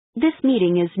This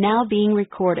meeting is now being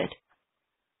recorded.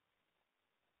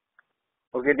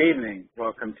 Well, good evening.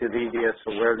 Welcome to the EDS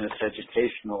Awareness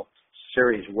Educational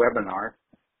Series webinar.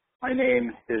 My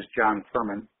name is John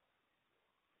Furman.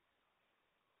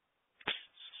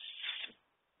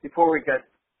 Before we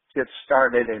get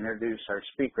started and introduce our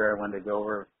speaker, I want to go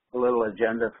over a little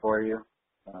agenda for you,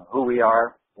 who we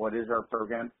are, what is our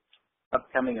program,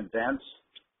 upcoming events.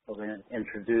 We're going to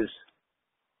introduce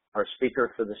our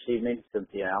speaker for this evening,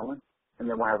 Cynthia, and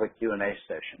then we'll have a Q&A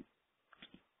session.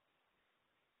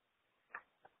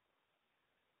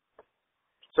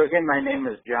 So again, my name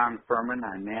is John Furman.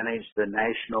 I manage the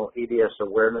National EDS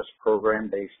Awareness Program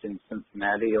based in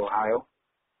Cincinnati, Ohio.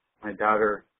 My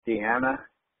daughter, Deanna,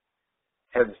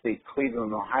 heads the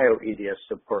Cleveland, Ohio EDS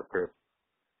support group.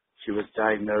 She was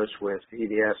diagnosed with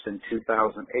EDS in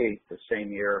 2008, the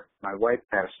same year my wife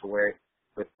passed away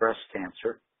with breast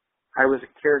cancer. I was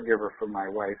a caregiver for my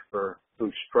wife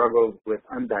who struggled with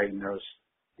undiagnosed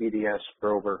EDS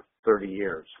for over 30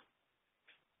 years.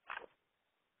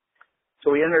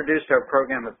 So we introduced our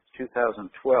program at the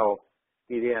 2012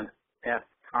 EDF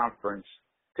conference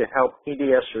to help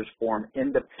EDSers form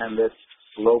independent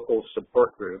local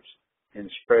support groups and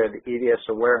spread EDS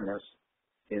awareness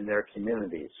in their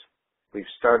communities. We've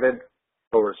started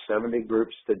over 70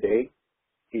 groups to date.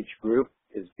 Each group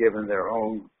is given their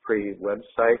own free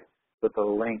website with a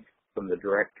link from the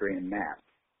directory and map.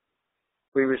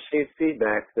 We receive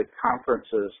feedback that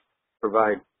conferences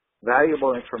provide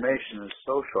valuable information and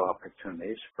social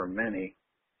opportunities for many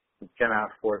who cannot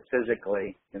afford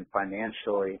physically and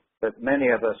financially, but many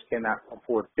of us cannot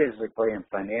afford physically and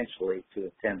financially to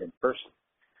attend in person.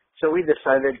 So we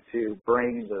decided to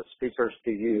bring the speakers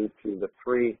to you through the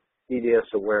free EDS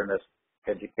Awareness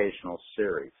Educational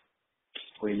Series.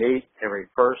 We meet every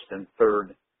first and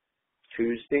third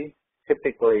Tuesday,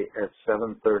 typically at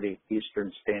 7:30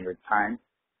 Eastern Standard Time.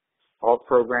 All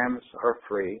programs are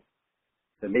free.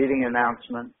 The meeting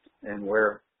announcements and,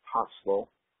 where possible,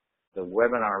 the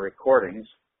webinar recordings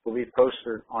will be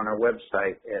posted on our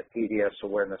website at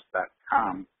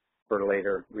edsawareness.com for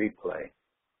later replay.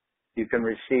 You can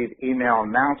receive email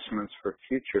announcements for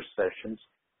future sessions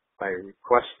by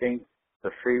requesting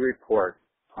the free report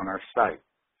on our site.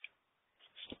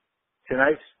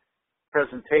 Tonight's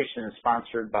presentation is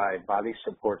sponsored by Body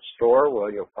Support Store,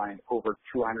 where you'll find over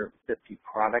 250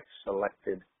 products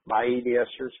selected by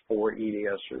EDSers for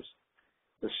EDSers.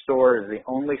 The store is the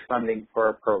only funding for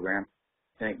our program,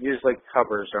 and it usually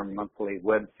covers our monthly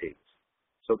web fees.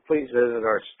 So please visit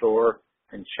our store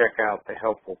and check out the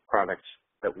helpful products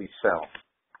that we sell.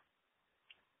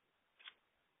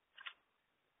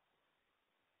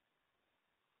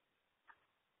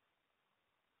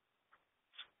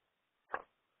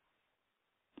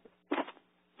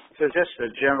 So just a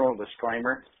general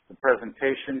disclaimer, the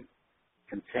presentation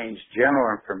contains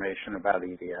general information about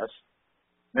EDS.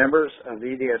 Members of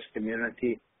the EDS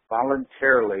community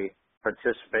voluntarily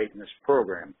participate in this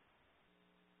program.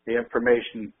 The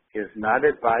information is not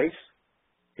advice.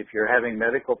 If you're having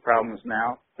medical problems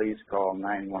now, please call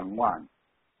 911.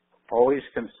 Always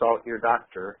consult your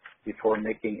doctor before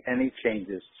making any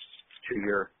changes to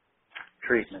your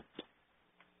treatment.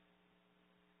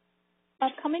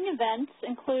 Upcoming events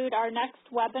include our next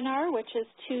webinar, which is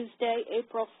Tuesday,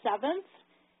 April 7th,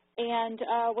 and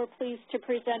we're pleased to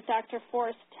present Dr.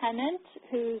 Forrest Tennant,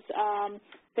 who's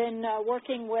been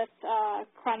working with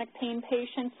chronic pain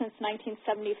patients since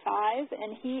 1975,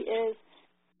 and he is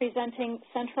presenting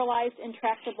centralized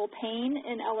intractable pain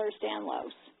in Ehlers-Danlos.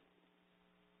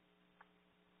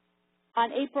 On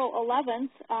April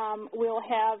 11th, we'll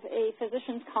have a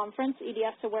physicians conference.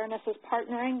 EDS Awareness is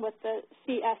partnering with the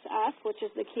CSF, which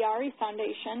is the Chiari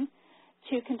Foundation,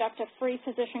 to conduct a free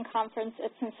physician conference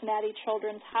at Cincinnati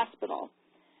Children's Hospital.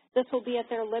 This will be at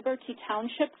their Liberty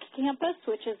Township campus,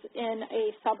 which is in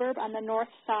a suburb on the north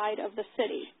side of the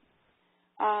city.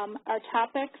 Our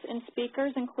topics and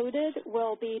speakers included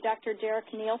will be Dr. Derek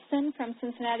Nielsen from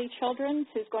Cincinnati Children's,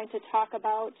 who's going to talk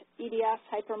about EDS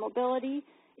hypermobility,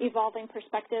 evolving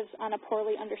perspectives on a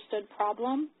poorly understood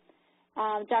problem.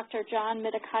 Dr. John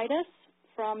Mitakaitis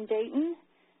from Dayton,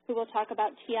 who will talk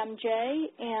about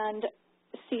TMJ and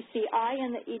CCI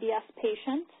in the EDS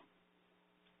patient.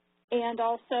 And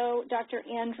also Dr.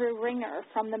 Andrew Ringer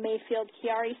from the Mayfield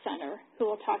Chiari Center, who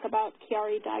will talk about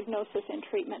Chiari diagnosis and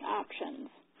treatment options.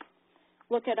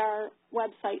 Look at our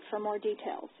website for more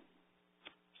details.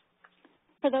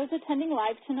 For those attending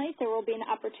live tonight, there will be an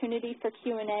opportunity for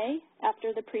Q&A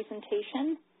after the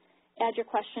presentation. Add your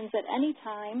questions at any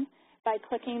time by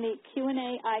clicking the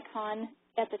Q&A icon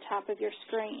at the top of your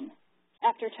screen.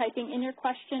 After typing in your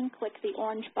question, click the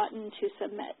orange button to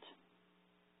submit.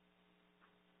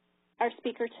 Our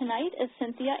speaker tonight is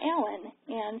Cynthia Allen,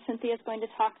 and Cynthia is going to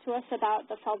talk to us about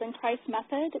the Feldenkrais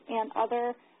method and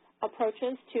other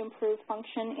approaches to improve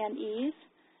function and ease.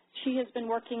 She has been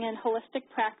working in holistic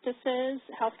practices,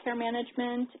 healthcare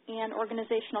management, and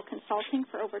organizational consulting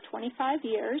for over 25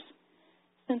 years.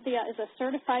 Cynthia is a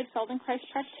certified Feldenkrais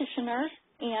practitioner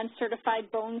and certified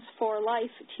Bones for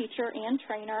Life teacher and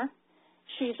trainer.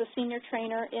 She's a senior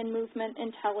trainer in movement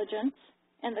intelligence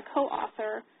and the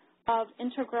co-author of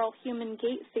Integral Human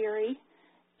Gait Theory,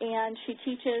 and she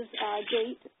teaches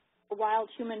Gait Wild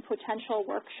Human Potential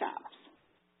workshops.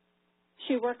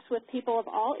 She works with people of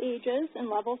all ages and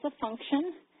levels of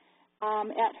function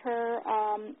at her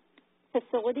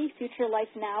facility, Future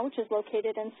Life Now, which is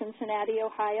located in Cincinnati,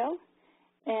 Ohio.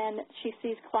 And she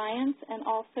sees clients and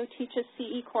also teaches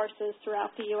CE courses throughout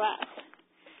the U.S.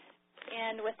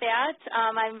 And with that,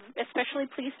 I'm especially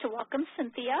pleased to welcome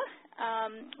Cynthia.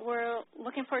 We're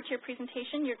looking forward to your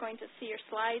presentation. You're going to see your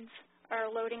slides are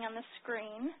loading on the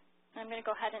screen. I'm going to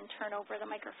go ahead and turn over the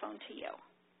microphone to you.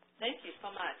 Thank you so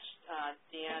much,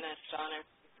 Deanna and John. I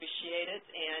appreciate it,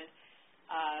 and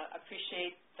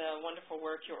appreciate the wonderful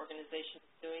work your organization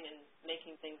is doing in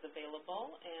making things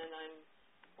available. And I'm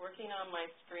working on my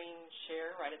screen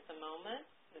share right at the moment.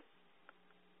 It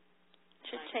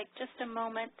should take just a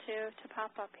moment to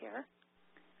pop up here.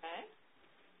 Okay.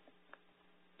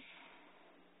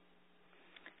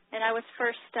 And I was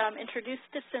first introduced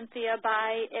to Cynthia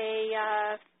by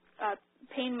a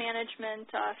pain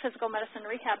management physical medicine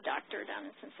rehab doctor down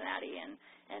in Cincinnati, and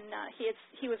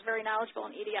he was very knowledgeable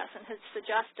in EDS and has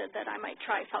suggested that I might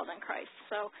try Feldenkrais.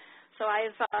 So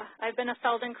I've been a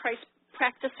Feldenkrais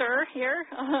practicer here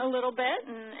a little bit,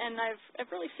 and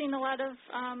I've really seen a lot of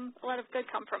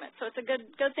good come from it. So it's a good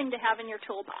thing to have in your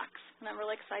toolbox, and I'm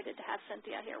really excited to have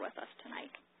Cynthia here with us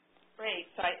tonight.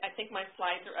 Great. So I think my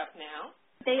slides are up now.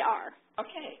 They are.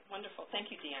 Okay. Wonderful.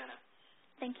 Thank you, Deanna.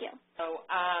 Thank you. So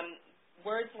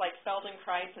words like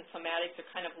Feldenkrais and Somatic are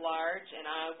kind of large, and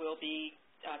I will be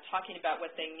talking about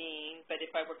what they mean. But if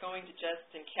I were going to just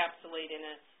encapsulate in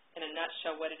a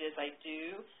nutshell what it is I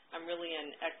do, I'm really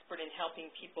an expert in helping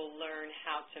people learn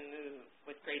how to move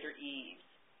with greater ease.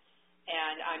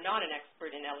 And I'm not an expert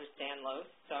in Ehlers-Danlos,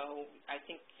 so I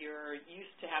think you're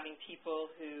used to having people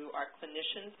who are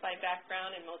clinicians by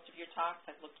background in most of your talks.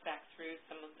 I've looked back through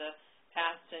some of the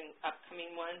past and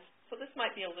upcoming ones. So this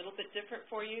might be a little bit different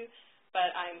for you,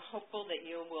 but I'm hopeful that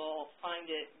you will find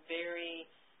it very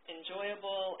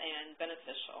enjoyable and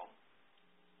beneficial.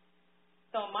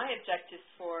 So my objective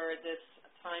for this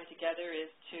time together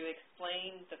is to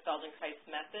explain the Feldenkrais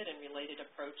method and related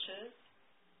approaches,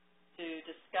 to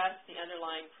discuss the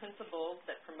underlying principles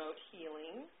that promote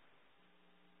healing,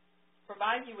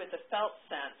 provide you with a felt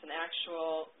sense, an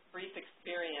actual brief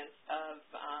experience of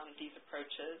these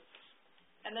approaches,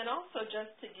 and then also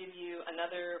just to give you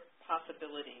another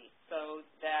possibility so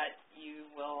that you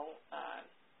will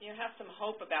have some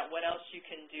hope about what else you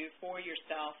can do for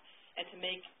yourself and to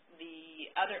make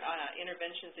the other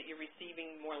interventions that you're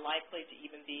receiving more likely to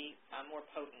even be more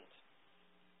potent.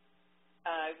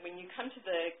 When you come to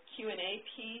the Q&A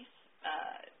piece,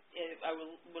 I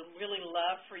would really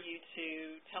love for you to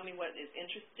tell me what is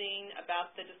interesting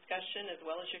about the discussion as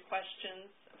well as your questions,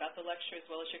 about the lecture as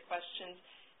well as your questions.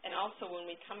 And also when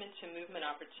we come into movement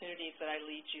opportunities that I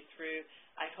lead you through,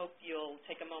 I hope you'll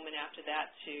take a moment after that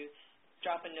to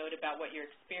drop a note about what your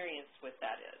experience with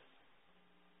that is.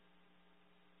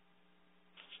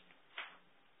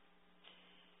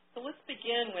 So let's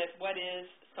begin with what is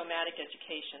somatic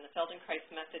education. The Feldenkrais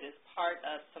method is part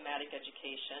of somatic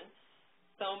education.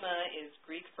 Soma is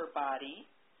Greek for body,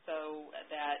 so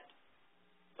that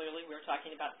clearly we're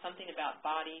talking about something about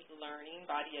body learning,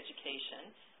 body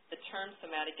education. The term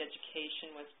somatic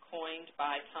education was coined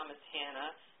by Thomas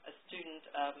Hanna, a student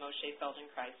of Moshe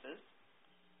Feldenkrais's.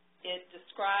 It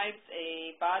describes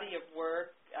a body of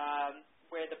work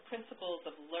where the principles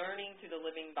of learning through the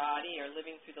living body or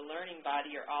living through the learning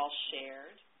body are all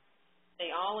shared.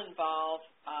 They all involve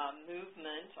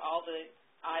movement. All the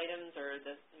items or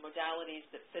the modalities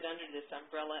that fit under this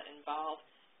umbrella involve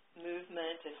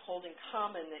movement and hold in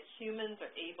common that humans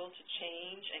are able to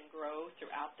change and grow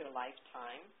throughout their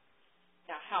lifetime.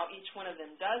 Now, how each one of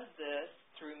them does this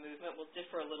through movement will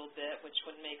differ a little bit, which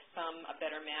would make some a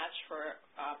better match for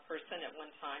a person at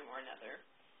one time or another.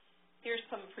 Here's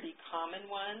some pretty common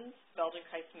ones.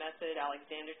 Feldenkrais method,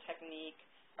 Alexander technique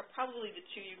are probably the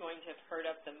two you're going to have heard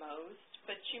of the most,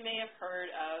 but you may have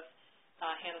heard of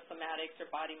Hanna somatics or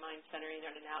body-mind centering or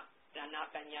the Nat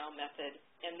Banyao method,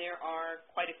 and there are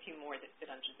quite a few more that fit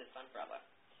under this umbrella.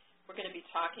 We're going to be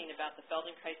talking about the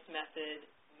Feldenkrais method,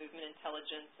 movement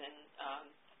intelligence, and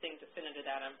things that fit under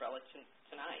that umbrella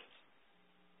tonight.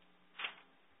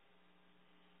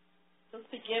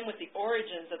 Let's begin with the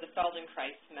origins of the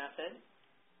Feldenkrais method.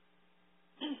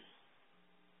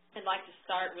 I'd like to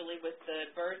start really with the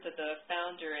birth of the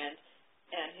founder and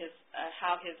his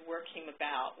how his work came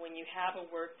about. When you have a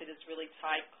work that is really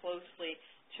tied closely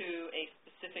to a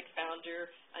specific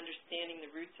founder, understanding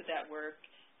the roots of that work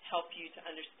help you to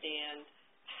understand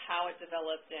how it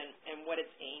developed and what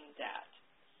it's aimed at.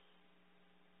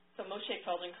 So Moshe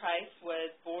Feldenkrais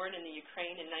was born in the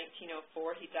Ukraine in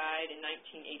 1904. He died in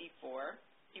 1984.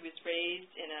 He was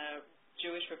raised in a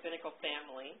Jewish rabbinical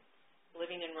family,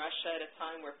 living in Russia at a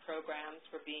time where programs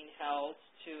were being held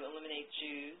to eliminate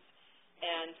Jews.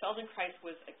 And Feldenkrais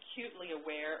was acutely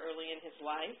aware early in his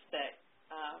life that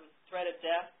threat of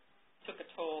death took a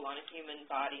toll on a human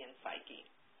body and psyche.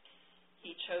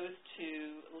 He chose to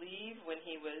leave when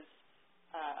he was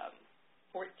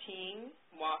 14,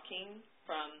 walking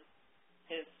from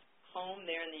his home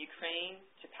there in the Ukraine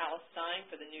to Palestine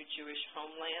for the new Jewish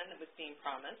homeland that was being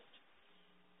promised.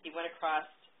 He went across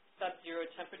sub-zero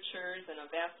temperatures and a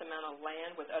vast amount of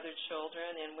land with other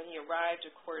children, and when he arrived,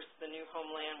 of course, the new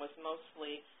homeland was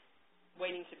mostly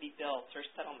waiting to be built, or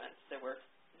settlements. There were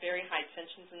very high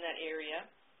tensions in that area.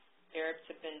 Arabs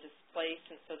had been displaced,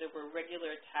 and so there were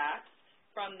regular attacks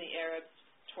from the Arabs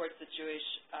towards the Jewish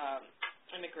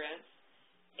immigrants,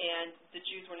 and the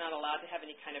Jews were not allowed to have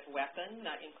any kind of weapon,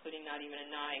 including not even a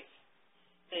knife.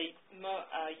 The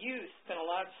youth spent a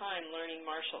lot of time learning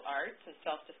martial arts and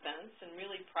self-defense and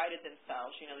really prided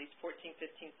themselves. You know, these 14,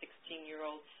 15,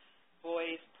 16-year-old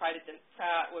boys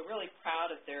were really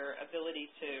proud of their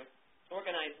ability to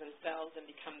organize themselves and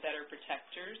become better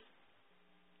protectors.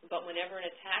 But whenever an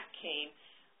attack came,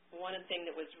 one thing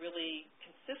that was really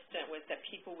consistent was that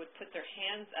people would put their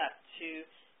hands up to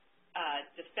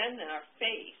defend our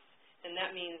faith, and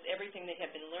that means everything they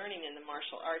had been learning in the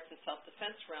martial arts and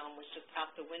self-defense realm was just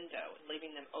out the window,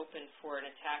 leaving them open for an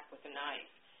attack with a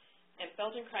knife. And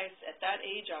Feldenkrais, at that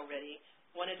age already,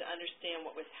 wanted to understand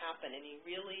what was happening, and he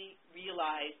really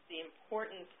realized the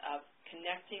importance of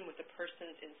connecting with a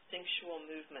person's instinctual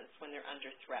movements when they're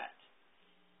under threat,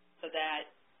 so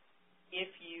that if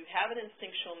you have an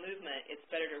instinctual movement, it's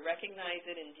better to recognize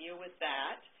it and deal with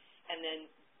that and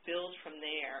then build from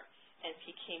there. And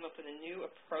he came up with a new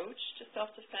approach to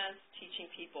self-defense, teaching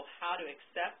people how to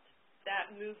accept that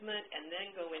movement and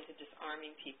then go into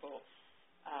disarming people,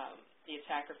 the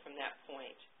attacker, from that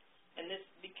point. And this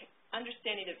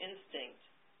understanding of instinct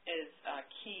is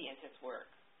key in his work.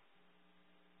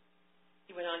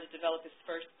 He went on to develop his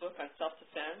first book on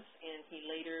self-defense, and he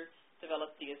later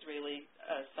developed the Israeli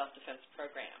self-defense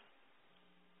program.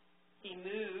 He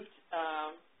moved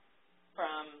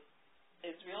from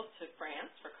Israel to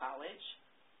France for college.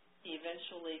 He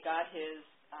eventually got his,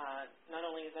 not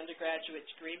only his undergraduate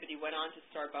degree, but he went on to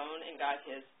Sorbonne and got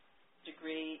his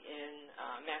degree in,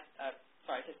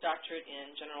 his doctorate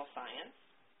in general science.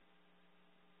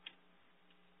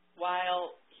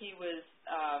 While he was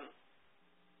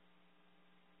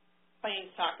playing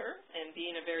soccer and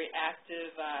being a very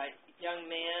active young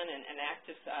man and an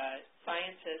active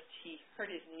scientist, he hurt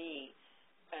his knee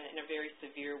in a very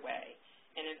severe way,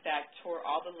 and in fact tore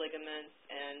all the ligaments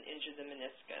and injured the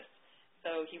meniscus.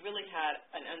 So he really had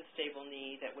an unstable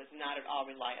knee that was not at all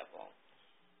reliable.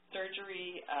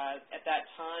 Surgery at that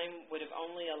time would have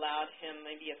only allowed him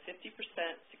maybe a 50%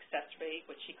 success rate,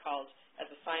 which he called, as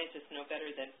a scientist, no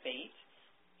better than fate.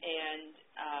 And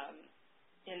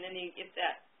then if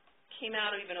that came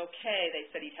out even okay,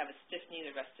 they said he'd have a stiff knee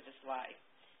the rest of his life.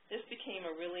 This became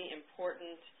a really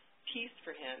important piece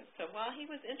for him. So while he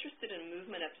was interested in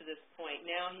movement up to this point,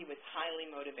 now he was highly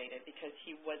motivated because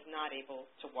he was not able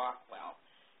to walk well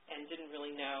and didn't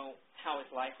really know how his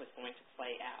life was going to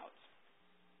play out.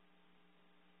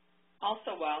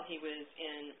 Also, while he was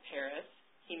in Paris,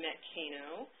 he met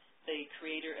Kano, the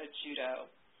creator of judo,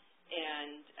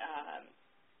 and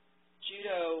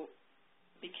judo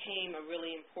became a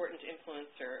really important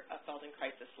influencer of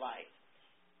Feldenkrais' life.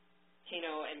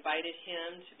 Kano invited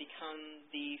him to become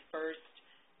the first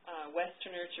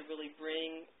Westerner to really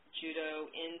bring judo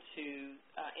into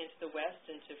the West,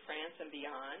 into France and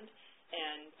beyond,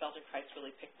 and Feldenkrais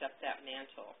really picked up that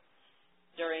mantle.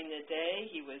 During the day,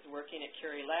 he was working at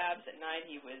Curie Labs. At night,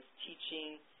 he was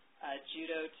teaching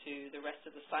judo to the rest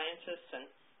of the scientists, and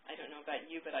I don't know about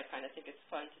you, but I kind of think it's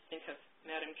fun to think of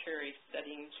Madame Curie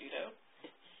studying judo.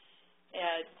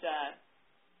 And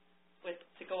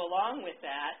to go along with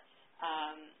that,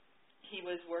 he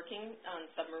was working on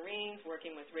submarines,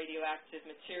 working with radioactive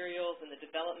materials and the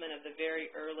development of the very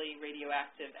early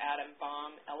radioactive atom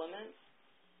bomb elements.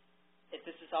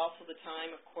 This is also the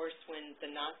time, of course, when the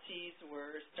Nazis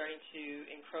were starting to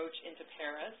encroach into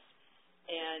Paris.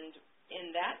 And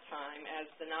in that time, as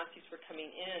the Nazis were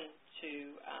coming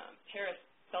into Paris,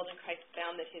 Feldenkrais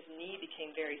found that his knee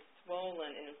became very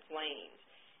swollen and inflamed.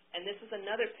 And this is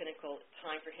another pinnacle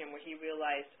time for him where he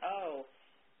realized, oh,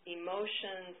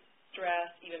 emotions,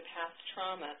 stress, even past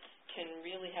trauma can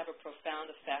really have a profound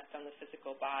effect on the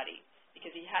physical body.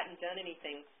 Because he hadn't done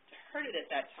anything to hurt it at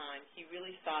that time, he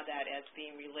really saw that as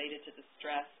being related to the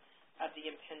stress of the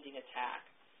impending attack.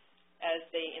 As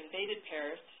they invaded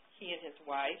Paris, he and his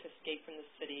wife escaped from the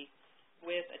city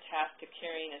with a task of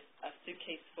carrying a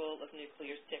suitcase full of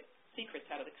nuclear secrets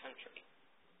out of the country.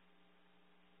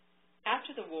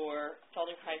 After the war,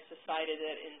 Feldenkrais decided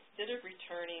that instead of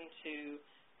returning to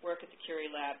work at the Curie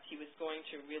Labs, he was going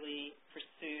to really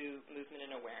pursue movement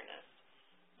and awareness.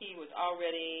 He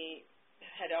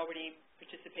had already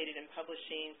participated in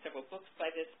publishing several books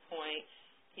by this point.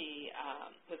 He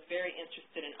was very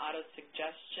interested in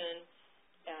autosuggestion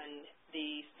and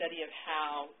the study of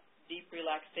how deep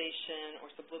relaxation or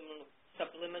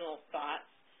subliminal thoughts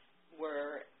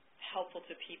were helpful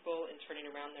to people in turning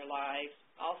around their lives.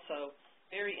 Also,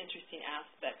 very interesting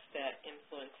aspects that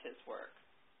influence his work.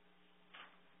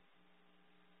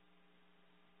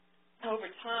 Over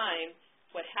time,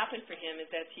 what happened for him is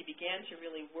as he began to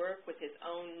really work with his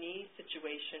own knee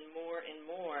situation more and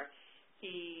more,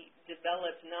 he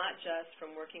developed not just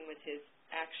from working with his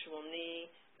actual knee,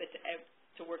 but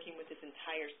to working with his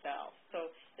entire self.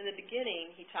 So in the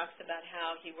beginning, he talks about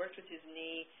how he worked with his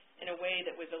knee in a way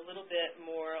that was a little bit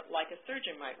more like a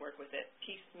surgeon might work with it,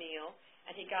 piecemeal,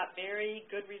 and he got very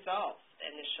good results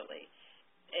initially.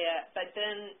 But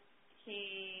then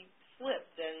he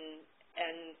slipped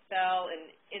and fell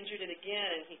and injured it again,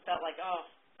 and he felt like, oh,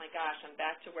 my gosh, I'm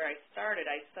back to where I started.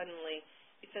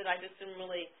 He said, I just didn't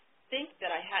really think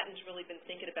that I hadn't really been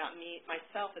thinking about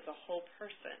myself as a whole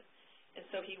person. And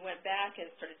so he went back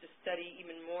and started to study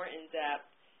even more in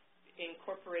depth,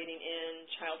 incorporating in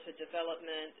childhood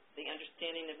development, the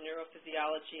understanding of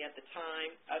neurophysiology at the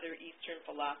time, other Eastern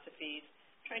philosophies,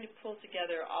 trying to pull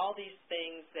together all these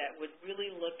things that would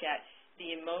really look at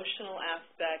the emotional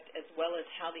aspect as well as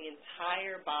how the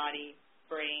entire body,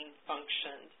 brain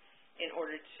functioned in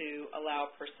order to allow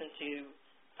a person to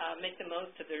make the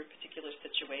most of their particular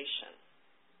situation.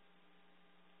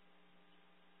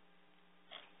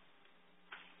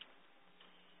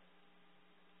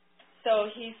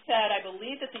 So he said, I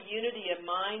believe that the unity of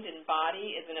mind and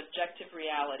body is an objective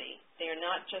reality. They are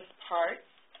not just parts,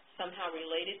 somehow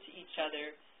related to each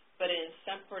other, but an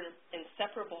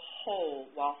inseparable whole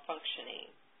while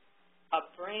functioning. A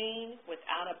brain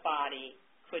without a body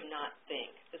could not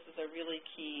think. This is a really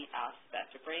key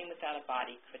aspect. A brain without a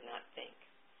body could not think.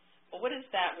 Well, what does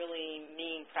that really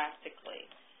mean practically?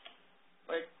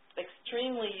 We're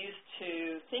extremely used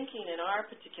to thinking in our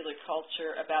particular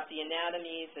culture about the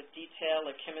anatomies of detail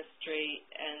or chemistry,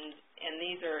 and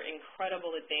these are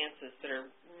incredible advances that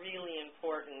are really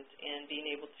important in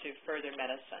being able to further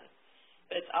medicine.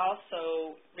 But it's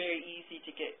also very easy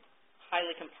to get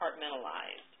highly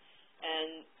compartmentalized.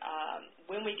 And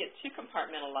when we get too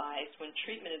compartmentalized, when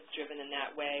treatment is driven in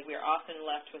that way, we're often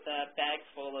left with a bag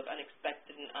full of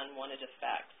unexpected and unwanted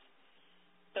effects.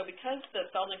 So because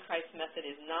the Feldenkrais method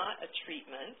is not a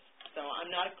treatment, so I'm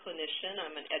not a clinician,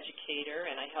 I'm an educator,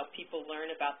 and I help people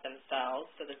learn about themselves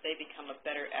so that they become a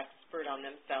better expert on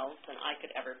themselves than I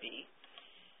could ever be.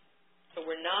 So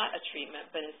we're not a treatment,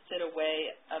 but instead a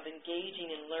way of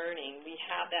engaging and learning. We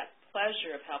have that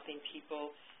pleasure of helping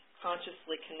people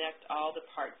consciously connect all the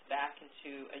parts back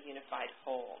into a unified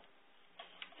whole.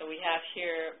 So we have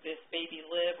here this baby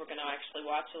Liv. We're going to actually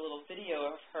watch a little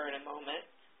video of her in a moment.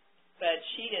 But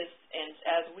she is, and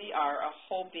as we are, a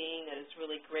whole being that is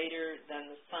really greater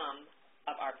than the sum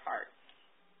of our parts.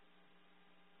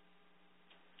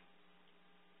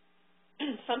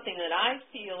 Something that I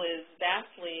feel is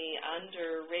vastly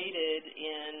underrated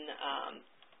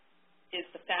is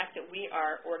the fact that we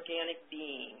are organic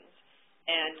beings,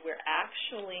 and we're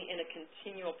actually in a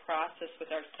continual process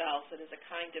with ourselves that is a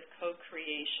kind of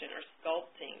co-creation or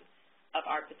sculpting of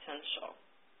our potential.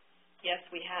 Yes,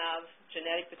 we have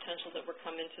genetic potential that we're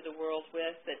coming into the world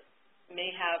with that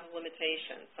may have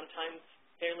limitations, sometimes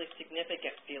fairly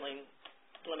significant feeling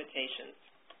limitations.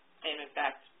 And in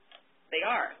fact, they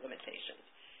are limitations.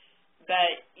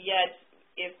 But yet,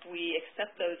 if we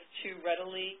accept those too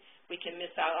readily, we can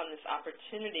miss out on this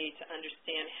opportunity to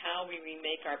understand how we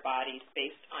remake our bodies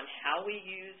based on how we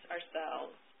use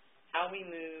ourselves, how we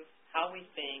move, how we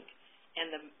think,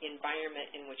 and the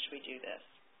environment in which we do this.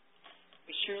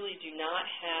 We surely do not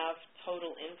have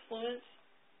total influence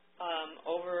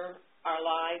over our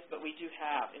lives, but we do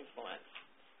have influence.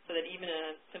 So that even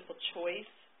a simple choice,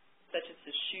 such as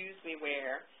the shoes we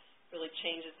wear, really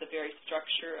changes the very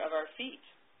structure of our feet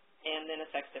and then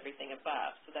affects everything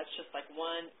above. So that's just like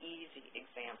one easy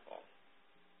example.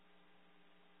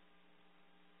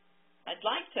 I'd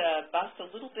like to bust a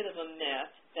little bit of a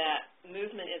myth that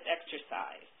movement is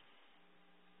exercise.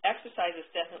 Exercise is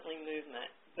definitely movement,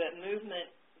 but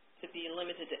movement to be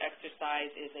limited to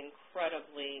exercise is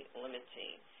incredibly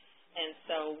limiting. And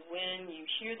so when you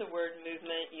hear the word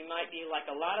movement, you might be like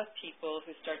a lot of people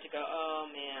who start to go, oh,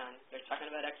 man, they're talking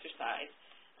about exercise.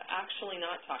 Actually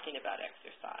not talking about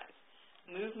exercise.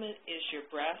 Movement is your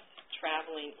breath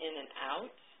traveling in and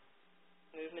out.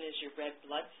 Movement is your red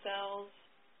blood cells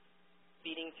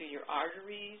beating through your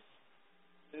arteries.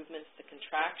 Movement's the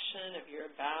contraction of your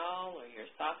bowel or your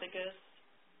esophagus.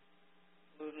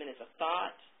 Movement is a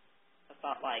thought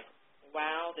like,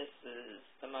 wow, this is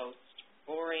the most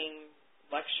boring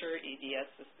lecture EDS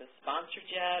has been sponsored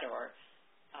yet, or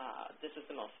this is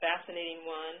the most fascinating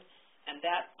one. And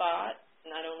that thought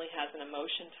not only has an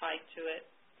emotion tied to it,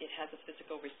 it has a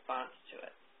physical response to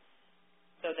it.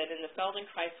 So that in the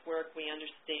Feldenkrais work, we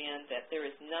understand that there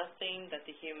is nothing that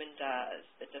the human does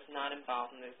that does not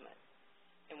involve movement.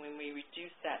 And when we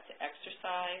reduce that to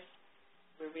exercise,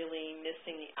 we're really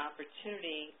missing the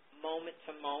opportunity moment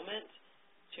to moment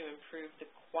to improve the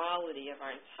quality of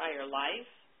our entire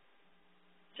life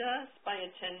just by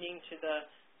attending to the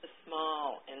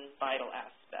small and vital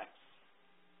aspects.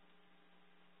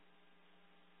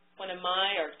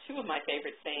 Two of my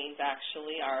favorite sayings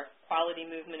actually are quality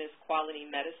movement is quality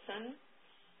medicine.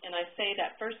 And I say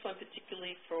that first one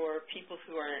particularly for people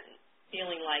who are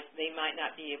feeling like they might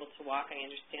not be able to walk. I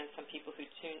understand some people who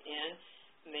tune in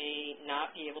may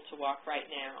not be able to walk right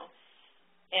now.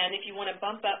 And if you want to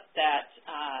amp up that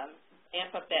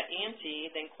ante,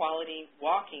 then quality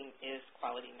walking is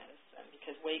quality medicine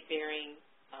because weight-bearing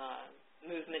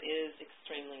movement is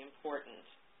extremely important.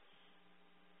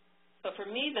 So for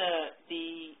me,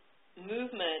 the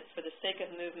movement for the sake of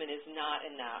movement is not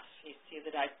enough. You see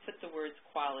that I put the words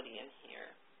quality in here.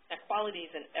 Now, quality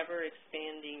is an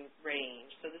ever-expanding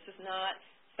range. So this is not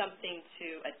something to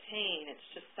attain. It's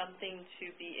just something to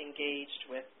be engaged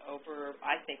with over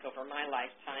my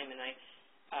lifetime, and I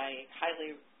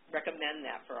highly recommend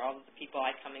that for all of the people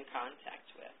I come in contact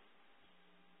with.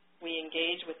 We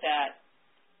engage with that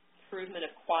improvement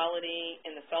of quality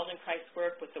in the Feldenkrais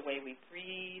work with the way we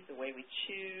breathe, the way we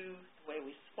chew, the way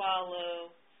we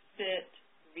swallow, sit,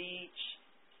 reach,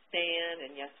 stand,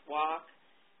 and yes, walk.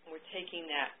 And we're taking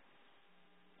that,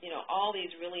 all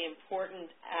these really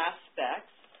important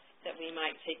aspects that we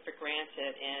might take for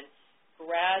granted and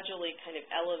gradually kind of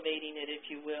elevating it, if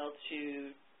you will,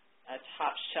 to a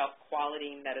top-shelf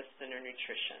quality medicine or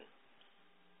nutrition.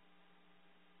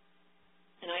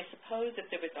 And I suppose if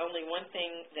there was only one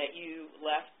thing that you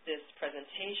left this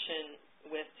presentation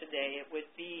with today, it would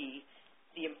be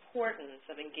the importance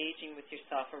of engaging with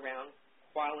yourself around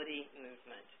quality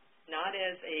movement, not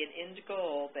as an end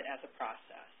goal, but as a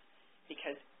process.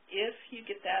 Because if you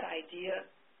get that idea,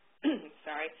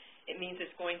 it means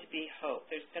there's going to be hope.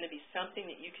 There's going to be something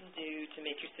that you can do to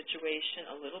make your situation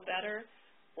a little better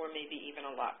or maybe even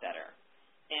a lot better.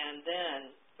 And then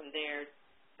from there,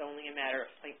 it's only a matter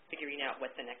of figuring out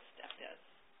what the next step is.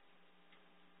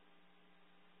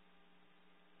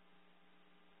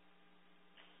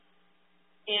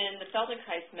 In the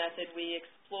Feldenkrais method, we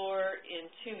explore in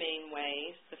two main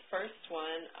ways. The first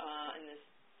one in this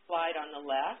slide on the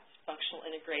left, functional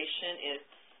integration, is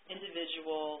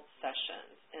individual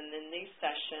sessions. And in these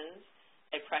sessions,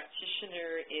 a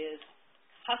practitioner is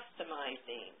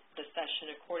customizing the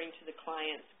session according to the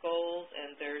client's goals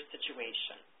and their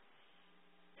situation.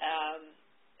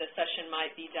 The session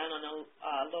might be done on a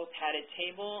low padded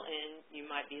table, and you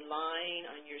might be lying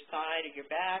on your side or your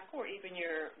back or even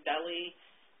your belly.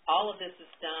 All of this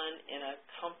is done in a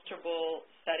comfortable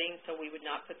setting, so we would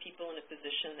not put people in a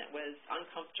position that was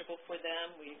uncomfortable for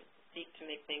them. We seek to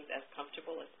make things as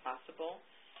comfortable as possible.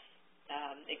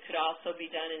 It could also be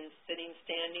done in sitting,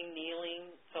 standing,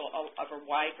 kneeling, so of a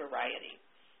wide variety.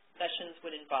 Sessions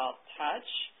would involve touch,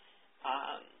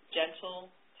 gentle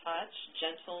touch,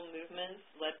 gentle movements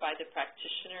led by the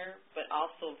practitioner, but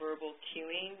also verbal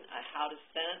cueing, how to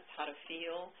sense, how to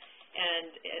feel,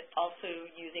 and also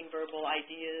using verbal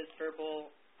ideas,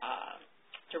 verbal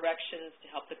directions to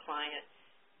help the client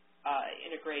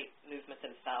integrate movement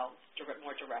themselves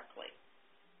more directly.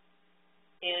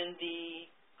 In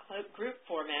the group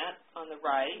format on the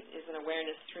right is an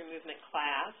awareness through movement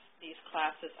class. These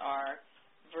classes are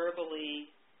verbally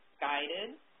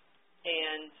guided,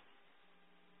 and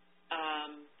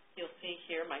You'll see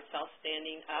here myself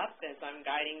standing up as I'm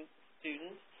guiding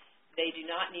students. They do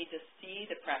not need to see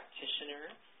the practitioner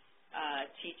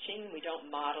teaching. We don't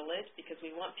model it because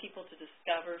we want people to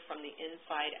discover from the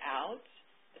inside out.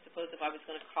 I suppose if I was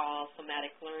going to call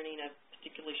somatic learning a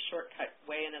particularly shortcut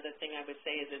way, another thing I would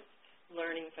say is it's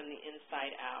learning from the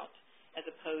inside out as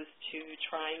opposed to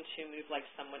trying to move like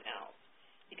someone else.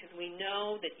 Because we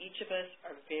know that each of us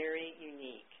are very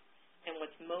unique. And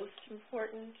what's most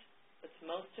important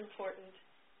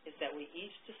is that we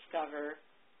each discover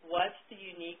what's the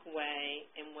unique way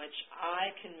in which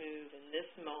I can move in this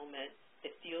moment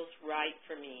that feels right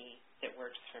for me, that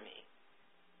works for me.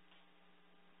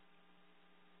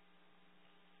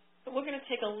 So we're going to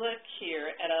take a look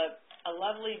here at a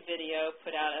lovely video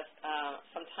put out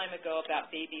some time ago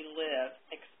about baby Liv,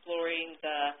 exploring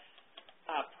the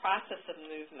process of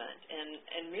movement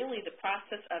and really the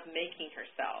process of making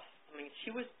herself. I mean,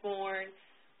 she was born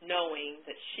knowing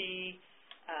that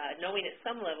knowing at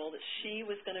some level that she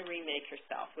was going to remake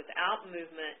herself. Without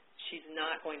movement, she's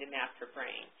not going to map her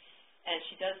brain. And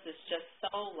she does this just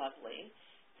so lovely.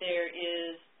 There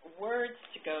is words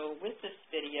to go with this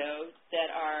video that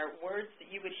are words that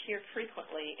you would hear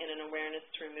frequently in an awareness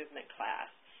through movement class.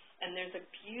 And there's a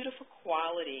beautiful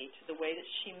quality to the way that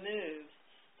she moves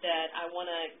that I want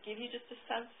to give you just a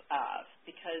sense of,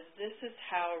 because this is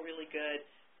how a really good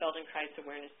Feldenkrais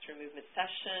awareness through movement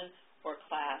session or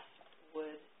class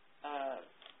would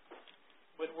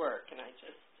work. And I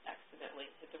just accidentally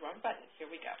hit the wrong button. Here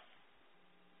we go.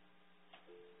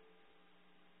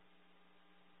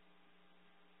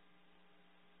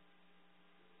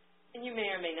 And you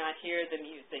may or may not hear the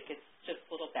music. It's just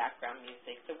little background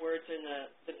music. The words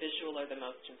and the visual are the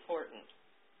most important.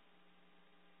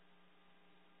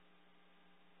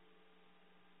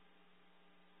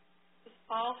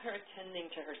 All her attending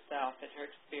to herself and her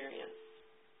experience.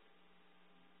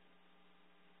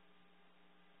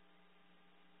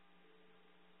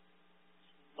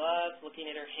 She loves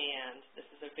looking at her hand. This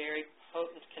is a very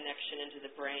potent connection into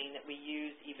the brain that we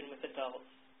use even with adults.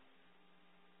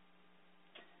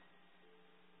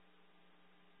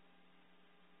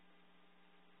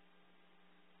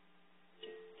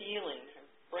 She's feeling. Her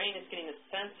brain is getting a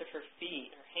sense of her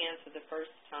feet, her hands for the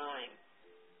first time.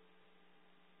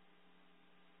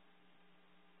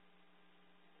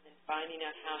 Finding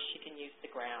out how she can use the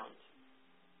ground.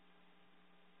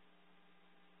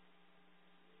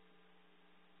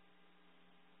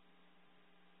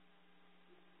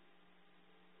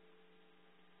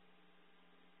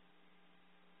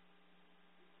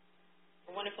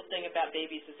 The wonderful thing about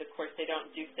babies is, of course, they don't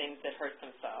do things that hurt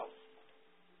themselves.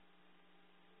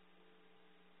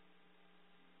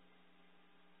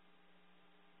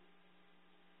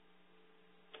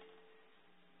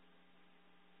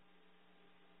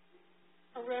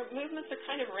 Her movements are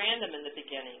kind of random in the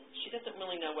beginning. She doesn't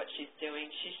really know what she's doing.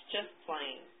 She's just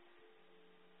playing.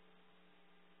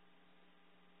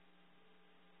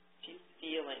 She's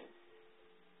feeling,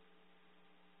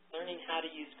 learning how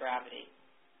to use gravity.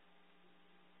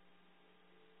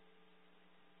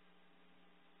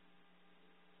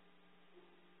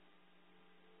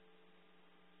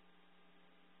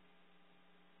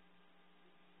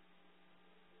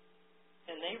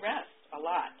 And they rest a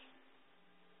lot.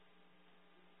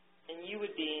 And you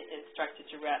would be instructed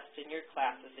to rest in your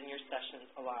classes, in your sessions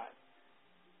a lot.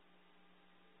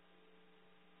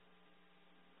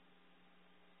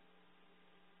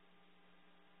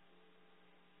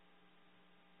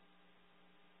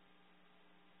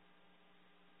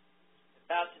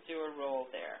 About to do a roll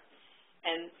there.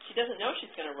 And she doesn't know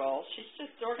she's going to roll. She's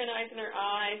just organizing her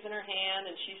eyes and her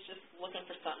hand, and she's just looking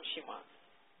for something she wants.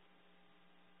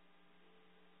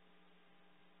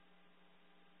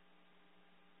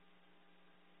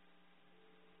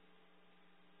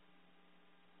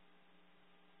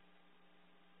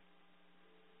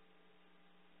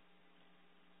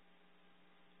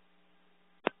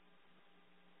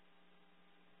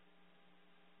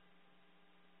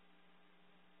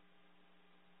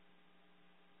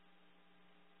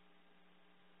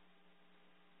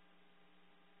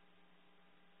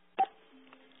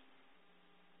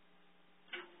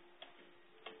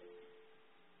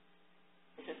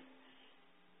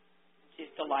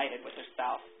 Delighted with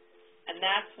herself. And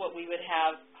that's what we would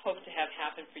hope to have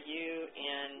happen for you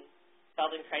in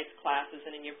Feldenkrais classes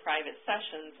and in your private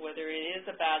sessions, whether it is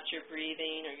about your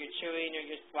breathing or your chewing or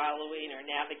your swallowing or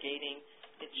navigating,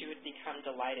 that you would become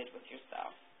delighted with yourself.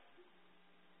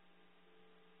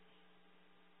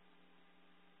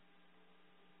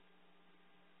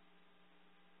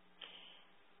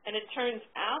 And it turns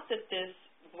out that this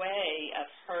way of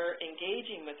her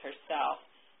engaging with herself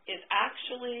is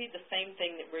actually the same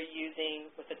thing that we're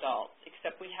using with adults,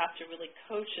 except we have to really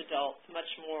coach adults much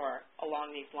more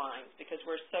along these lines because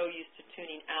we're so used to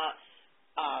tuning out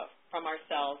from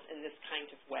ourselves in this kind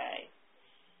of way.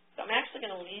 So I'm actually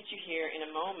going to lead you here in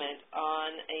a moment on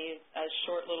a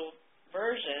short little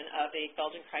version of a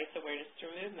Feldenkrais Awareness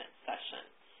Through Movement session.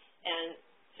 And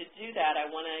to do that,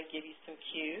 I want to give you some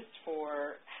cues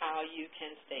for how you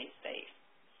can stay safe.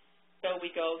 So we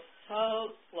go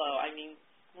so slow. I mean,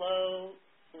 slow,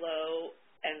 slow,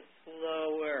 and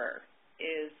slower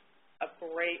is a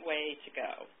great way to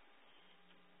go.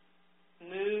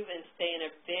 Move and stay in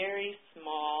a very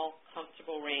small,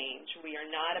 comfortable range. We are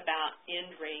not about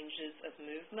end ranges of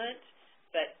movement,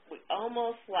 but we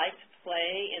almost like to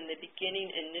play in the beginning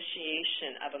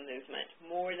initiation of a movement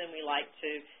more than we like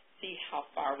to see how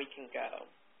far we can go.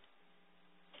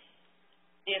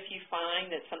 If you find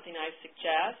that something I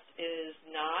suggest is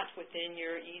not within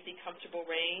your easy, comfortable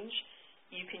range,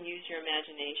 you can use your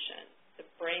imagination. The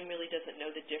brain really doesn't know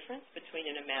the difference between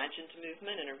an imagined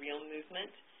movement and a real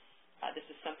movement. This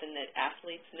is something that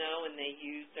athletes know, and they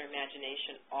use their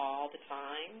imagination all the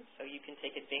time, so you can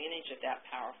take advantage of that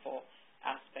powerful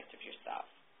aspect of yourself.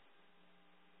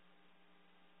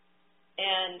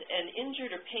 And an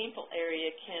injured or painful area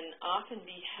can often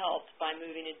be helped by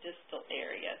moving a distal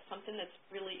area, something that's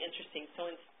really interesting. So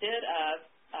instead of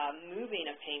moving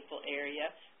a painful area,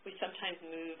 we sometimes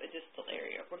move a distal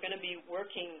area. We're going to be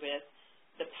working with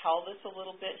the pelvis a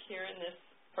little bit here in this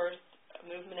first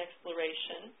movement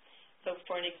exploration. So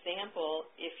for an example,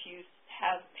 if you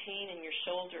have pain in your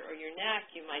shoulder or your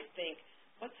neck, you might think,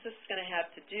 what's this going to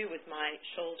have to do with my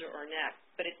shoulder or neck?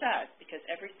 But it does, because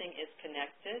everything is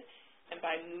connected. And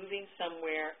by moving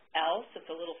somewhere else that's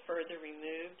a little further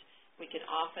removed, we can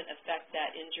often affect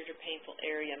that injured or painful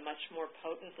area much more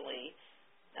potently,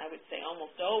 I would say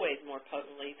almost always more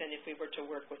potently, than if we were to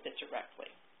work with it directly.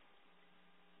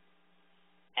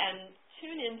 And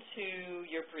tune into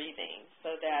your breathing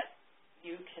so that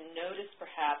you can notice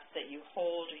perhaps that you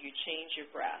hold or you change your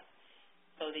breath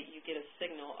so that you get a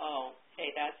signal, oh, hey,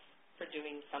 that's for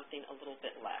doing something a little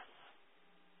bit less.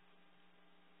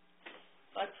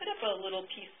 So I put up a little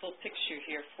peaceful picture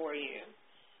here for you.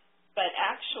 But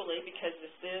actually, because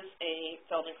this is a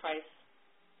Feldenkrais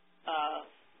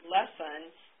lesson,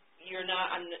 you're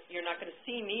not going to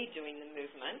see me doing the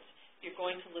movement. You're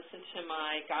going to listen to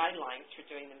my guidelines for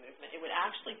doing the movement. It would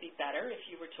actually be better if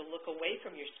you were to look away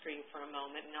from your screen for a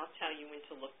moment, and I'll tell you when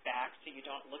to look back so you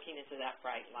don't looking into that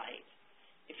bright light.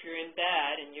 If you're in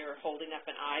bed and you're holding up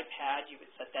an iPad, you would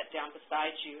set that down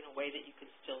beside you in a way that you could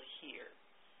still hear.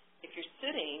 If you're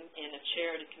sitting in a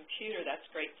chair at a computer, that's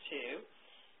great too.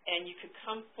 And you could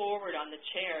come forward on the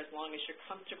chair as long as you're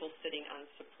comfortable sitting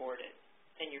unsupported.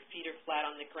 And your feet are flat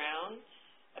on the ground,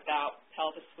 about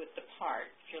pelvis width apart.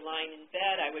 If you're lying in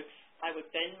bed, I would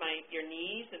bend your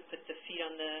knees and put the feet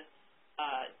on the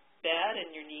bed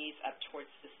and your knees up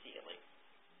towards the ceiling.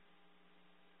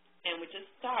 And we just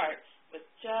start with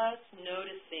just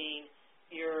noticing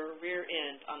your rear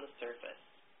end on the surface.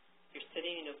 If you're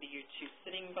sitting, it'll be your two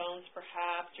sitting bones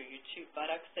perhaps, or your two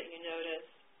buttocks that you notice.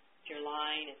 If you're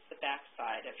lying, it's the back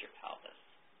side of your pelvis.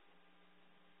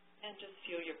 And just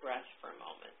feel your breath for a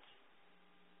moment.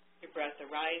 Your breath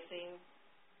arising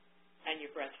and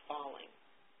your breath falling.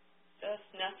 Just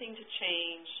nothing to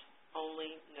change,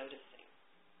 only noticing.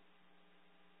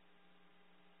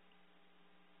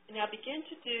 Now begin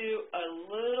to do a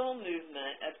little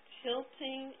movement of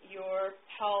tilting your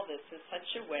pelvis in such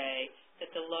a way that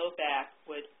the low back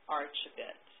would arch a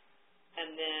bit.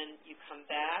 And then you come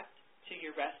back to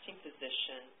your resting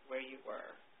position where you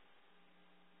were.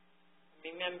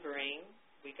 Remembering,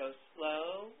 we go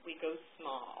slow, we go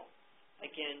small.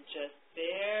 Again, just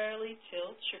barely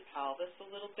tilt your pelvis a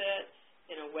little bit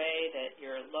in a way that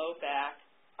your low back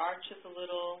arches a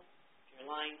little. If you're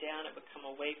lying down, it would come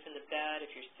away from the bed. If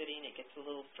you're sitting, it gets a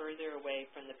little further away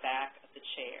from the back of the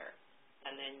chair.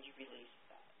 And then you release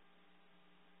that.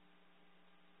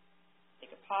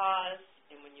 Take a pause,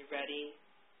 and when you're ready,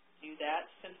 do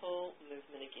that simple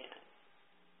movement again.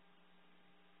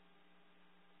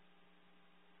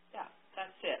 Yeah,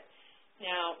 that's it.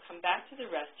 Now, come back to the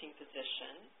resting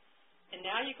position, and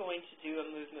now you're going to do a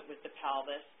movement with the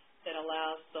pelvis that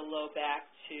allows the low back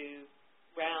to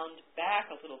round back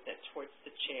a little bit towards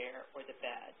the chair or the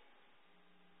bed.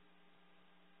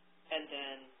 And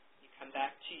then you come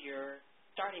back to your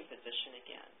starting position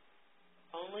again.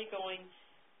 Only going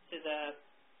to the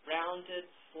rounded,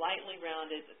 slightly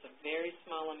rounded, it's a very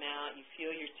small amount. You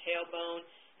feel your tailbone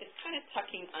is kind of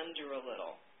tucking under a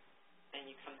little.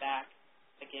 And you come back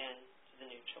again to the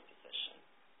neutral position.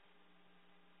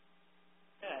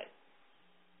 Good.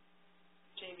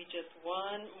 maybe just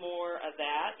one more of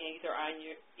that, either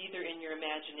in your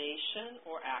imagination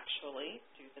or actually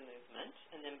do the movement,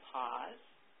 and then pause.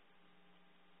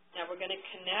 Now we're going to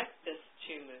connect this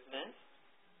two movements.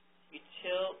 You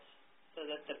tilt so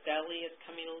that the belly is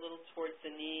coming a little towards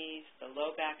the knees, the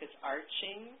low back is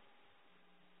arching.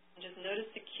 And just notice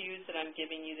the cues that I'm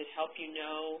giving you that help you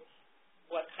know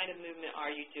what kind of movement are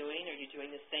you doing. Are you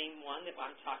doing the same one that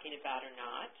I'm talking about or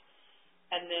not?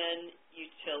 And then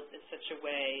you tilt in such a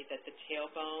way that the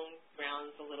tailbone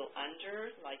rounds a little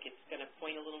under, like it's going to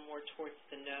point a little more towards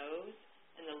the nose,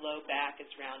 and the low back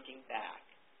is rounding back.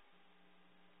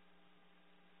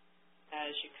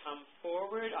 As you come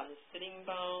forward on the sitting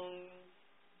bones,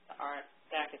 the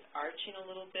back is arching a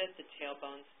little bit, the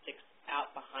tailbone sticks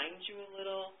out behind you a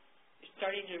little. You're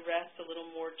starting to rest a little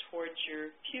more towards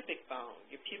your pubic bone.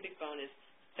 Your pubic bone is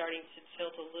starting to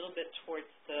tilt a little bit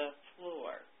towards the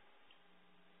floor.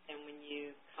 And when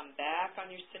you come back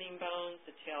on your sitting bones,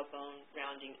 the tailbone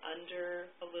rounding under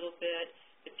a little bit,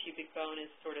 the pubic bone is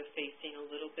sort of facing a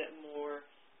little bit more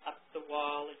up the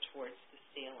wall or towards the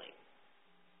ceiling.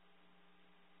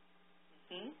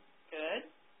 Good.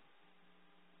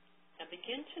 Now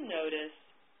begin to notice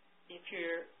if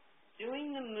you're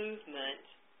doing the movement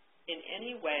in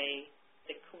any way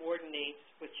that coordinates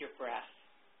with your breath.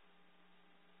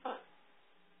 I'm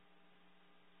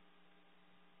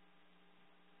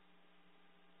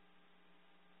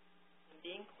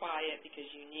being quiet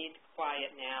because you need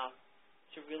quiet now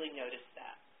to really notice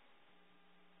that.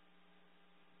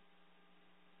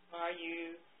 Are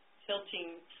you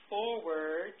tilting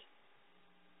forward,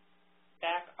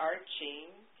 back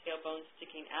arching, tailbone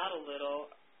sticking out a little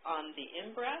on the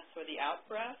in-breath or the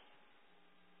out-breath?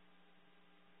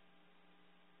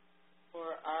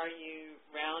 Or are you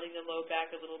rounding the low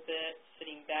back a little bit,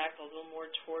 sitting back a little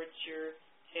more towards your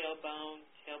tailbone,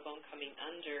 tailbone coming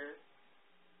under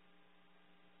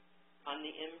on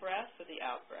the in-breath or the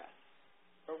out-breath?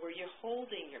 Or were you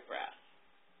holding your breath?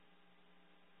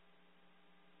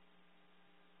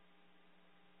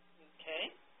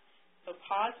 Okay. So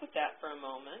pause with that for a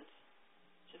moment.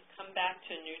 Just come back to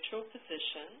a neutral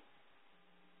position.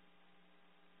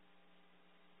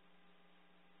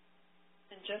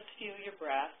 And just feel your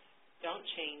breath. Don't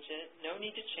change it. No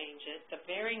need to change it. It's a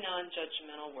very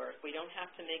non-judgmental work. We don't have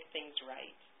to make things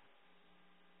right.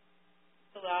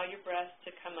 Just allow your breath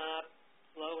to come up,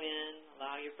 flow in.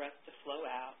 Allow your breath to flow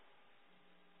out.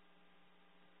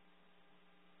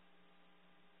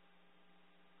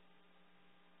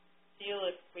 Feel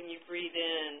if, when you breathe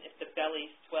in, if the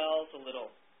belly swells a little,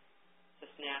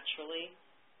 just naturally.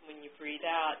 When you breathe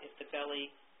out, if the belly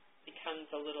becomes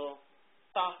a little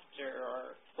softer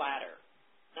or flatter.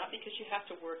 Not because you have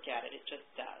to work at it, it just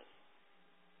does.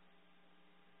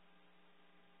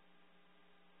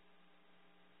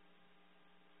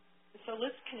 So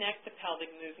let's connect the pelvic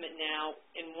movement now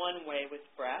in one way with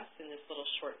breath in this little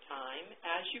short time.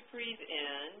 As you breathe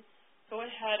in, go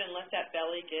ahead and let that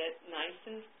belly get nice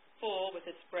and full with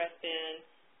its breath in,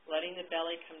 letting the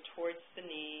belly come towards the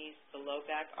knees, the low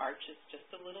back arches just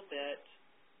a little bit.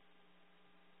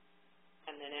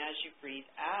 And then as you breathe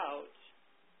out,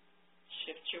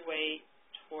 shift your weight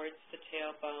towards the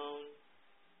tailbone,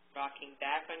 rocking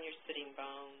back on your sitting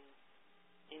bones,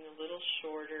 getting a little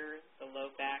shorter, the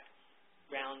low back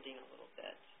rounding a little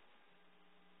bit.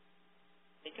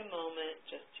 Take a moment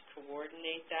just to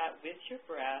coordinate that with your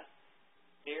breath,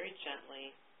 very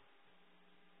gently.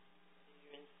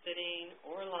 Sitting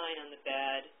or lying on the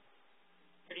bed,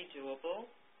 pretty doable.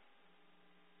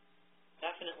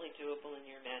 Definitely doable in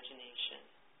your imagination.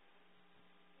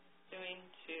 Doing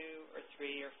 2 or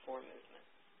 3 or 4 movements.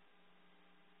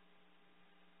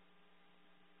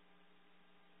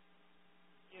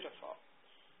 Beautiful.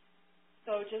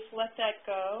 So just let that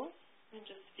go and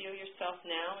just feel yourself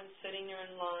now in sitting or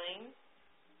in lying.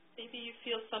 Maybe you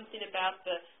feel something about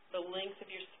the length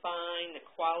of your spine, the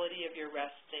quality of your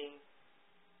resting,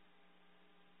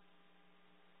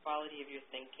 quality of your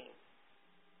thinking.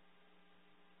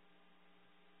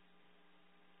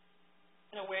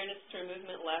 An awareness through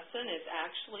movement lesson is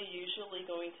actually usually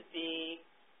going to be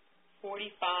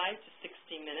 45 to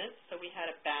 60 minutes, so we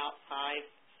had about 5,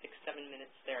 6, 7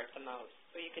 minutes there at the most.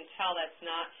 So you can tell that's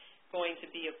not going to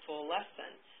be a full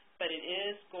lesson, but it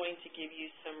is going to give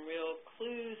you some real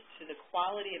clues to the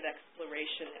quality of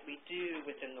exploration that we do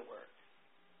within the work.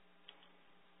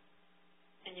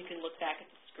 And you can look back at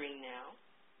the screen now.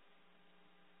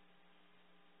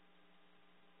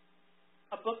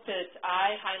 A book that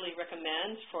I highly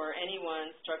recommend for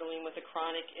anyone struggling with a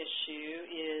chronic issue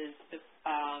is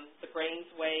The Brain's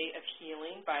Way of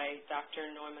Healing by Dr.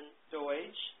 Norman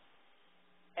Doidge.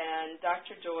 And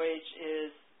Dr. Deutsch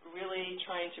is really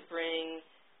trying to bring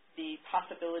the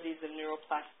possibilities of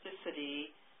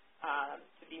neuroplasticity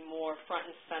to be more front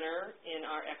and center in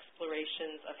our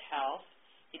explorations of health.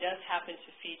 He does happen to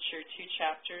feature 2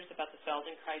 chapters about the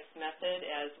Feldenkrais method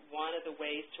as one of the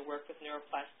ways to work with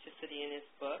neuroplasticity in his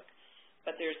book,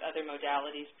 but there's other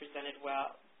modalities presented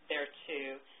well there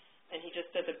too. And he just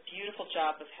does a beautiful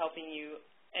job of helping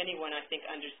anyone, I think,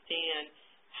 understand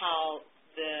how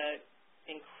the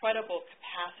incredible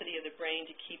capacity of the brain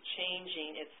to keep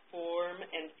changing its form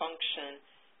and function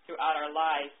throughout our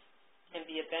life can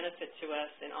be a benefit to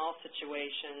us in all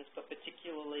situations, but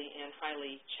particularly in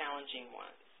highly challenging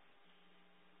ones.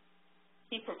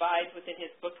 He provides within his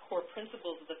book core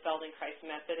principles of the Feldenkrais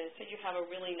method, and so you have a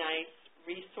really nice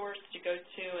resource to go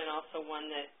to, and also one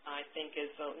that I think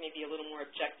is maybe a little more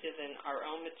objective in our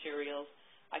own materials.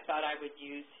 I thought I would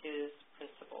use his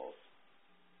principles.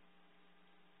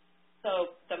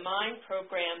 So the mind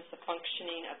programs the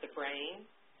functioning of the brain.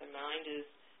 The mind is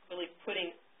really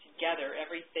putting together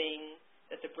everything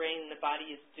that the brain and the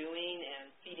body is doing and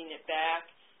feeding it back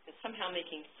and somehow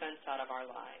making sense out of our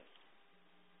lives.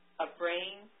 A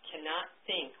brain cannot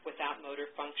think without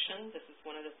motor function. This is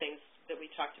one of the things that we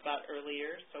talked about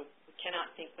earlier. So we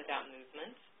cannot think without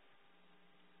movement.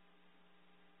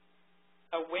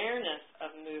 Awareness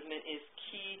of movement is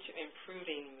key to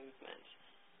improving movement.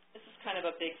 This is kind of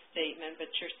a big statement,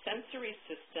 but your sensory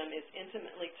system is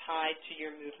intimately tied to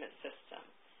your movement system.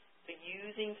 So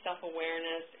using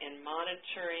self-awareness and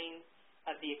monitoring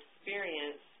of the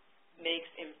experience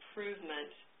makes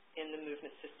improvement in the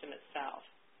movement system itself.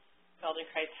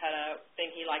 Feldenkrais had a thing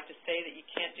he liked to say that you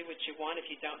can't do what you want if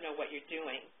you don't know what you're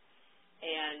doing.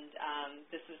 And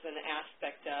this is an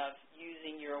aspect of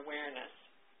using your awareness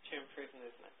to improve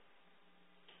movement.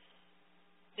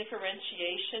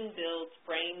 Differentiation builds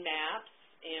brain maps,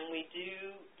 and we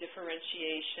do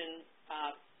differentiation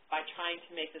by trying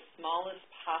to make the smallest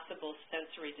possible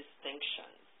sensory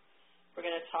distinctions. We're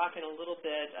going to talk in a little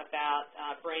bit about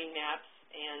brain maps,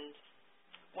 and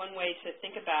one way to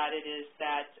think about it is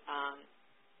that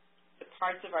the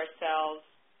parts of ourselves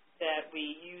that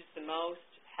we use the most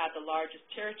have the largest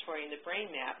territory in the brain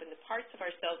map, and the parts of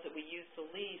ourselves that we use the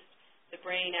least, the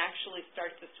brain actually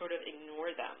starts to sort of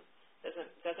ignore them,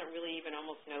 doesn't really even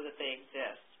almost know that they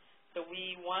exist. So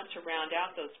we want to round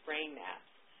out those brain maps.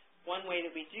 One way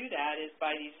that we do that is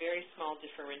by these very small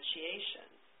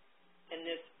differentiations. In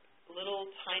this little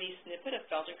tiny snippet of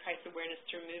Feldenkrais awareness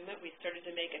through movement, we started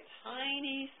to make a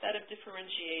tiny set of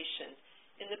differentiations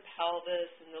in the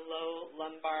pelvis, in the low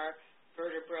lumbar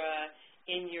vertebra,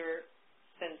 in your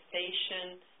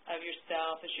sensation of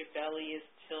yourself as your belly is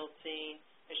tilting,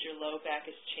 as your low back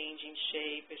is changing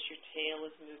shape, as your tail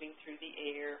is moving through the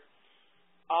air.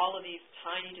 All of these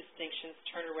tiny distinctions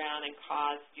turn around and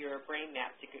cause your brain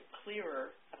map to get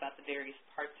clearer about the various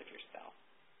parts of yourself.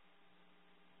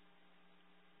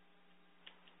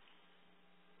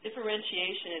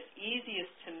 Differentiation is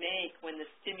easiest to make when the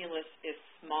stimulus is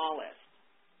smallest.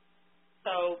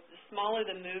 So the smaller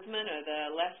the movement or the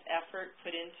less effort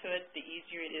put into it, the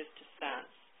easier it is to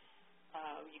sense.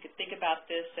 You could think about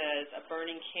this as a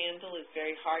burning candle is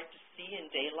very hard to see in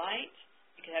daylight.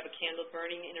 You could have a candle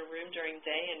burning in a room during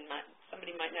day and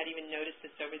somebody might not even notice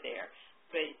it's over there,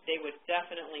 but they would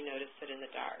definitely notice it in the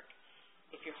dark.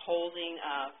 If you're holding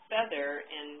a feather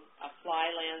and a fly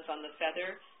lands on the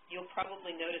feather, you'll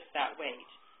probably notice that weight.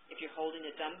 If you're holding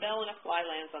a dumbbell and a fly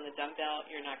lands on the dumbbell,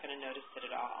 you're not going to notice it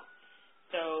at all.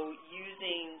 So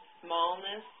using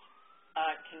smallness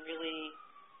can really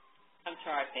come to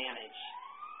our advantage.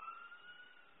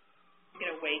 I'm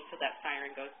going to wait till that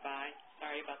siren goes by.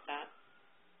 Sorry about that.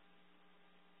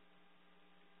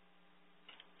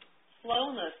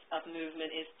 Slowness of movement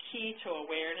is key to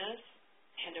awareness,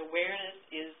 and awareness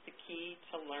is the key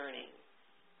to learning.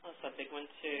 That's a big one,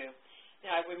 too.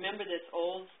 Now, I remember this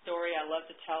old story. I love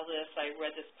to tell this. I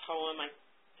read this poem. I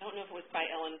don't know if it was by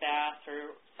Ellen Bass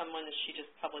or someone that she just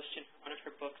published in one of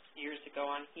her books years ago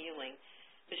on healing.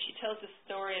 But she tells this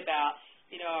story about,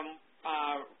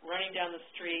 I'm running down the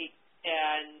street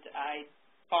and I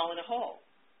fall in a hole.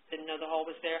 Didn't know the hole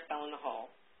was there, fell in the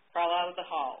hole. Crawl out of the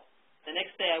hole. The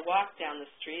next day I walk down the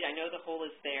street. I know the hole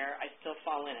is there. I still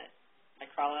fall in it. I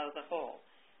crawl out of the hole.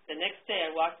 The next day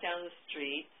I walk down the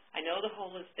street. I know the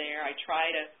hole is there. I try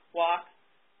to walk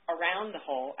around the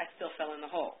hole. I still fell in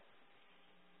the hole.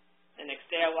 The next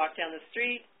day I walk down the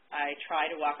street. I try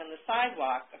to walk on the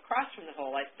sidewalk across from the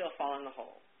hole. I still fall in the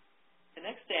hole. The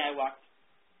next day I walk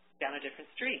down a different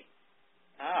street.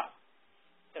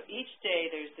 So each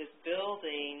day there's this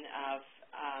building of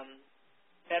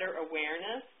better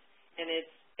awareness, and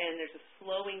it's and there's a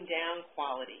slowing down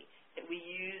quality that we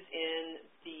use in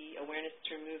the awareness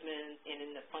through movement and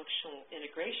in the functional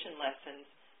integration lessons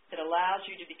that allows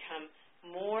you to become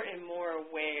more and more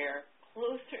aware,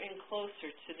 closer and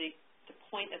closer to the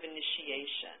point of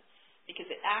initiation, because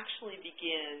it actually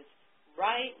begins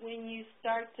right when you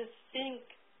start to think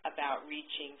about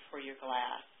reaching for your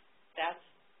glass. That's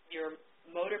your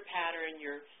motor pattern,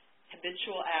 your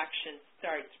habitual action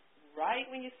starts right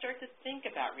when you start to think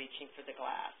about reaching for the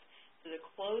glass. So the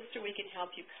closer we can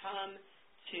help you come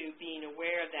to being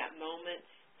aware of that moment,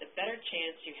 the better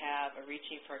chance you have of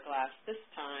reaching for a glass this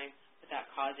time without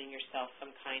causing yourself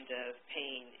some kind of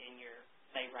pain in your,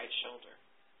 say, right shoulder.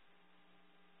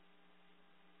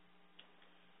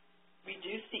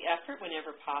 Reduce the effort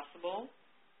whenever possible.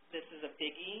 This is a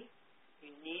biggie.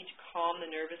 We need to calm the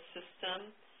nervous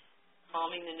system.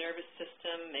 Calming the nervous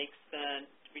system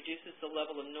reduces the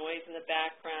level of noise in the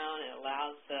background. It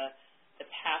allows the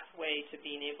pathway to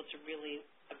being able to really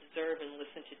observe and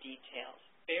listen to details.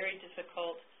 Very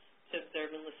difficult to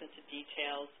observe and listen to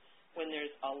details when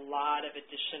there's a lot of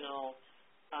additional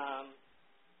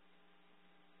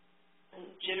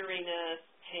jitteriness,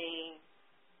 pain,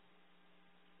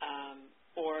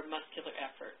 or muscular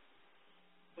effort.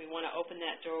 We want to open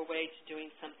that doorway to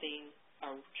doing something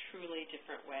a truly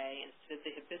different way instead of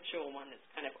the habitual one that's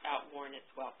kind of outworn its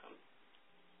welcome.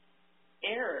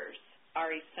 Errors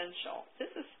are essential. This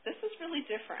is really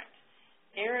different.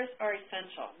 Errors are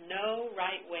essential. No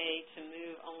right way to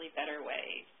move, only better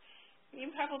ways. You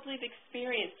probably have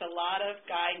experienced a lot of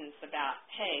guidance about,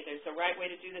 hey, there's a right way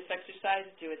to do this exercise,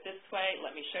 do it this way,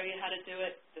 let me show you how to do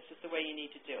it, this is the way you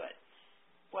need to do it.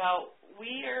 Well,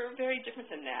 we are very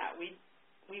different than that. We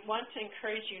want to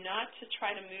encourage you not to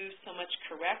try to move so much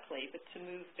correctly, but to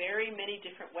move very many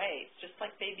different ways, just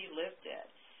like Baby Liv did.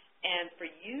 And for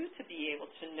you to be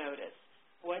able to notice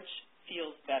which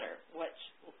feels better,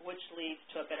 which leads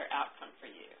to a better outcome for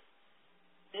you.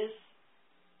 This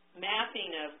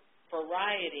mapping of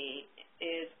variety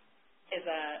is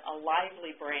a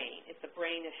lively brain. It's a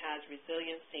brain that has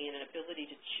resiliency and an ability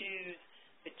to choose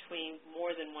between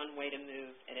more than one way to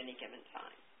move at any given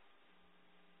time.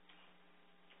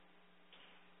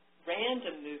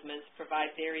 Random movements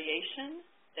provide variation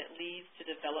that leads to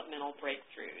developmental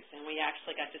breakthroughs, and we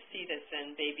actually got to see this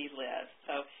in Baby Liv.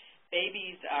 So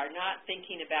babies are not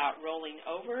thinking about rolling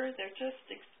over, they're just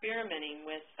experimenting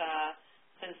with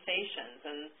sensations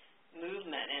and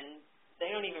movement, and they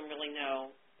don't even really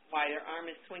know why their arm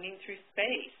is swinging through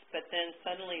space, but then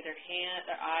suddenly their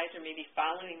eyes are maybe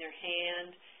following their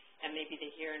hand, and maybe they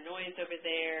hear a noise over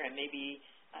there, and maybe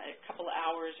a couple of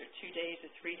hours or 2 days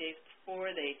or 3 days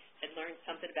before they had learned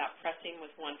something about pressing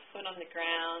with one foot on the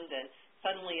ground, and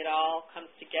suddenly it all comes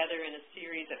together in a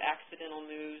series of accidental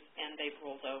moves, and they've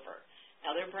rolled over.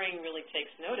 Now their brain really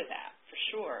takes note of that, for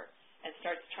sure, and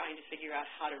starts trying to figure out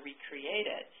how to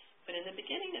recreate it. But in the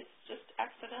beginning, it's just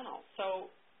accidental. So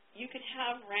you could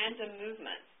have random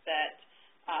movements that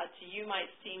to you might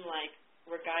seem like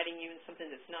we're guiding you in something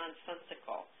that's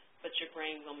nonsensical, but your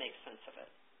brain will make sense of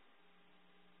it.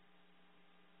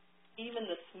 Even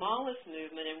the smallest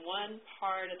movement in one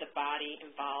part of the body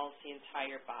involves the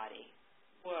entire body.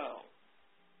 Whoa.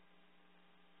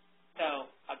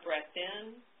 So a breath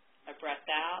in, a breath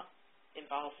out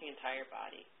involves the entire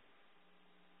body.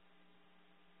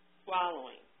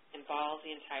 Swallowing involves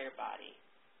the entire body.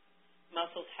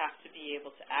 Muscles have to be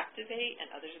able to activate, and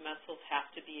other muscles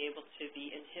have to be able to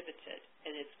be inhibited,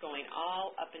 and it's going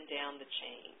all up and down the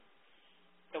chain.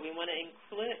 So we want to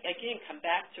include, again, come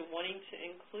back to wanting to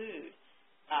include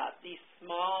these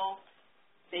small,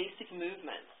 basic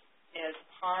movements as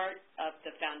part of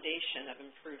the foundation of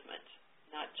improvement,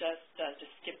 not just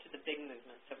skip to the big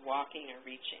movements of walking or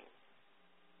reaching.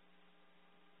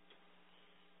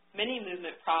 Many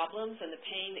movement problems and the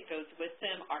pain that goes with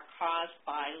them are caused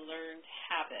by learned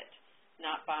habit,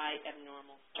 not by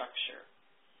abnormal structure.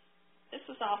 This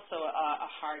is also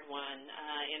a hard one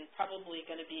and probably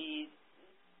going to be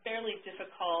fairly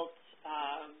difficult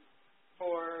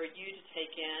for you to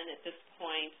take in at this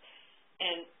point.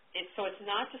 And so it's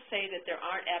not to say that there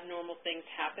aren't abnormal things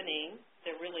happening.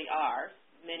 There really are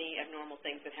many abnormal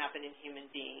things that happen in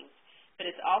human beings. But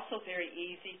it's also very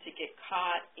easy to get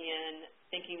caught in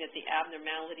thinking that the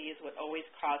abnormality is what always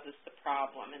causes the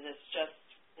problem. And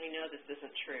we know this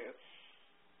isn't true.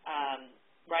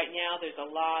 Right now there's a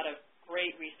lot of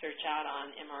great research out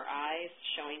on MRIs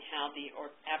showing how the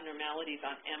abnormalities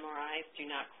on MRIs do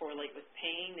not correlate with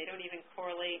pain. They don't even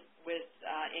correlate with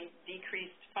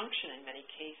decreased function in many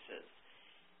cases.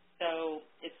 So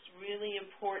it's really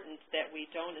important that we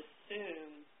don't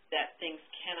assume that things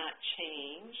cannot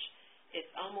change.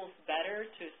 It's almost better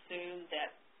to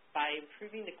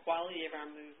of our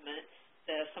movement,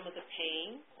 some of the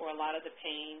pain or a lot of the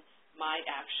pain might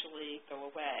actually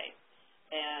go away.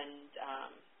 And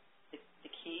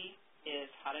the key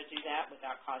is how to do that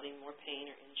without causing more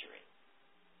pain or injury.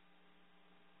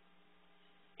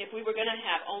 If we were going to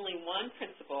have only one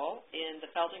principle in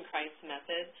the Feldenkrais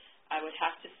method, I would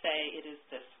have to say it is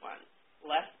this one: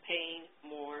 less pain,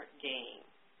 more gain.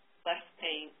 Less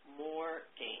pain, more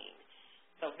gain.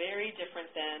 So very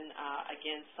different than,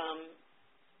 again, some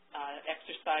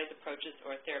exercise approaches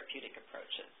or therapeutic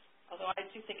approaches. Although I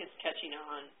do think it's catching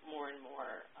on more and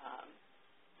more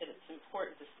that it's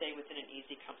important to stay within an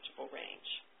easy, comfortable range.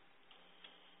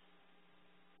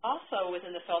 Also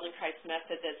within the Feldenkrais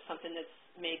method, that's something that's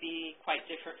maybe quite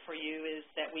different for you, is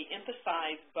that we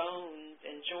emphasize bones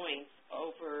and joints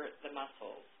over the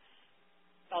muscles.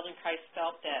 Feldenkrais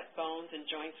felt that bones and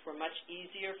joints were much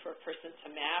easier for a person to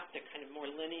map. They're kind of more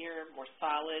linear, more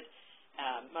solid.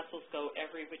 Muscles go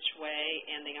every which way,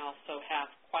 and they also have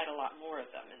quite a lot more of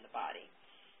them in the body.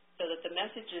 So that the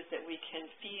messages that we can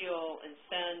feel and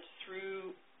send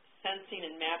through sensing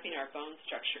and mapping our bone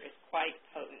structure is quite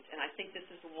potent. And I think this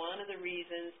is one of the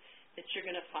reasons that you're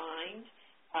going to find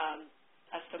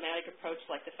a somatic approach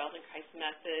like the Feldenkrais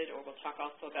method, or we'll talk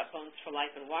also about Bones for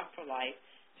Life and Walk for Life,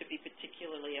 to be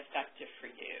particularly effective for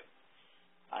you.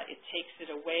 It takes it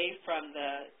away from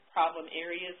the problem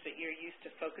areas that you're used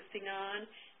to focusing on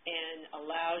and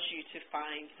allows you to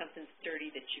find something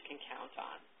sturdy that you can count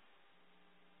on.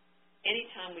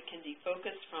 Anytime we can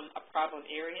defocus from a problem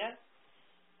area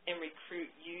and recruit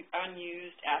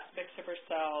unused aspects of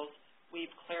ourselves,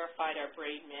 we've clarified our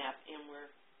brain map and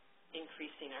we're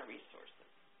increasing our resources.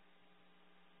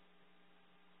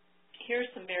 Here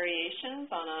are some variations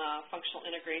on functional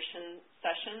integration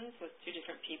sessions with two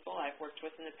different people I've worked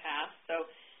with in the past. So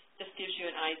this gives you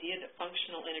an idea that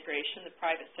functional integration, the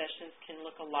private sessions, can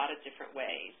look a lot of different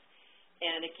ways.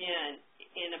 And again,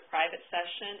 in a private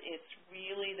session, it's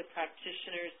really the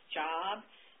practitioner's job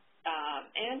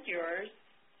and yours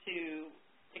to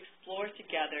explore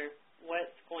together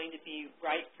what's going to be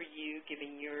right for you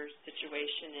given your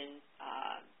situation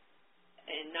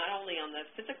and not only on the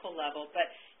physical level, but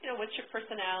what's your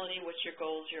personality, what's your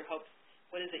goals, your hopes,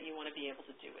 what is it you want to be able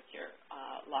to do with your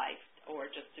life, or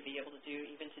just to be able to do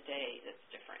even today that's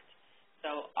different.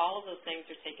 So all of those things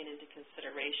are taken into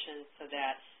consideration so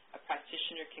that a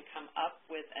practitioner can come up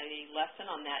with a lesson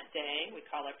on that day. We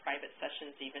call our private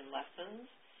sessions even lessons,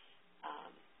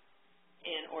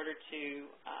 in order to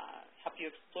help you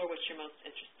explore what you're most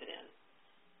interested in.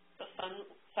 So some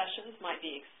sessions might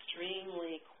be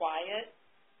extremely quiet,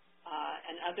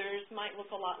 and others might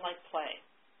look a lot like play.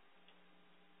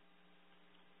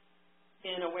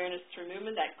 In Awareness Through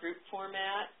Movement, that group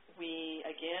format, we,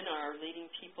 again, are leading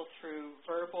people through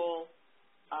verbal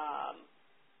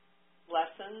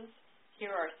lessons. Here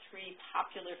are 3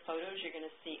 popular photos you're going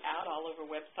to see out all over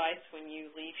websites when you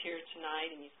leave here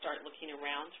tonight and you start looking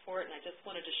around for it, and I just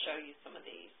wanted to show you some of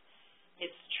these.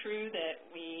 It's true that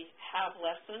we have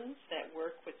lessons that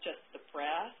work with just the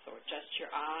breath or just your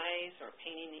eyes or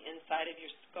painting the inside of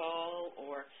your skull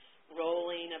or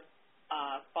rolling a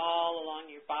ball along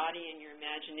your body in your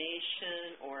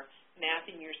imagination or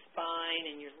mapping your spine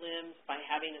and your limbs by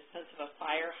having a sense of a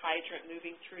fire hydrant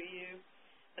moving through you.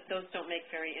 But those don't make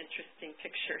very interesting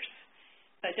pictures.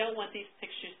 So I don't want these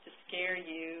pictures to scare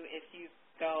you if you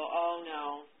go, oh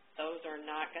no, those are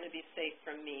not going to be safe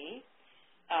from me.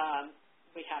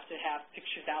 We have to have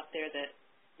pictures out there that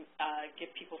give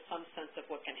people some sense of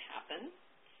what can happen.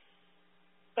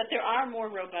 But there are more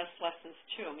robust lessons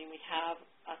too. I mean, we have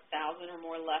 1,000 or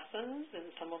more lessons, and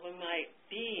some of them might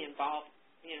be involved,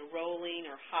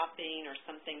 rolling or hopping or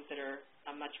some things that are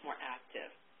much more active.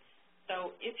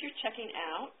 So if you're checking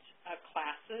out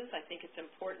classes, I think it's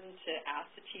important to ask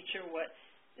the teacher what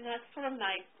sort of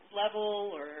night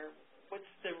level or what's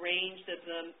the range of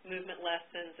the movement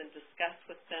lessons and discuss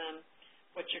with them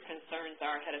what your concerns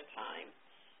are ahead of time.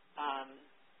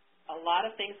 A lot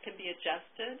of things can be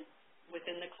adjusted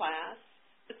within the class,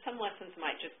 but some lessons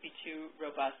might just be too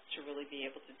robust to really be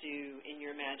able to do in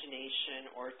your imagination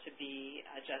or to be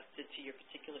adjusted to your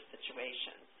particular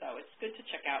situation. So it's good to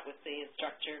check out with the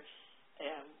instructor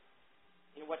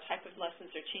what type of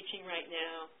lessons they're teaching right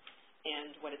now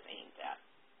and what it's aimed at.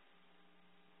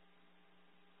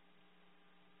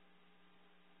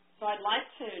 So I'd like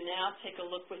to now take a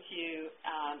look with you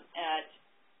at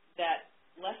that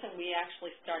lesson we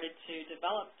actually started to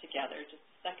develop together just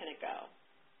a second ago,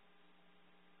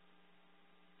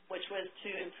 which was to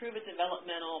improve a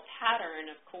developmental pattern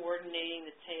of coordinating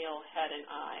the tail, head, and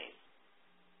eyes.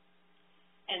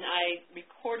 And I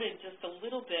recorded just a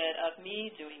little bit of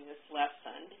me doing this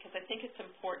lesson because I think it's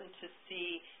important to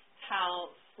see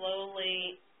how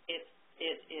slowly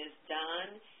it is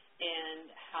done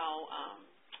and how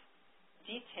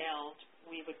detailed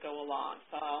we would go along.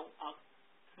 So I'll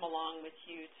come along with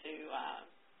you to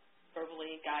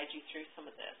verbally guide you through some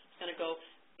of this. It's going to go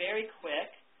very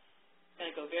quick.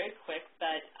 But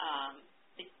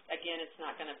again, it's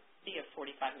not going to be a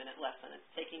 45-minute lesson. It's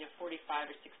taking a 45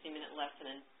 or 60-minute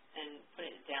lesson and putting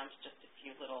it down to just a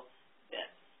few little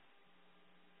bits.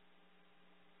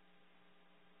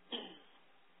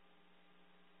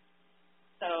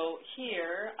 So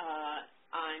here,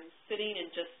 I'm sitting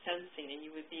and just sensing, and you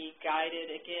would be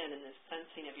guided again in this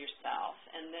sensing of yourself.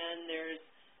 And then there's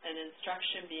an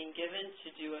instruction being given to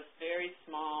do a very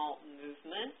small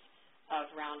movement of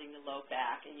rounding the low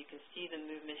back, and you can see the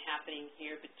movement happening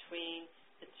here between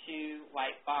the two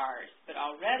white bars. But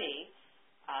already,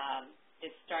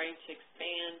 it's starting to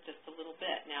expand just a little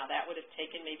bit. Now, that would have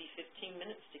taken maybe 15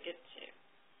 minutes to get to.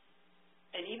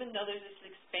 And even though there's this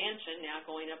expansion now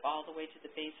going up all the way to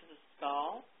the base of the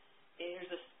skull, there's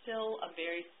still a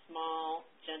very small,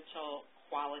 gentle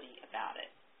quality about it.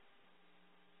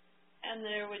 And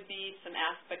there would be some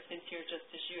aspects in here just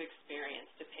as you experience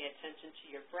to pay attention to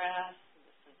your breath, and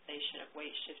the sensation of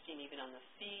weight shifting even on the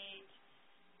feet,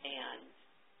 and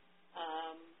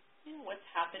what's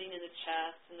happening in the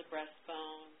chest and the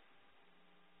breastbone.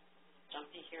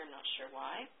 Jumpy here, I'm not sure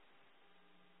why.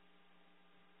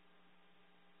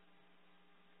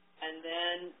 And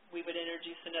then we would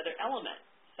introduce another element,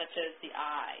 such as the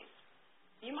eyes.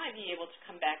 You might be able to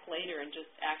come back later and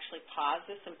just actually pause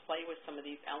this and play with some of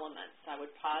these elements. I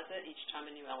would pause it each time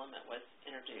a new element was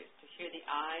introduced. So here the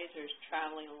eyes are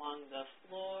traveling along the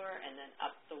floor and then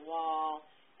up the wall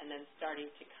and then starting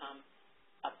to come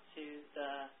up to the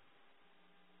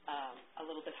a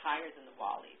little bit higher than the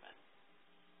wall even.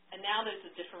 And now there's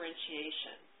a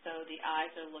differentiation. So the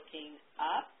eyes are looking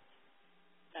up.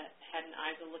 The head and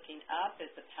eyes are looking up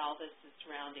as the pelvis is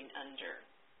rounding under.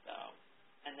 So.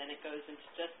 And then it goes into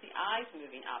just the eyes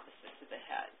moving opposite to the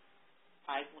head.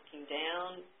 Eyes looking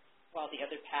down while the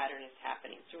other pattern is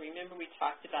happening. So remember we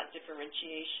talked about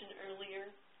differentiation earlier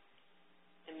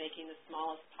and making the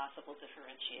smallest possible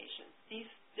differentiation. These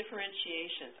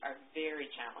differentiations are very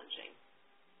challenging,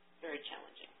 very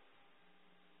challenging.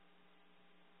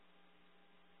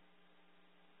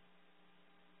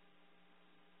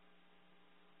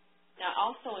 Now,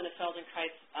 also in the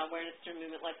Feldenkrais awareness through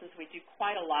movement lessons, we do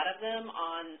quite a lot of them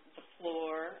on the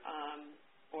floor,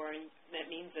 or that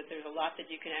means that there's a lot that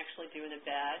you can actually do in a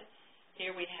bed.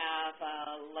 Here we have a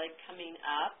leg coming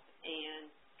up and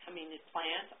coming to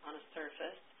plant on a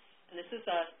surface. And this is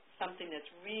something that's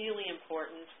really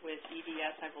important with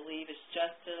EDS, I believe, is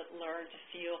just to learn to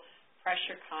feel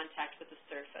pressure contact with the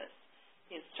surface.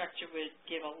 The instructor would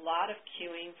give a lot of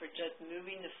cueing for just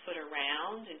moving the foot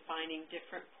around and finding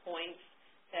different points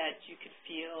that you could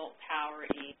feel power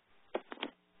ease.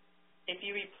 If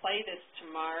you replay this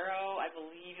tomorrow, I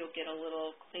believe you'll get a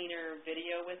little cleaner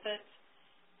video with it.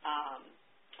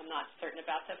 I'm not certain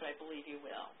about that, but I believe you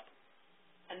will.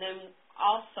 And then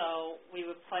also we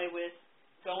would play with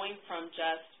going from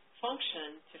just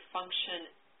function to function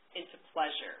into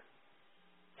pleasure.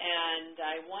 And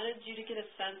I wanted you to get a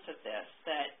sense of this,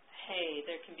 that, hey,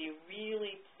 there can be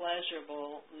really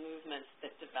pleasurable movements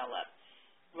that develop.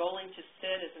 Rolling to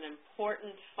sit is an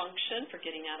important function for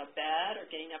getting out of bed or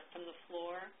getting up from the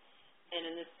floor. And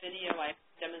in this video, I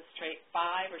demonstrate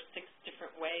 5 or 6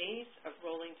 different ways of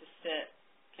rolling to sit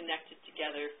connected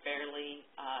together fairly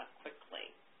quickly.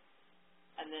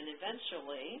 And then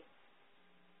eventually,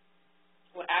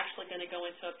 we're actually going to go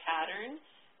into a pattern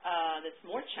that's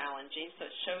more challenging, so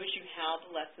it shows you how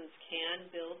the lessons can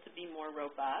build to be more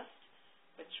robust,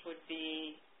 which would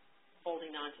be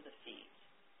holding on to the feet.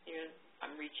 Here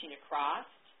I'm reaching across,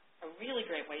 a really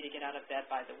great way to get out of bed,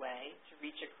 by the way, to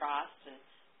reach across and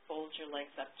fold your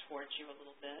legs up towards you a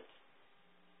little bit.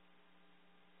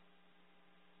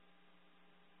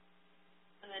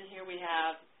 And then here we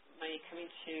have me coming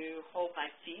to hold my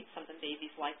feet, something babies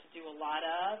like to do a lot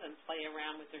of and play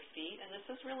around with their feet. And this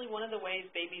is really one of the ways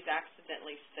babies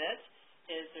accidentally sit,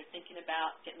 is they're thinking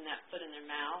about getting that foot in their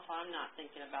mouth. I'm not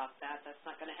thinking about that. That's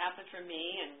not going to happen for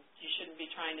me, and you shouldn't be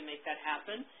trying to make that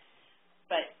happen.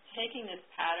 But taking this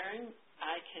pattern,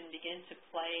 I can begin to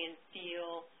play and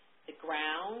feel the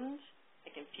ground. I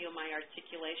can feel my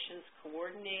articulations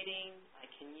coordinating. I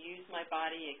can use my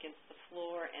body against the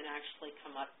floor and actually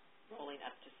come up, rolling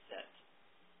up to sit.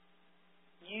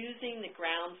 Using the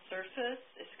ground surface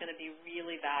is going to be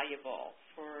really valuable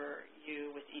for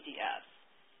you with EDS.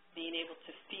 being able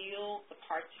to feel the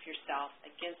parts of yourself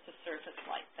against a surface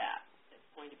like that is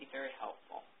going to be very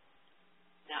helpful.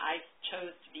 Now, I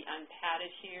chose to be unpadded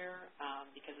here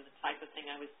because of the type of thing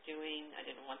I was doing. I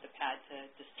didn't want the pad to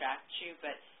distract you,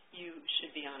 but you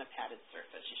should be on a padded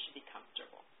surface. You should be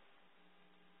comfortable.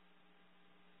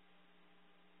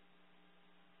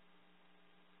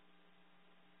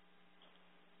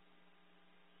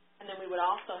 And then we would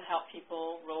also help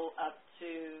people roll up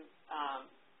to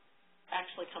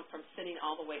actually come from sitting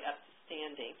all the way up to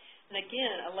standing. And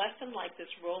again, a lesson like this,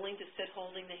 rolling to sit,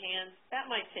 holding the hands, that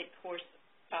might take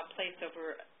place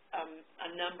over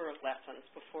a number of lessons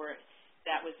before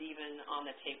that was even on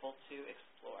the table to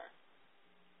explore.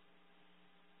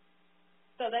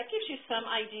 So that gives you some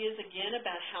ideas, again,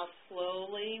 about how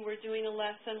slowly we're doing a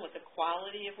lesson, what the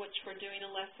quality of which we're doing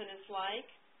a lesson is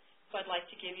like. So I'd like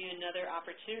to give you another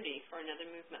opportunity for another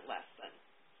movement lesson.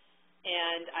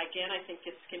 And again, I think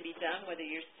this can be done whether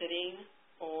you're sitting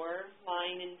or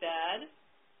lying in bed.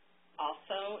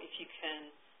 Also, if you can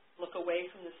look away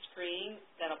from the screen,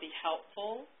 that'll be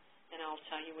helpful. And I'll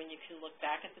tell you when you can look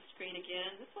back at the screen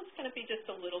again. This one's going to be just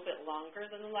a little bit longer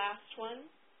than the last one.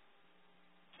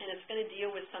 And it's going to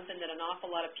deal with something that an awful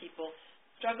lot of people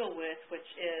struggle with, which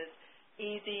is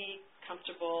easy,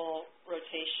 comfortable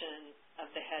rotation of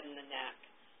the head and the neck.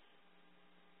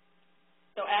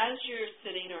 So as you're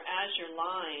sitting or as you're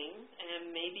lying,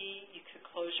 and maybe you could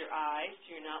close your eyes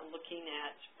so you're not looking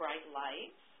at bright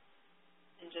lights,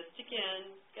 and just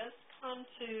again, just come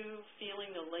to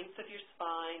feeling the length of your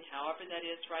spine, however that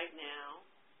is right now.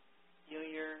 Feel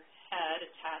your head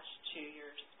attached to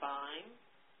your spine.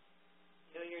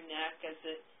 Feel your neck as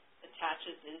it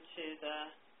attaches into the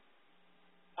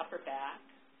upper back,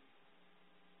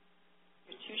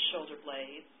 your two shoulder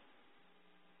blades,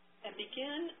 and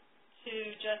begin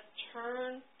to just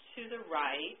turn to the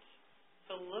right,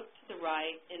 so look to the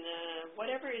right in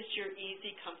whatever is your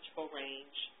easy, comfortable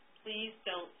range. Please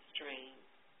don't strain.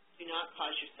 Do not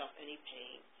cause yourself any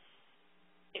pain.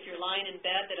 If you're lying in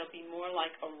bed, that'll be more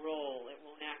like a roll. It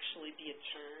won't actually be a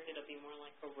turn. It'll be more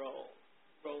like a roll,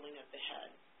 rolling of the head.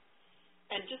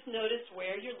 And just notice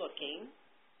where you're looking,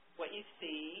 what you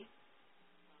see.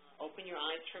 Open your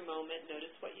eyes for a moment.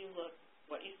 Notice what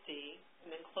you see, and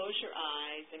then close your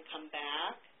eyes and come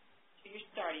back to your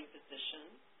starting position.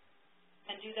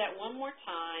 And do that one more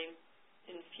time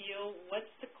and feel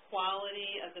what's the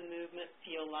quality of the movement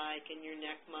feel like in your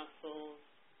neck muscles.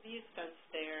 What do you sense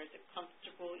there? Is it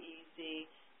comfortable, easy?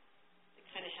 Does it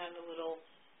kind of have a little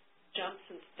jumps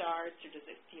and starts, or does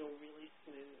it feel really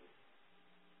smooth?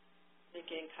 And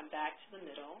again, come back to the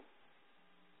middle.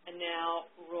 And now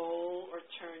roll or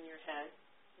turn your head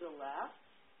to the left.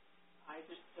 Eyes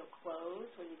are still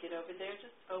closed. When you get over there,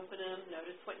 just open them,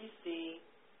 notice what you see,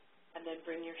 and then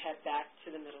bring your head back to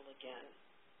the middle again.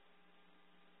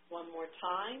 One more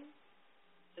time,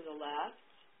 to the left,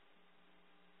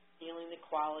 feeling the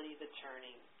quality of the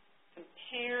turning.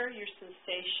 Compare your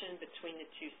sensation between the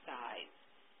two sides.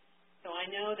 So I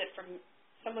know that for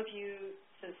some of you,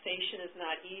 sensation is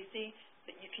not easy,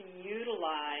 but you can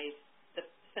utilize the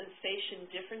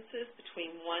sensation differences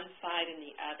between one side and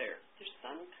the other. There's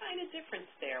some kind of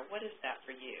difference there. What is that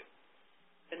for you?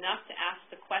 It's enough to ask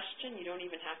the question. You don't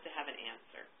even have to have an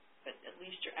answer, but at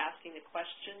least you're asking the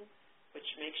question, which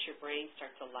makes your brain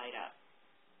start to light up.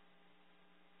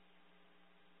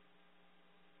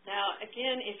 Now,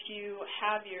 again, if you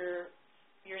have you're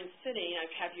in sitting,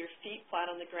 I'd have your feet flat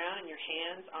on the ground and your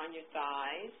hands on your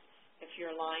thighs. If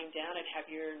you're lying down, I'd have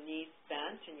your knees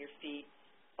bent and your feet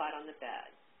flat on the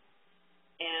bed.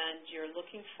 And you're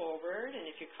looking forward, and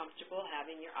if you're comfortable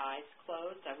having your eyes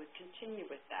closed, I would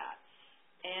continue with that.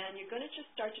 And you're going to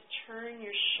just start to turn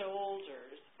your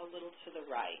shoulders a little to the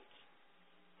right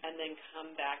and then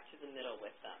come back to the middle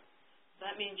with them. So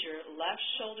that means your left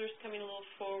shoulder's coming a little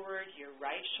forward, your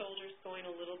right shoulder's going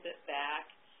a little bit back,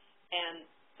 and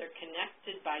they're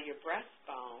connected by your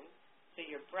breastbone. So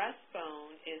your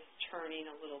breastbone is turning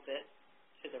a little bit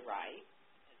to the right.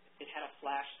 If it had a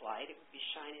flashlight, it would be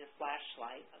shining a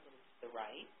flashlight a little to the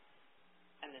right,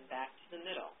 and then back to the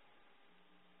middle.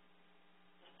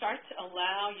 Start to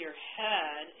allow your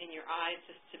head and your eyes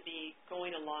just to be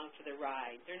going along for the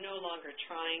ride. They're no longer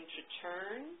trying to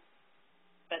turn,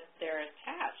 but they're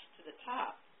attached to the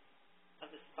top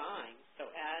of the spine. So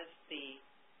as the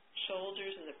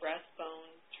shoulders and the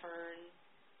breastbone turn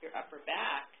your upper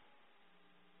back,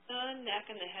 the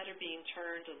neck and the head are being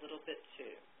turned a little bit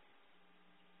too.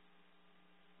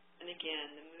 And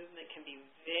again, the movement can be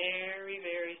very,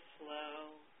 very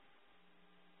slow,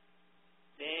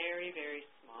 very, very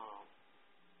small.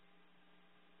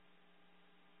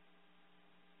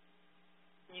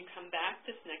 And you come back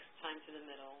this next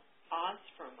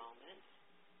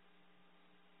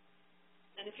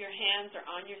if your hands are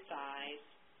on your thighs,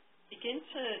 begin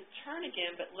to turn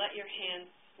again, but let your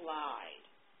hands slide.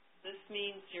 This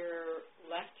means your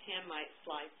left hand might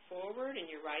slide forward and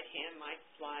your right hand might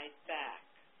slide back.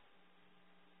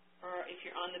 Or if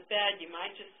you're on the bed, you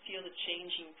might just feel the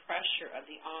changing pressure of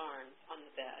the arms on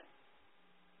the bed.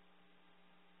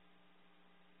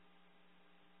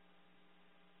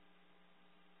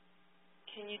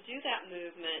 Can you do that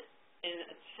movement and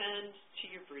attend to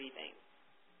your breathing?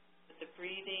 That the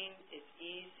breathing is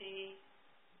easy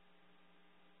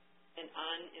and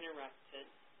uninterrupted.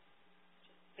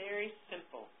 Just very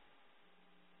simple.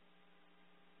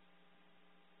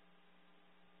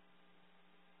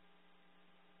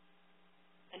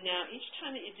 And now each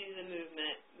time that you do the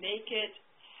movement, make it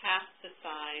half the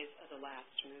size of the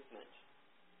last movement.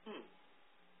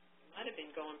 You might have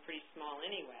been going pretty small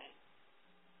anyway.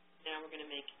 Now we're going to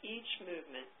make each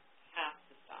movement half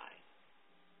the size.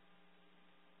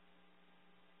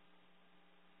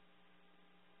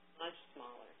 Much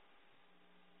smaller.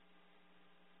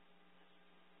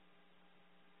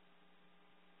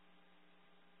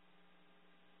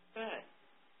 Good.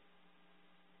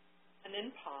 And then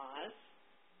pause.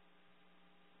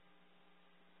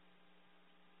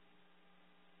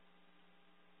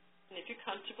 And if you're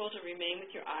comfortable to remain with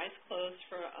your eyes closed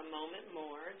for a moment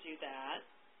more, do that.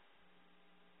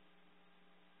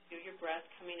 Feel your breath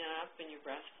coming up and your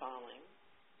breath falling.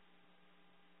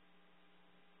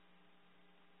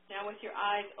 Now with your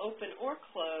eyes open or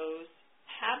closed,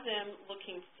 have them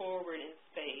looking forward in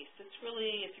space. It's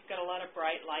really, if you've got a lot of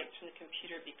bright lights from the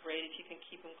computer, it'd be great if you can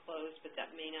keep them closed, but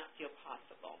that may not feel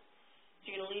possible.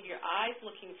 So you're going to leave your eyes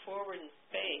looking forward in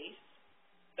space,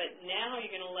 but now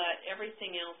you're going to let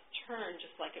everything else turn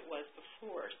just like it was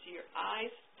before. So your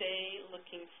eyes stay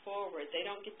looking forward. They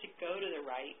don't get to go to the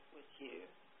right with you.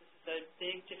 This is a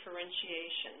big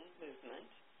differentiation movement.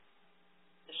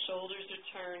 The shoulders are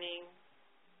turning.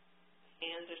 The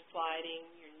hands are sliding.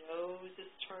 Your nose is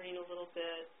turning a little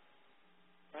bit.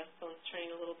 Breastbone's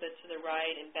turning a little bit to the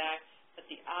right and back. But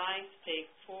the eyes stay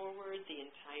forward the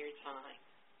entire time.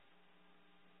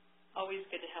 Always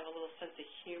good to have a little sense of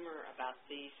humor about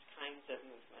these kinds of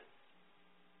movements.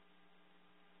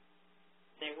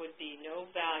 There would be no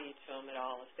value to them at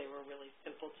all if they were really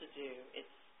simple to do.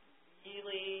 It's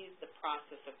really the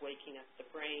process of waking up the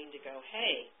brain to go,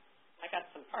 hey, I got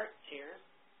some parts here,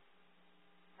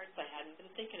 parts I hadn't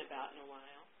been thinking about in a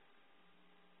while.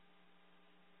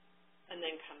 And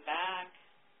then come back,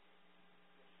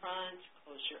 front,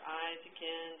 close your eyes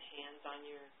again, hands on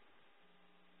your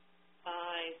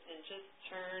thighs, and just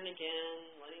turn again,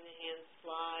 letting the hands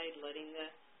slide, letting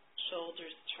the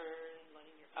shoulders turn,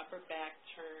 letting your upper back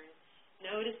turn,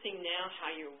 noticing now how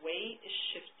your weight is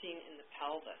shifting in the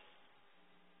pelvis.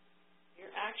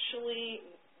 You're actually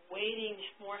weighting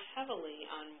more heavily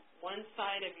on one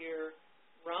side of your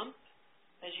rump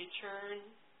as you turn,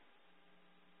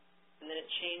 and then it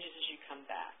changes as you come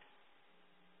back.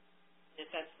 If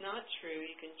that's not true,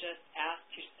 you can just ask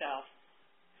yourself,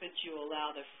 could you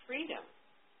allow the freedom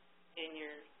in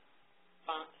your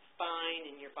spine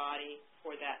and your body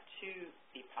for that to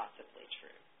be possibly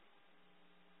true?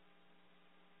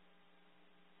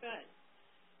 Good.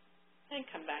 Then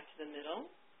come back to the middle.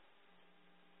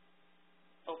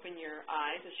 Open your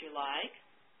eyes as you like.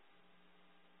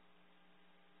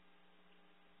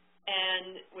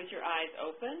 And with your eyes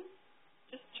open,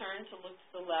 just turn to look to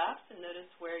the left and notice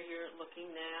where you're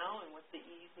looking now and what the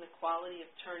ease and the quality of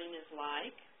turning is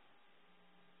like.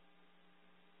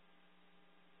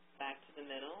 Back to the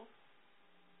middle.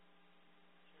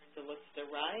 Turn to look to the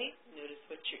right. Notice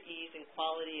what your ease and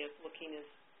quality of looking is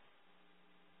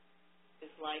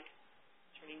like.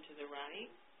 Turning to the right.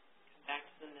 Come back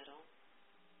to the middle.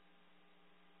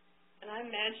 And I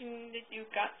imagine that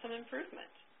you've got some improvement.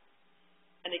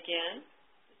 And again,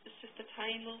 this is just a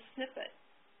tiny little snippet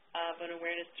of an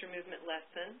awareness through movement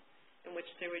lesson in which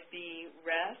there would be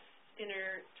rest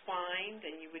intertwined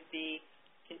and you would be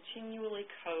continually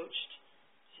coached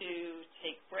to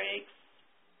take breaks,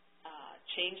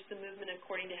 change the movement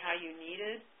according to how you need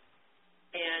it,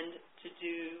 and to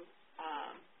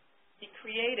be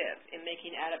creative in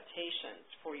making adaptations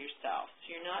for yourself.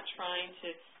 So you're not trying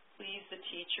to please the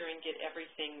teacher and get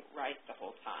everything right the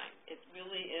whole time. It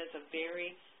really is a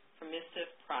very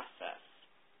permissive process.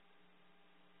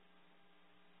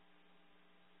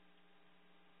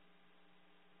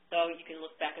 So you can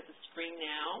look back at the screen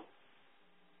now.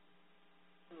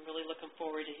 I'm really looking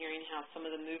forward to hearing how some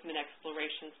of the movement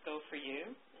explorations go for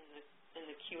you in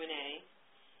the Q&A.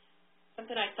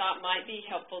 Something I thought might be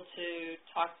helpful to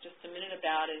talk just a minute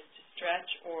about is to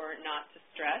stretch or not to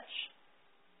stretch.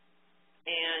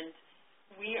 And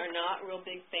We are not real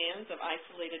big fans of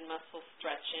isolated muscle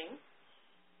stretching.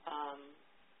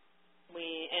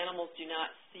 Animals do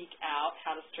not seek out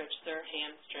how to stretch their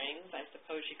hamstrings. I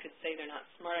suppose you could say they're not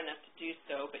smart enough to do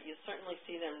so, but you certainly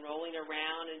see them rolling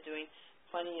around and doing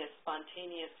plenty of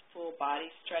spontaneous full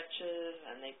body stretches,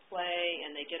 and they play,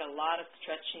 and they get a lot of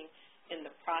stretching in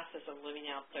the process of living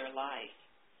out their life.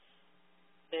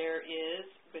 There is,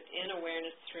 within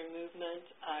awareness through movement,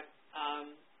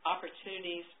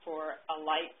 opportunities for a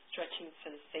light stretching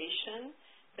sensation,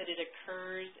 but it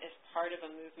occurs as part of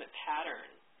a movement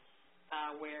pattern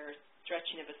where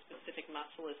stretching of a specific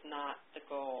muscle is not the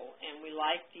goal. And we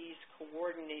like these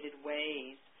coordinated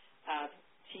ways of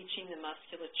teaching the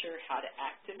musculature how to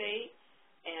activate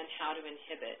and how to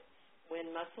inhibit.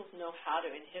 When muscles know how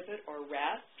to inhibit or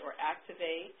rest or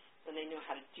activate, when they know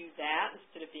how to do that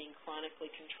instead of being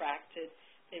chronically contracted,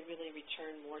 they really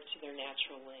return more to their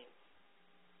natural length.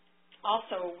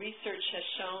 Also, research has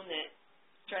shown that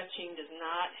stretching does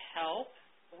not help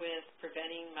with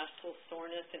preventing muscle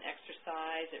soreness in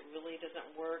exercise. It really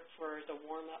doesn't work as a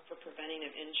warm-up for preventing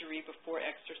of injury before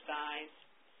exercise.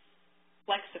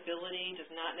 Flexibility does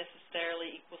not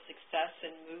necessarily equal success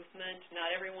in movement.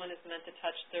 Not everyone is meant to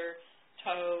touch their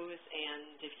toes,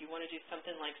 and if you want to do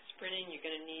something like sprinting, you're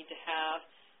going to need to have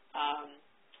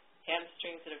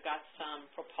hamstrings that have got some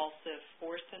propulsive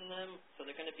force in them, so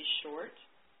they're going to be short.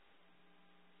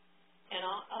 And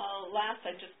last,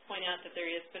 I'd just point out that there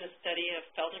has been a study of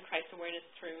Feldenkrais awareness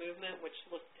through movement, which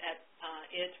looked at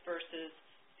it versus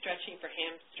stretching for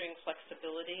hamstring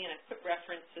flexibility, and I put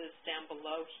references down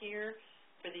below here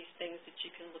for these things that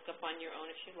you can look up on your own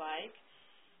if you like.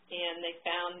 And they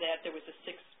found that there was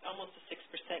almost a 6%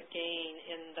 gain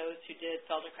in those who did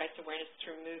Feldenkrais awareness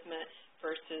through movement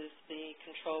versus the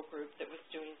control group that was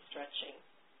doing stretching.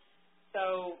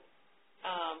 So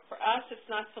for us, it's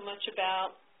not so much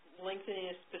about lengthening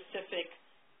a specific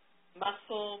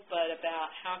muscle, but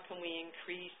about how can we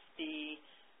increase the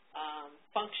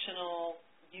functional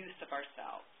use of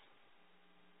ourselves.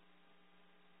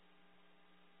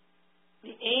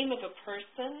 The aim of a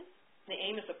person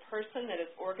that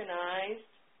is organized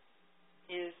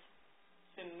is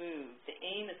to move. The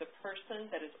aim is a person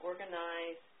that is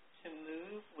organized to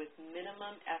move with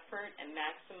minimum effort and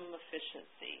maximum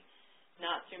efficiency,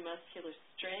 not through muscular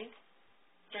strength,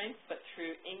 but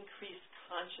through increased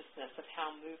consciousness of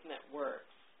how movement works.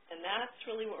 And that's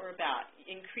really what we're about,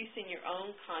 increasing your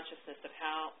own consciousness of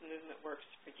how movement works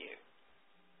for you.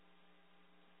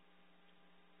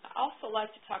 I also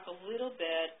like to talk a little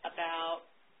bit about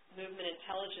movement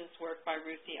intelligence work by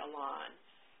Ruthie Alon.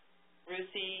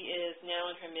 Ruthie is now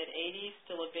in her mid-80s,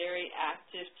 still a very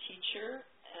active teacher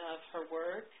of her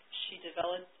work. She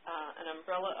developed an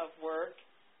umbrella of work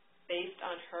based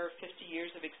on her 50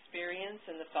 years of experience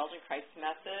in the Feldenkrais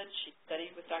method. She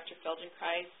studied with Dr.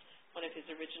 Feldenkrais, one of his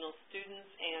original students,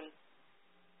 and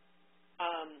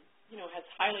has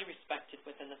highly respected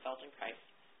within the Feldenkrais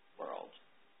world.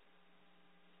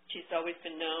 She's always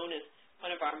been known as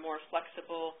one of our more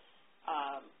flexible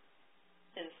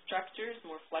instructors,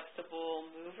 more flexible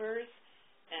movers,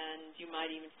 and you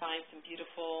might even find some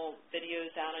beautiful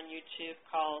videos out on YouTube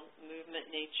called Movement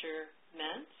Nature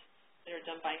Meant that are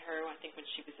done by her, I think, when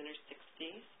she was in her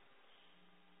 60s.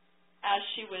 As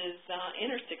she was in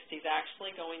her 60s,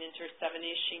 actually, going into her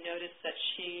 70s, she noticed that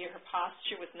her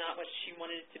posture was not what she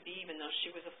wanted it to be, even though she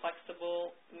was a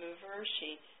flexible mover.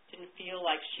 She didn't feel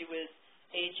like she was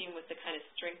aging with the kind of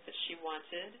strength that she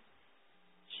wanted.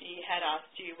 She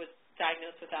was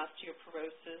diagnosed with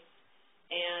osteoporosis,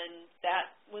 and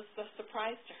that was a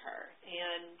surprise to her.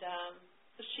 And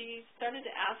so she started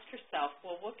to ask herself,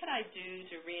 well, what could I do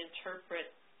to reinterpret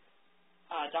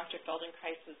Dr.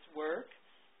 Feldenkrais' work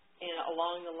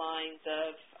along the lines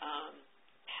of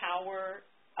power,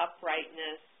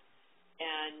 uprightness,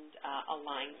 and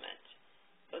alignment?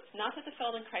 So it's not that the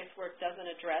Feldenkrais work doesn't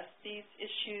address these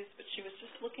issues, but she was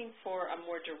just looking for a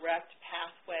more direct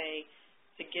pathway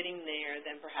to getting there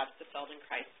than perhaps the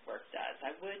Feldenkrais work does.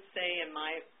 I would say, in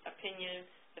my opinion,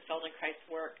 the Feldenkrais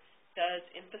work does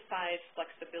emphasize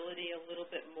flexibility a little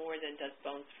bit more than does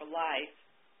Bones for Life,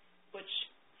 which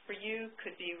for you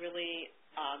could be really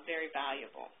very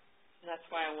valuable. And that's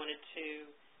why I wanted to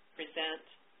present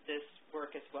this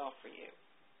work as well for you.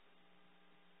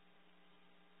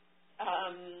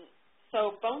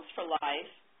 So Bones for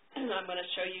Life, I'm going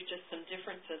to show you just some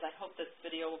differences. I hope this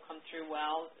video will come through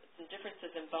well. Some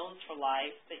differences in Bones for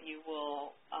Life that you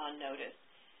will notice.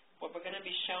 What we're going to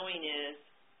be showing is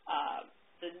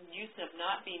the use of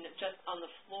not being just on the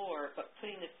floor, but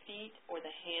putting the feet or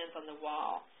the hands on the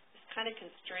wall. This kind of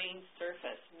constrained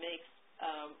surface makes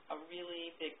a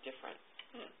really big difference.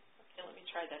 Okay, let me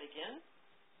that again.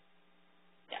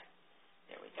 Yeah,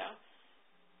 there we go.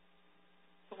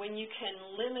 So when you can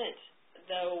limit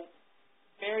the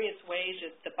various ways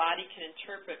that the body can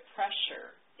interpret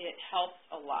pressure, it helps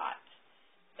a lot.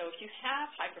 So if you have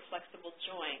hyperflexible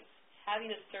joints, having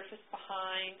a surface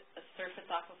behind, a surface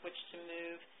off of which to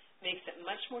move, makes it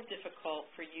much more difficult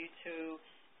for you to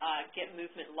get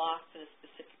movement lost in a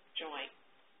specific joint.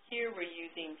 Here we're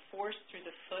using force through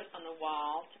the foot on the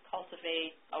wall to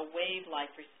cultivate a wave-like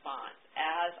response.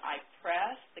 As I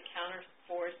press, the counter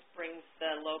force brings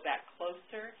the low back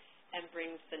closer and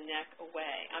brings the neck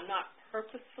away. I'm not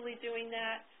purposefully doing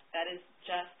that. That is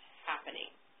just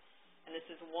happening. And this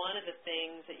is one of the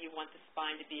things that you want the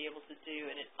spine to be able to do,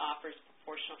 and it offers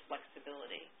proportional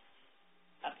flexibility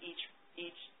of each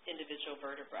individual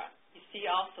vertebra. You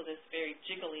see also this very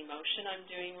jiggly motion I'm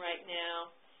doing right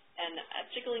now, and a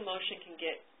jiggly motion can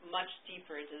get much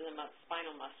deeper into the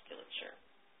spinal musculature.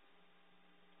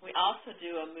 We also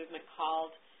do a movement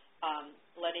called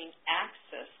letting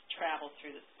axis travel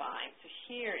through the spine. So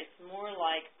here it's more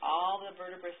like all the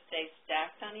vertebrae stay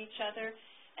stacked on each other,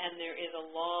 and there is a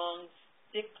long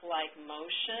stick-like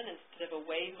motion instead of a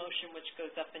wave motion which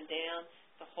goes up and down.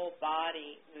 The whole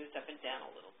body moves up and down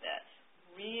a little bit.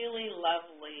 Really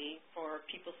lovely for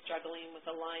people struggling with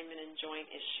alignment and joint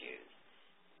issues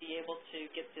to be able to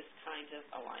get this kind of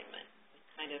alignment, this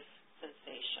kind of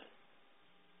sensation.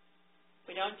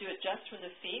 We don't do it just from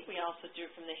the feet. We also do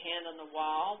it from the hand on the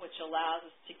wall, which allows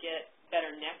us to get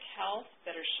better neck health,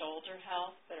 better shoulder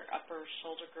health, better upper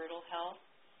shoulder girdle health.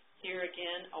 Here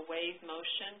again, a wave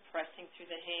motion, pressing through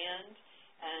the hand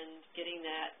and getting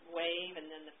that wave, and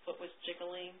then the foot was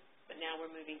jiggling, but now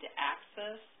we're moving to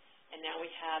axis, and now we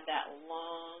have that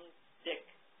long stick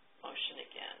motion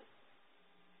again.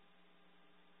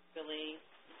 Really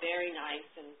very nice,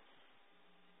 and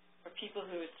for people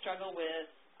who struggle with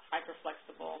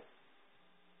hyperflexible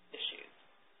issues.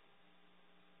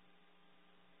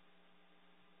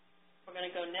 We're going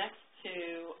to go next to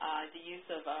the use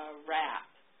of a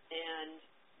wrap, and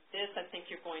this I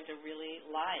think you're going to really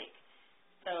like.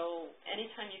 So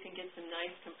anytime you can get some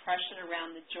nice compression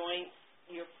around the joints,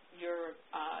 you're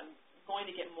going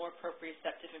to get more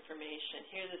proprioceptive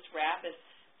information. Here this wrap is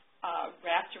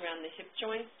wrapped around the hip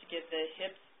joints to give the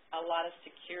hips a lot of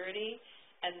security,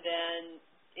 and then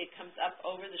it comes up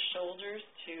over the shoulders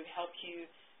to help you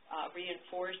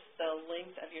reinforce the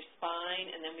length of your spine,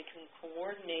 and then we can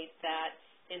coordinate that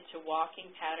into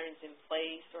walking patterns in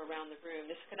place or around the room.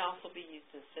 This can also be used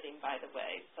in sitting, by the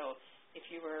way. So if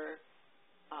you were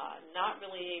not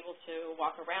really able to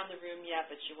walk around the room yet,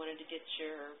 but you wanted to get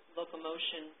your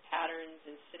locomotion patterns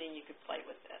in sitting, you could play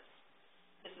with this.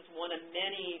 This is one of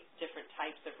many different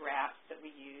types of wraps that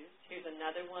we use. Here's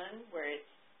another one where it's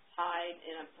tied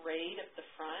in a braid up the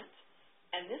front,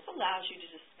 and this allows you to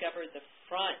discover the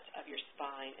front of your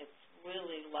spine. It's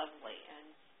really lovely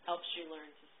and helps you learn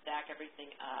to stack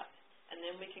everything up. And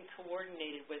then we can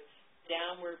coordinate it with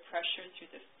downward pressure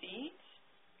through the feet,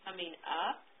 coming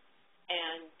up,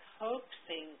 and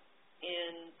coaxing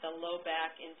in the low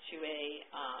back into a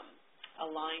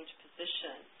aligned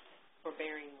position for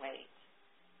bearing weight.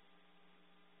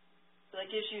 So that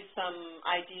gives you some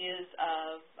ideas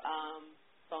of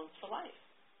Bones for Life.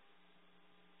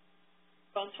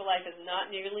 Bones for Life is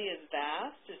not nearly as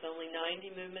vast. There's only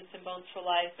 90 movements in Bones for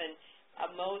Life, and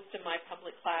most of my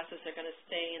public classes are going to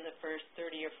stay in the first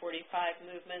 30 or 45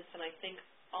 movements, and I think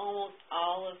almost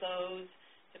all of those,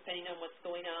 depending on what's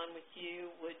going on with you,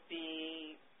 would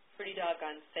be pretty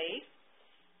doggone safe.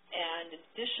 And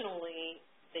additionally,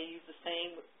 they use the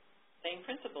same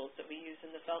principles that we use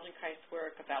in the Feldenkrais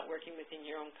work about working within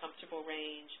your own comfortable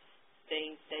range,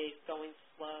 staying safe, going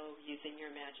slow, using your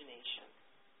imagination.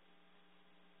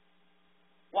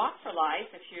 Walk for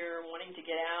Life, if you're wanting to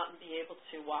get out and be able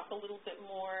to walk a little bit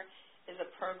more, is a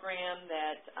program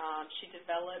that she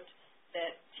developed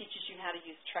that teaches you how to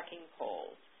use trekking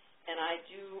poles. And I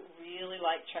do really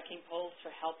like trekking poles for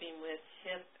helping with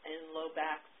hip and low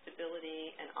back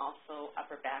stability and also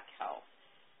upper back health.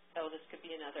 So this could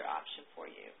be another option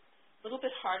for you. A little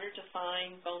bit harder to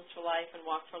find Bones for Life and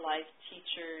Walk for Life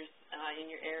teachers in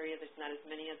your area. There's not as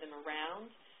many of them around,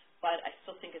 but I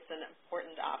still think it's an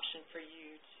important option for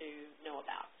you to know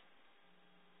about.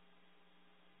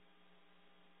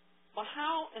 Well,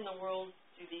 how in the world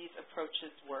do these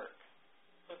approaches work?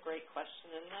 It's a great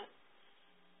question, isn't it?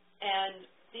 And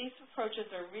these approaches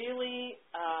are really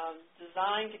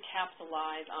designed to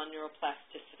capitalize on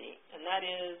neuroplasticity, and that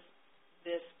is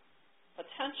this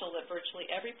potential that virtually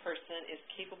every person is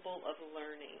capable of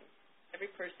learning. Every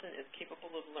person is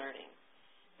capable of learning.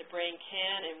 The brain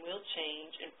can and will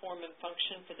change and form and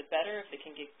function for the better if it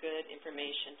can get good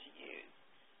information to use.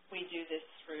 We do this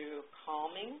through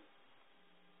calming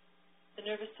the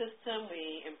nervous system.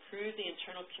 We improve the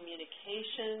internal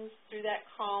communications through that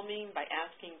calming by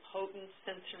asking potent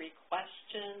sensory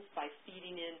questions, by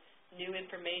feeding in new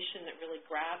information that really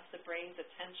grabs the brain's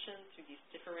attention through these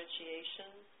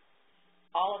differentiations.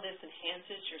 All of this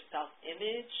enhances your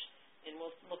self-image, and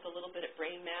we'll look a little bit at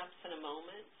brain maps in a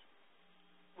moment.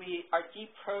 We are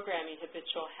deprogramming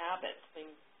habitual habits. I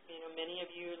mean, many of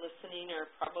you listening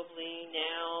are probably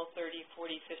now 30,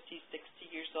 40, 50,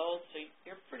 60 years old, so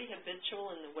you're pretty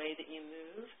habitual in the way that you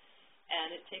move,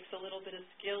 and it takes a little bit of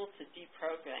skill to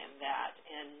deprogram that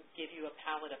and give you a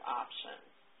palette of options.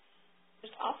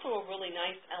 There's also a really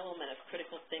nice element of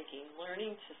critical thinking,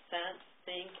 learning to sense,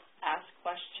 think, ask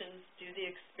questions, do the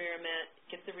experiment,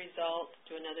 get the results,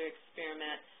 do another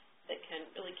experiment that can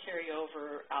really carry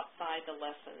over outside the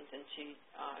lessons into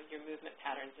your movement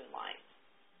patterns in life.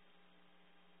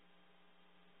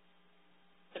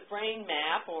 The brain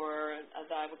map, or as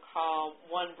I would call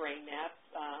one brain map,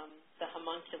 the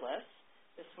homunculus.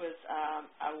 This was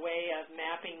a way of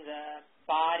mapping the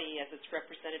body as it's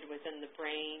represented within the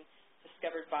brain,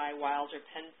 discovered by Wilder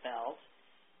Penfeld.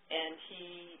 And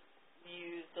he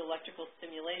used electrical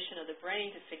stimulation of the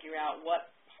brain to figure out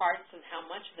what parts and how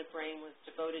much of the brain was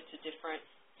devoted to different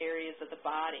areas of the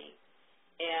body.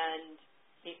 And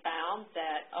he found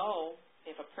that,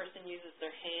 if a person uses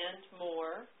their hand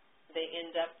more, they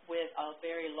end up with a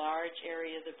very large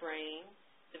area of the brain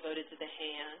devoted to the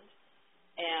hand,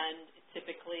 and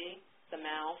typically the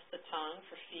mouth, the tongue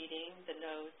for feeding, the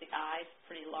nose, the eyes,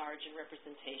 pretty large in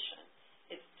representation.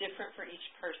 It's different for each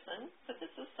person, but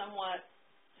this is somewhat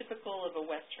typical of a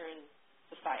Western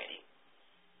society.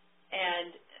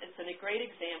 And it's a great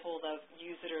example of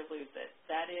use it or lose it.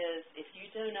 That is, if you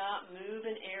do not move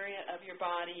an area of your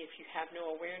body, if you have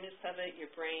no awareness of it,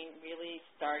 your brain really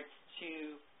starts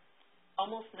to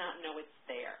almost not know it's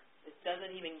there. It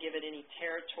doesn't even give it any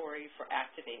territory for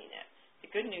activating it.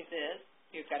 The good news is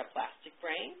you've got a plastic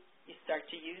brain. You start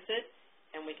to use it,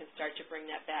 and we can start to bring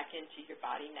that back into your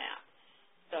body map.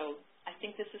 So I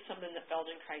think this is something that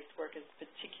Feldenkrais work is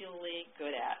particularly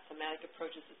good at. Somatic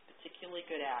approaches is particularly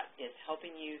good at, is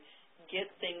helping you get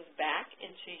things back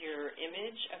into your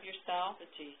image of yourself,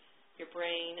 into your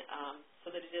brain,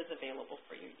 so that it is available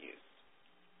for your use.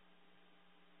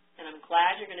 And I'm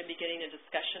glad you're going to be getting a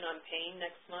discussion on pain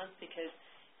next month, because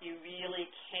you really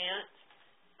can't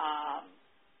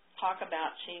talk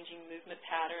about changing movement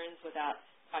patterns without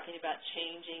talking about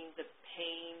changing the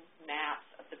pain maps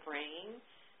of the brain.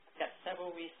 I've got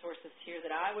several resources here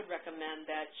that I would recommend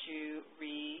that you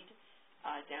read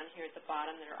down here at the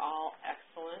bottom that are all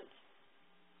excellent.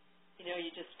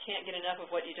 You just can't get enough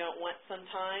of what you don't want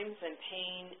sometimes, and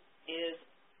pain is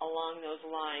along those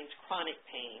lines, chronic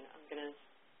pain. I'm going to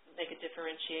make a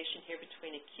differentiation here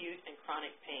between acute and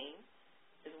chronic pain.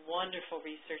 There's wonderful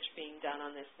research being done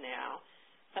on this now.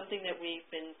 Something that we've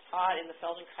been taught in the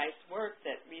Feldenkrais work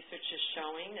that research is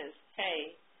showing is,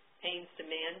 hey, pain's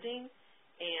demanding,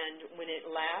 and when it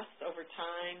lasts over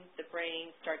time, the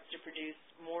brain starts to produce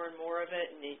more and more of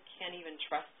it, and you can't even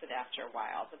trust it after a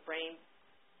while. The brain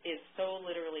is so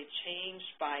literally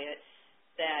changed by it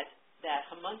that that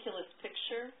homunculus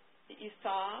picture that you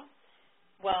saw,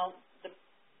 well, the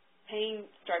pain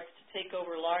starts to take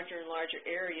over larger and larger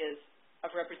areas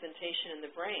of representation in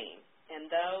the brain, and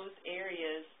those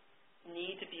areas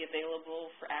need to be available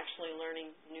for actually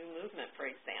learning new movement, for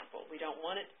example. We don't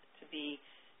want it to be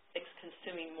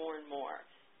consuming more and more.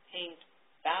 Pain's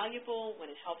valuable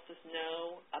when it helps us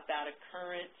know about a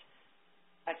current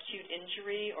acute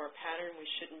injury or a pattern we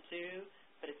shouldn't do,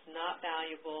 but it's not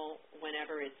valuable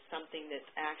whenever it's something that's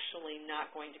actually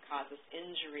not going to cause us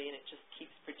injury and it just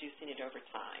keeps producing it over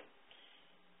time.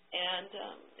 And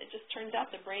it just turns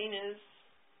out the brain is,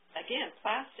 again,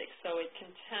 plastic, so it can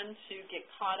tend to get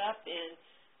caught up in,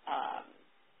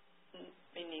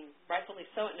 rightfully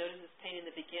so, it notices pain in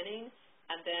the beginning,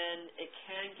 and then it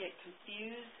can get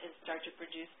confused and start to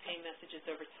produce pain messages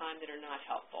over time that are not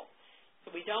helpful.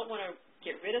 So we don't want to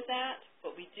get rid of that,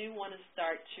 but we do want to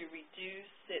start to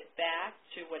reduce it back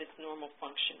to what its normal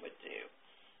function would do.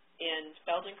 In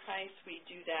Feldenkrais, we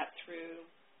do that through,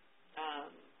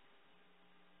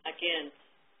 again,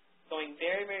 going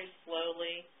very, very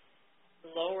slowly,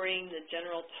 lowering the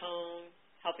general tone,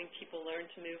 helping people learn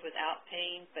to move without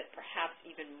pain, but perhaps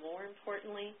even more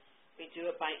importantly, we do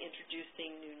it by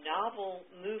introducing new novel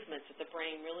movements that the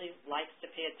brain really likes to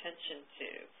pay attention to.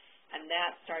 And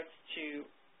that starts to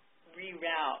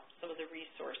reroute some of the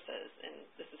resources, and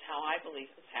this is how I believe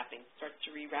it's happening. It starts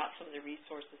to reroute some of the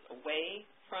resources away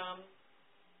from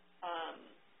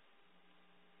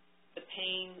the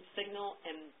pain signal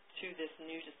and to this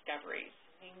new discoveries.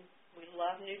 I mean, we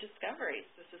love new discoveries.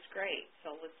 This is great.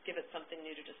 So let's give it something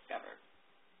new to discover.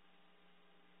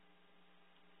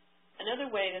 Another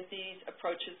way that these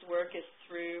approaches work is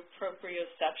through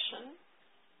proprioception.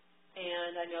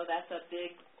 And I know that's a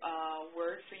big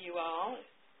word for you all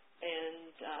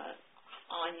and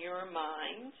on your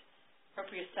mind.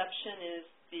 Proprioception is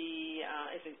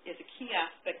a key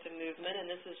aspect of movement, and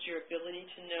this is your ability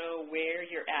to know where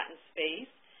you're at in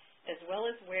space, as well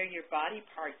as where your body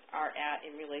parts are at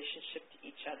in relationship to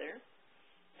each other.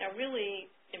 Now,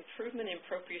 really, improvement in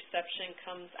proprioception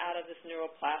comes out of this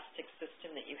neuroplastic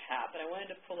system that you have, but I wanted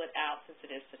to pull it out since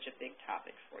it is such a big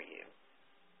topic for you.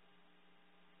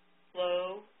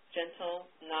 Slow, gentle,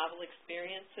 novel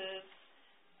experiences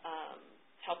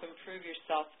help improve your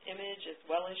self-image as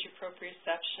well as your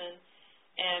proprioception.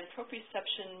 And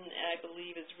proprioception, I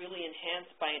believe, is really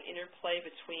enhanced by an interplay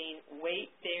between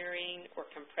weight-bearing or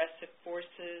compressive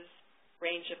forces,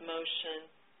 range of motion,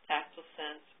 tactile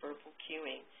sense, verbal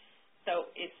cueing.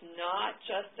 So it's not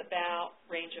just about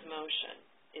range of motion.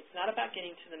 It's not about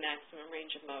getting to the maximum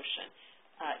range of motion.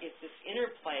 It's this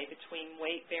interplay between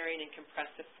weight-bearing and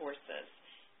compressive forces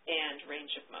and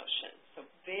range of motion. So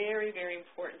very, very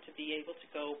important to be able to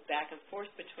go back and forth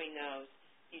between those.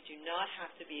 You do not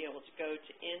have to be able to go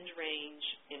to end range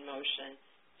in motion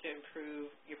to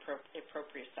improve your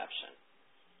proprioception.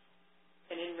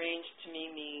 And in range to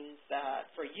me means,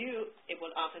 for you, it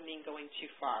will often mean going too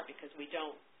far because we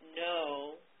don't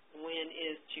know when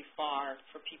is too far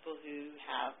for people who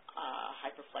have a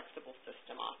hyperflexible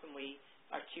system. Often we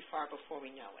are too far before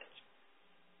we know it.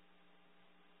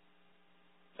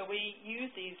 So we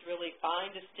use these really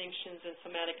fine distinctions and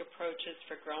somatic approaches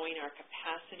for growing our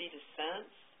capacity to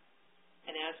sense.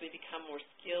 And as we become more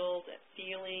skilled at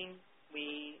feeling,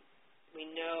 we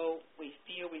know, we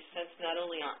feel, we sense not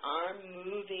only our arm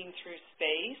moving through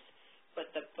space, but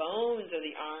the bones of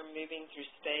the arm moving through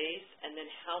space, and then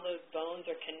how those bones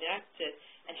are connected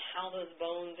and how those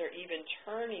bones are even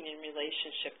turning in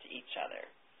relationship to each other.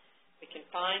 We can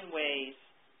find ways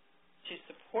to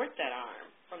support that arm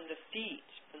from the feet,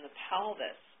 from the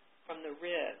pelvis, from the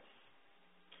ribs.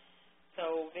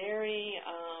 So very,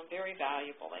 very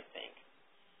valuable, I think.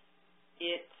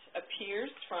 It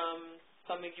appears from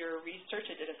some of your research,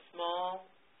 I did a small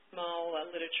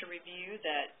literature review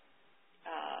that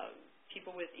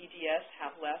people with EDS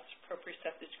have less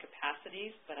proprioceptive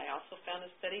capacities, but I also found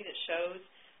a study that shows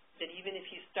that even if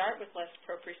you start with less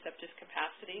proprioceptive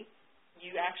capacity,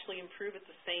 you actually improve at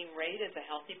the same rate as a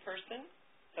healthy person.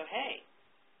 So, hey,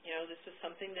 you know, this is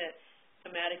something that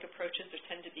somatic approaches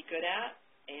tend to be good at,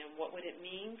 and what would it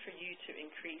mean for you to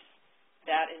increase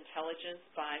that intelligence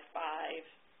by 5,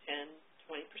 10,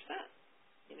 20%?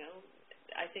 You know,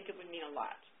 I think it would mean a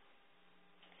lot.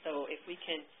 So if we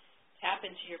can tap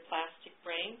into your plastic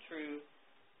brain through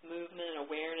movement,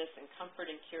 awareness, and comfort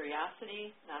and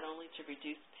curiosity, not only to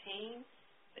reduce pain,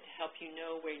 but to help you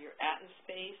know where you're at in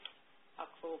space, how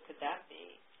cool could that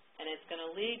be? And it's going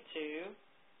to lead to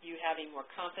you having more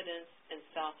confidence and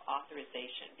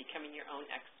self-authorization, becoming your own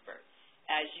expert.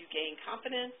 As you gain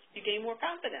confidence, you gain more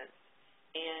confidence,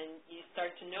 and you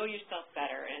start to know yourself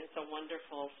better, and it's a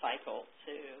wonderful cycle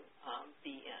to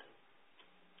be in.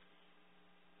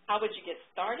 How would you get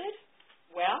started?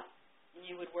 Well,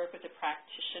 you would work with a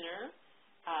practitioner.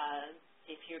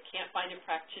 If you can't find a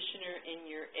practitioner in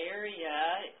your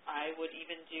area, I would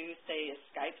even do, say, a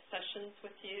Skype sessions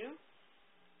with you.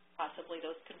 Possibly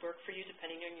those could work for you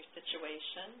depending on your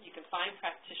situation. You can find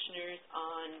practitioners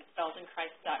on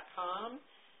Feldenkrais.com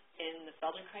in the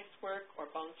Feldenkrais work,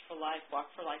 or Bones for Life, Walk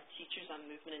for Life teachers on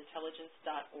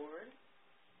movementintelligence.org.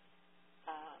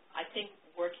 I think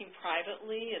working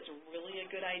privately is really a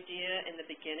good idea in the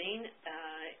beginning,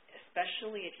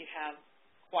 especially if you have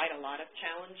quite a lot of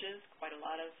challenges, quite a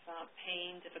lot of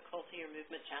pain, difficulty, or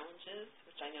movement challenges,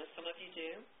 which I know some of you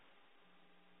do.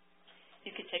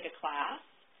 You could take a class,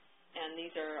 and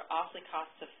these are awfully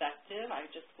cost-effective. I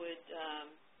just would,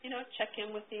 check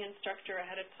in with the instructor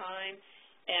ahead of time,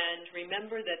 and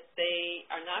remember that they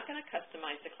are not going to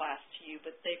customize the class to you,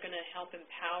 but they're going to help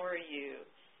empower you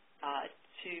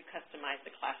to customize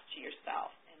the class to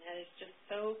yourself. And that is just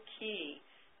so key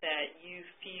that you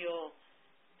feel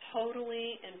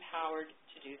totally empowered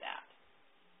to do that.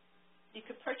 You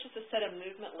could purchase a set of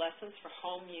movement lessons for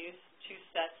home use, 2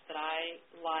 sets that I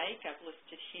like. I've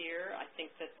listed here. I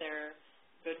think that they're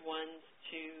good ones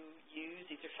to use.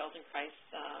 These are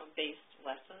Feldenkrais-based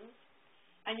lessons.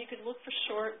 And you could look for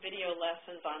short video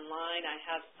lessons online. I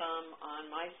have some on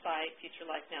my site,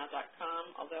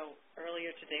 futurelifenow.com, although earlier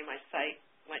today my site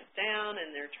went down,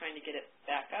 and they're trying to get it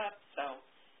back up. So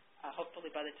hopefully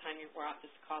by the time we're off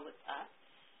this call, it's up.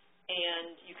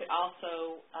 And you could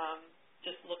also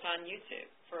just look on YouTube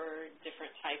for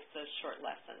different types of short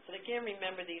lessons. And again,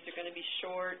 remember, these are going to be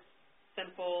short,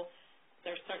 simple.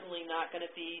 They're certainly not going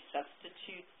to be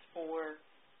substitutes for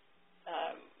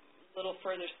little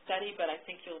further study, but I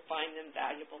think you'll find them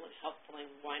valuable and helpful, and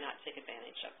why not take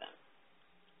advantage of them.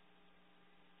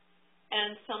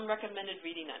 And some recommended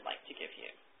reading I'd like to give you.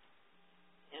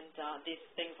 And these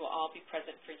things will all be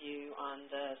present for you on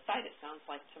the site, it sounds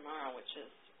like, tomorrow, which is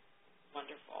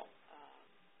wonderful.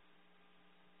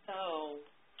 So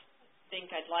I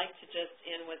think I'd like to just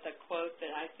end with a quote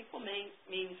that I think will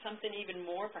mean something even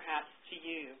more perhaps to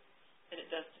you than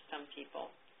it does to some people.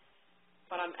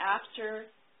 What I'm after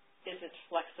isn't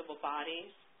flexible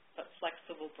bodies, but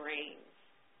flexible brains.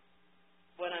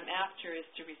 What I'm after is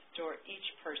to restore each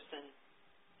person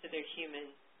to their human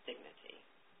dignity.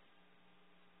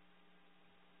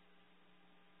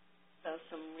 So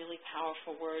some really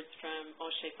powerful words from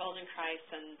Moshe Feldenkrais,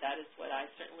 and that is what I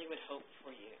certainly would hope for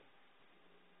you.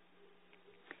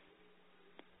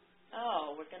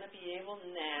 Oh, we're going to be able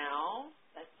now,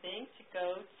 I think, to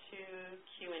go to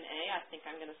Q&A. I think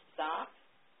I'm going to stop.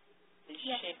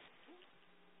 Yes.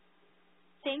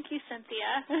 Thank you,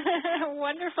 Cynthia.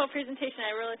 Wonderful presentation.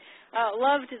 I really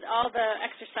loved all the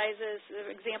exercises,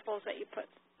 the examples that you put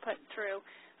through.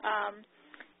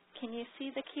 Can you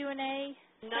see the Q&A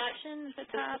section at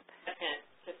the top? Just a second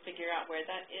to figure out where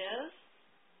that is.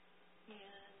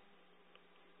 And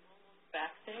almost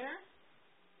back there.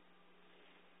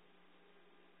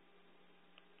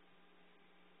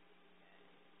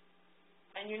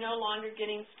 And you're no longer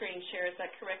getting screen share. Is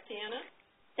that correct, Deanna?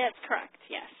 That's correct,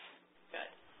 yes.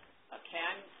 Good. Okay,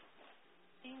 I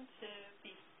seem to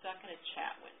be stuck in a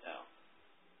chat window.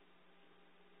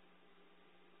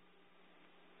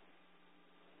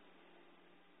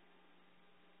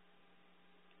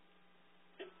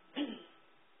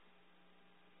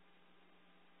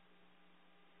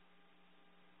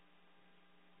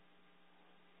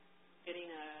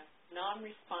 Getting a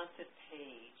non-responsive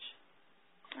page.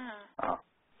 Oh.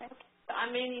 Okay. So I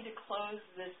may need to close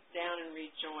this down and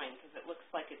rejoin because it looks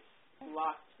like it's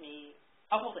locked me.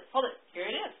 Oh, hold it. Here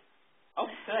it is. Oh,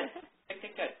 good.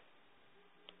 Good.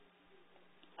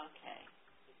 Okay.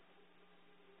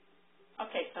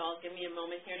 Okay, so I'll give me a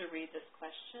moment here to read this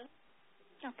question.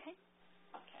 Okay.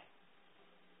 Okay.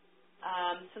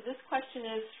 So this question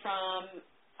is from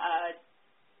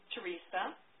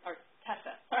Teresa, or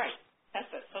Tessa. Sorry,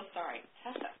 Tessa. So sorry.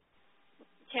 Tessa.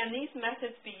 Can these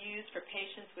methods be used for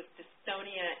patients with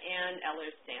dystonia and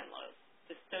Ehlers-Danlos?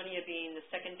 Dystonia being the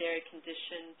secondary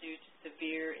condition due to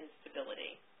severe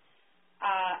instability.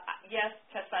 Yes,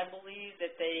 Tessa, I believe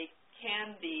that they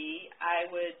can be. I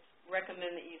would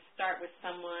recommend that you start with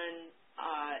someone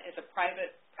as a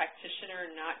private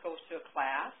practitioner and not go to a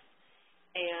class.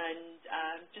 And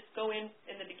just go in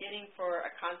the beginning for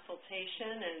a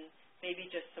consultation and maybe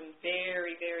just some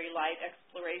very, very light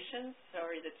explorations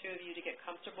for the two of you to get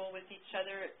comfortable with each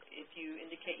other. If you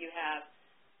indicate you have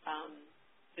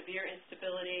severe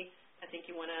instability, I think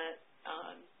you want to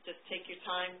just take your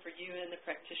time for you and the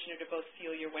practitioner to both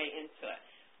feel your way into it.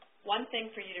 One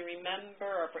thing for you to remember,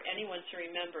 or for anyone to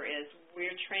remember, is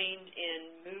we're trained in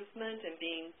movement and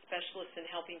being specialists in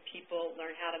helping people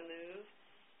learn how to move.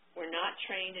 We're not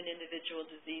trained in individual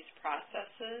disease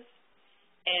processes.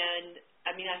 And,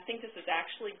 I mean, I think this is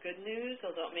actually good news,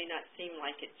 although it may not seem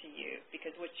like it to you,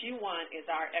 because what you want is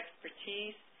our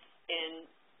expertise in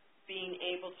being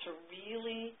able to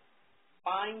really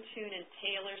fine-tune and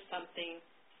tailor something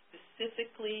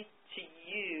specifically to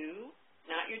you,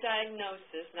 not your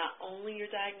diagnosis, not only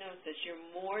your diagnosis, you're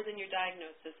more than your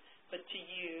diagnosis, but to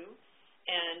you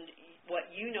and what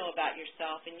you know about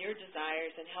yourself and your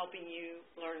desires and helping you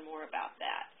learn more about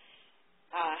that.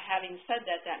 Having said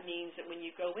that, that means that when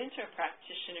you go into a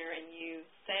practitioner and you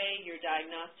say your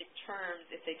diagnostic terms,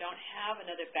 if they don't have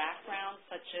another background,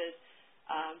 such as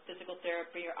physical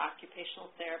therapy or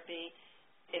occupational therapy,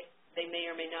 if they may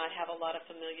or may not have a lot of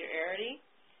familiarity,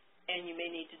 and you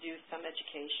may need to do some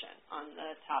education on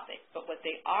the topic. But what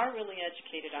they are really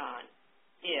educated on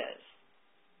is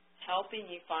helping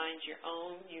you find your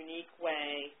own unique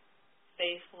way,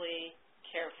 safely,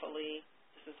 carefully.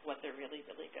 This is what they're really,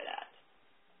 really good at.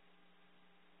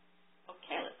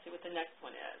 Okay, let's see what the next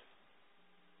one is.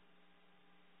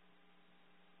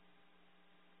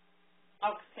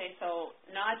 Okay, so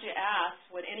Nadja asks,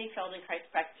 would any Feldenkrais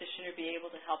practitioner be able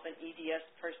to help an EDS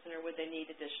person, or would they need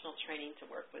additional training to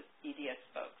work with EDS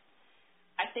folks?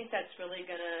 I think that's really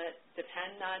going to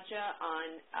depend, Nadja, on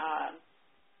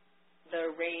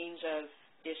the range of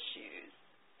issues.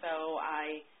 So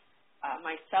I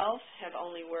myself have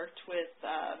only worked with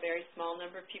a very small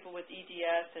number of people with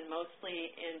EDS, and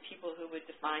mostly in people who would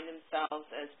define themselves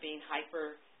as being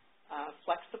hyper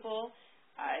flexible.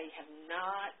 I have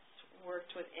not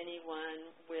worked with anyone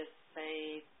with,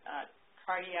 say,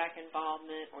 cardiac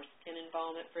involvement or skin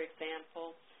involvement, for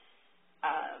example.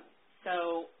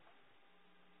 So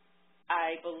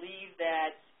I believe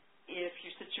that if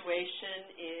your situation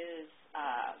is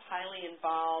highly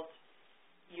involved,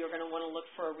 you're going to want to look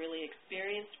for a really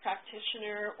experienced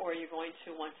practitioner, or you're going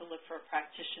to want to look for a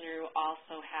practitioner who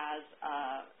also has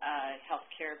a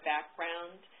healthcare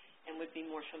background and would be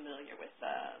more familiar with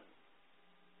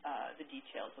the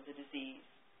details of the disease.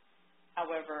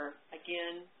 However,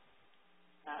 again,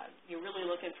 you're really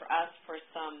looking for us for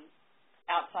some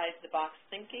outside-the-box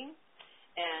thinking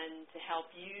and to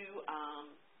help you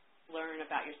learn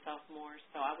about yourself more.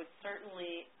 So I would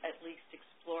certainly at least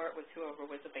explore it with whoever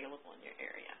was available in your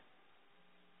area.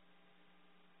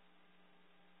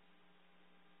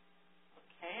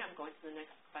 Okay, I'm going to the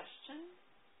next question.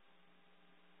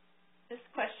 This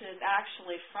question is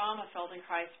actually from a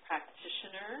Feldenkrais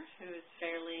practitioner who is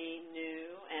fairly new,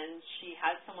 and she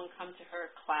had someone come to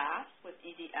her class with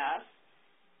EDS,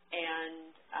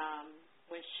 and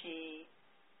when she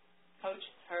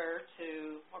coached her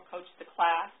or coached the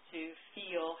class to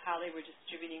feel how they were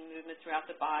distributing movement throughout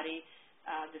the body,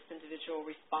 this individual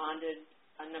responded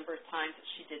a number of times that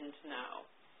she didn't know.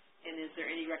 And is there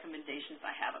any recommendations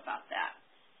I have about that?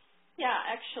 Yeah,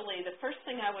 actually, the first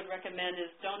thing I would recommend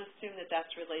is don't assume that that's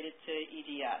related to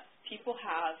EDS. People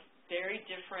have very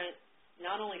different,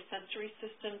 not only sensory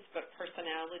systems, but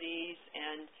personalities,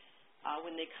 and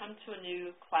when they come to a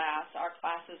new class, our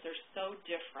classes are so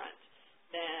different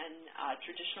than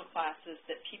traditional classes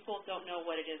that people don't know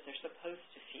what it is they're supposed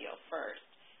to feel first.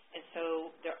 And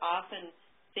so they're often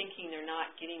thinking they're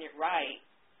not getting it right,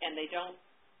 and they don't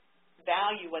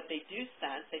value what they do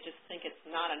sense. They just think it's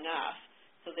not enough,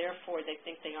 so therefore they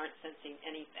think they aren't sensing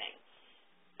anything.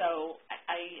 So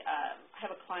I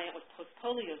have a client with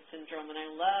post-polio syndrome, and I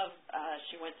love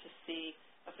she went to see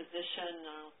a physician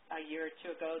a year or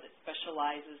two ago that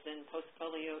specializes in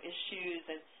post-polio issues,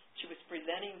 and she was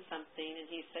presenting something, and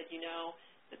he said, you know,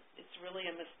 it's really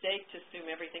a mistake to assume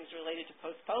everything's related to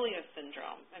post-polio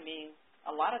syndrome. I mean,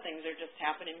 a lot of things are just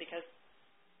happening because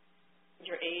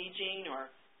you're aging,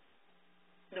 or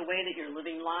the way that you're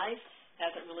living life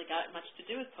hasn't really got much to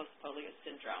do with post-polio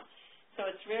syndrome.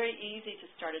 So it's very easy to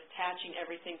start attaching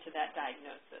everything to that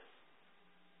diagnosis.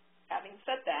 Having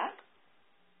said that,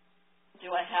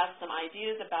 do I have some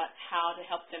ideas about how to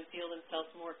help them feel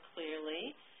themselves more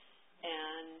clearly?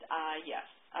 And yes,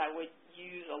 I would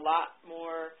use a lot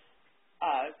more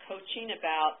coaching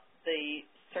about the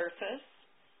surface,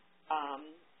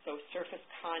 so surface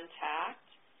contact.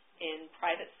 In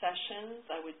private sessions,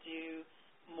 I would do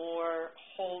more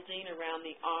holding around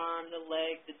the arm, the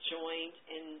leg, the joint,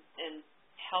 and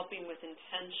helping with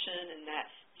intention and that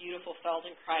beautiful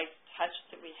Feldenkrais touch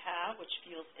that we have, which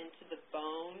feels into the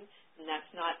bone. And that's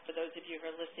not, for those of you who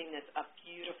are listening, that's a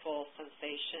beautiful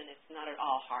sensation. It's not at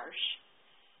all harsh.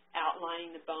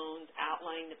 Outlining the bones,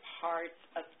 outlining the parts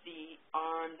of the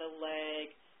arm, the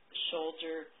leg, the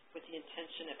shoulder, with the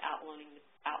intention of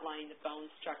outlining the bone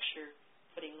structure,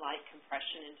 putting light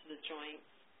compression into the joints.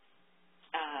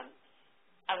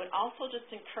 I would also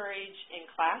just encourage in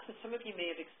class, and some of you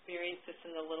may have experienced this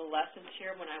in the little lessons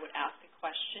here, when I would ask a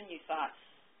question, you thought,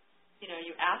 you know,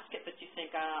 you ask it, but you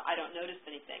think, I don't notice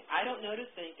anything. I don't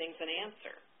notice anything is an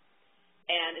answer,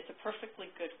 and it's a perfectly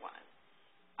good one.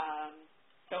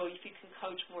 So if you can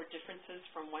coach more differences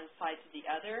from one side to the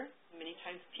other, many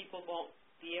times people won't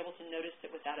be able to notice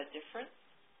it without a difference.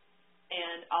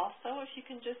 And also, if you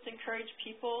can just encourage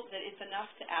people that it's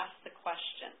enough to ask the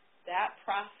question. That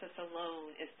process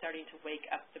alone is starting to wake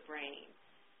up the brain.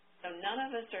 So none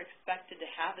of us are expected to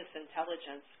have this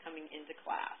intelligence coming into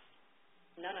class.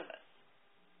 None of us.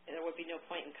 And there would be no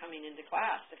point in coming into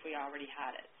class if we already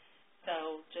had it.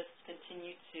 So just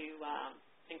continue to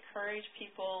encourage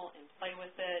people and play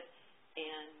with it,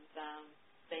 and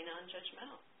stay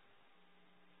non-judgmental.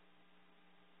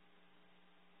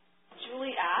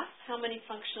 Julie asks, how many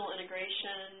functional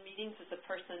integration meetings does a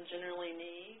person generally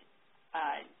need?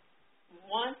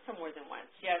 Once or more than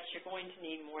once. Yes, you're going to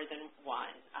need more than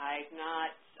one. I've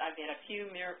had a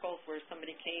few miracles where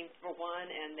somebody came for one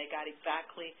and they got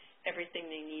exactly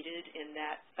everything they needed in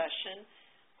that session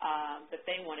that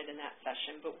they wanted in that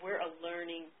session. But we're a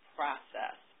learning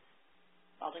process.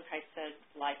 Feldenkrais said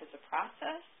life is a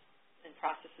process, and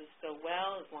processes go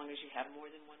well as long as you have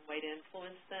more than one way to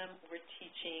influence them. We're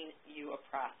teaching you a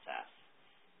process.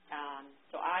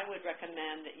 So I would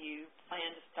recommend that you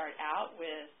plan to start out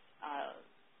with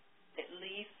at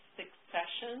least 6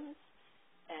 sessions.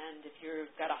 And if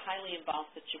you've got a highly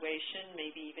involved situation,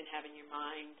 maybe even have in your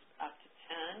mind up to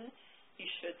 10, you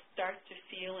should start to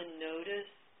feel and notice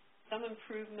some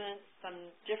improvements, some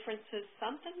differences,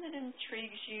 something that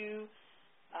intrigues you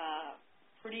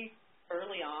pretty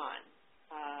early on.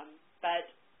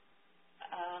 But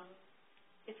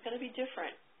it's going to be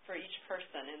different for each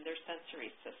person and their sensory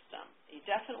system. You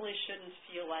definitely shouldn't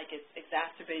feel like it's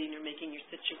exacerbating or making your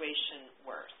situation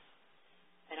worse.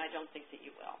 And I don't think that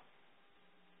you will.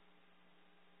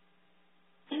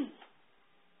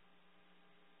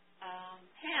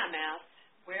 Pam asked,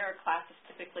 where are classes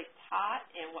typically taught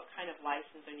and what kind of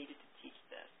license are needed to teach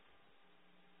this?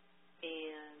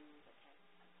 And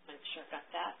make sure I got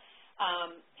that.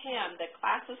 Pam, the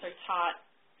classes are taught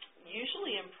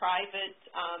usually in private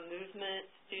movement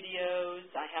studios.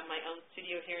 I have my own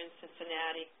studio here in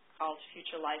Cincinnati called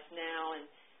Future Life Now, and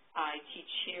I teach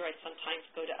here. I sometimes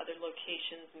go to other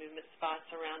locations, movement spots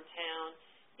around town.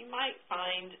 You might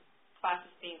find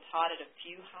classes being taught at a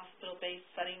few hospital-based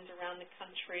settings around the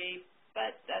country,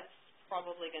 but that's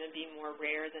probably going to be more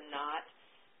rare than not.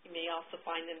 You may also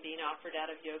find them being offered out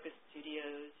of yoga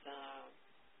studios,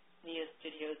 NIA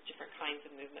studios, different kinds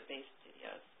of movement-based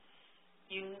studios.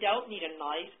 You don't need a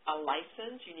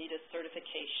license. You need a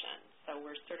certification. So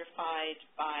we're certified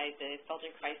by the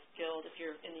Feldenkrais Guild. If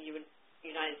you're in the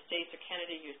United States or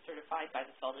Canada, you're certified by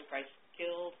the Feldenkrais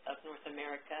Guild of North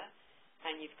America,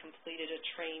 and you've completed a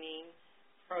training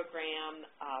program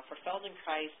for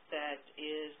Feldenkrais that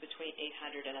is between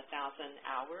 800 and 1,000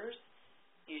 hours,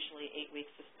 usually 8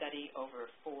 weeks of study over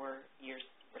 4 years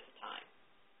worth of time.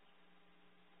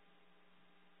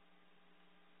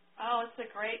 Oh, it's a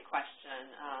great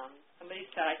question. Somebody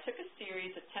said, I took a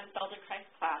series of 10 Feldenkrais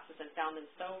classes and found them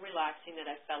so relaxing that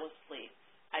I fell asleep.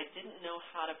 I didn't know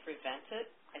how to prevent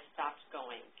it. I stopped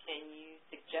going. Can you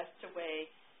suggest a way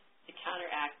to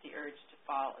counteract the urge to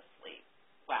fall asleep?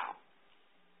 Wow.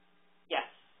 Yes.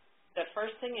 The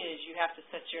first thing is you have to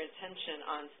set your intention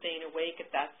on staying awake if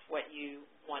that's what you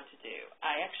want to do.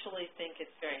 I actually think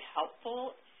it's very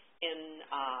helpful in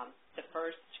the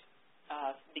first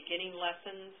beginning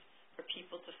lessons for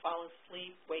people to fall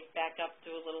asleep, wake back up,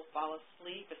 do a little fall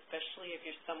asleep, especially if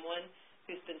you're someone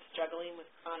who's been struggling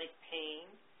with chronic pain.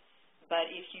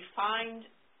 But if you find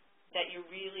that you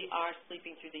really are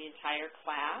sleeping through the entire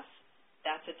class,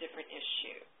 that's a different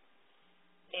issue.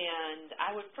 And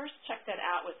I would first check that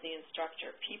out with the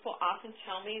instructor. People often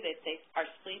tell me that they are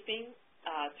sleeping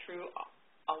through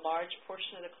a large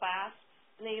portion of the class,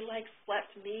 and they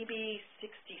slept maybe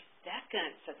 60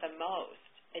 seconds at the most.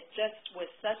 It just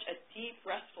was such a deep,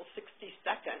 restful 60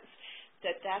 seconds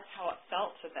that that's how it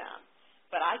felt to them.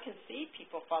 But I can see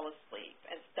people fall asleep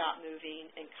and stop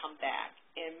moving and come back.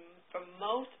 And for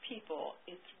most people,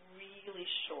 it's really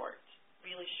short,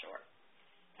 really short.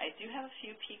 I do have a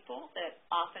few people that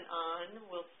off and on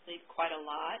will sleep quite a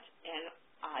lot, and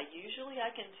usually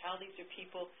I can tell these are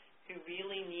people who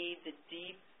really need the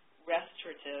deep,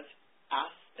 restorative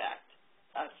aspect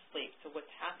of sleep. So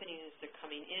what's happening is they're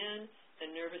coming in, the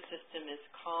nervous system is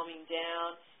calming down,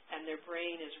 and their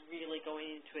brain is really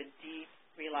going into a deep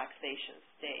relaxation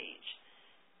stage.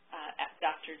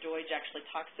 Dr. Deutsch actually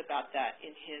talks about that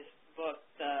in his book,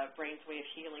 The Brain's Way of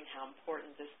Healing, how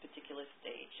important this particular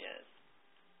stage is.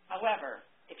 However,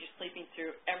 if you're sleeping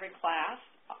through every class,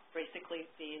 basically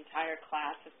the entire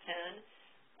class of 10,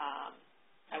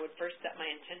 I would first set my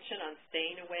intention on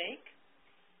staying awake.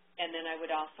 And then I would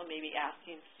also maybe ask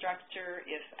the instructor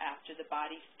if after the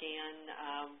body scan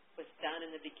was done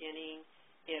in the beginning,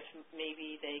 if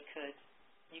maybe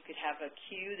you could have a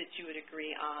cue that you would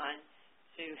agree on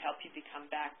to help you become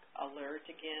back alert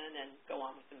again and go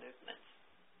on with the movements.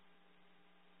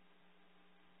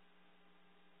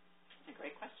 That's a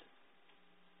great question.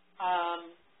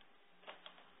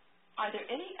 Are there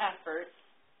any efforts,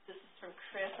 this is from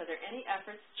Chris, are there any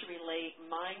efforts to relate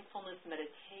mindfulness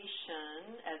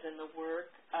meditation, as in the work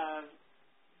of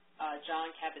John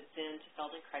Kabat-Zinn, to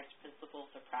Feldenkrais principles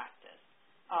of practice?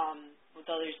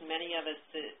 Though there's many of us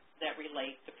that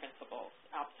relate the principles,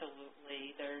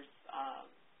 absolutely. There's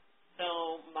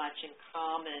so much in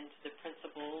common to the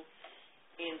principles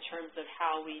in terms of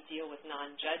how we deal with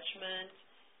non-judgment,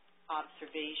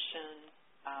 observation,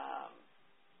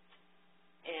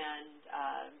 and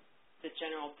the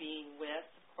general being with.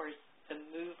 Of course, the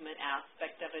movement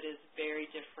aspect of it is very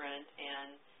different,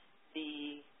 and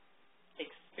the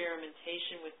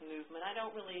experimentation with movement, I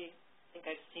don't really think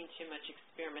I've seen too much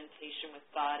experimentation with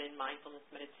thought in mindfulness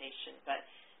meditation, but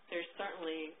there's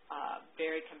certainly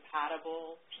very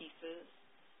compatible pieces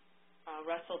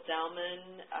Russell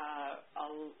Delman,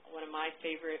 one of my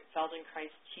favorite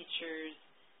Feldenkrais teachers,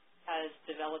 has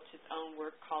developed his own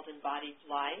work called Embodied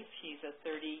Life. He's a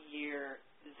 30-year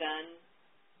Zen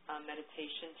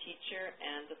meditation teacher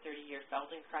and a 30-year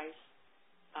Feldenkrais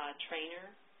trainer.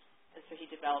 And so he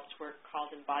developed work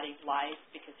called Embodied Life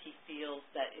because he feels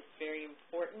that it's very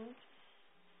important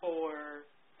for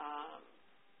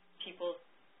people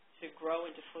to grow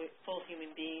into full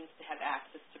human beings to have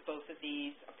access to both of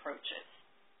these approaches.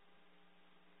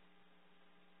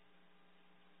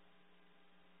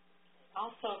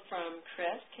 Also from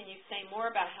Chris, can you say more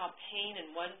about how pain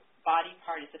in one body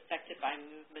part is affected by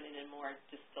movement in a more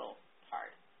distal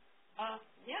part?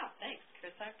 Yeah, thanks,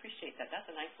 Chris. I appreciate that. That's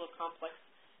a nice little complex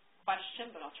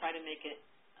question, but I'll try to make it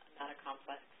not a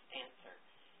complex answer.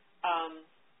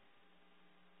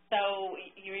 So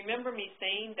you remember me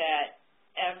saying that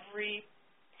every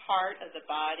part of the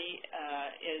body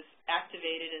is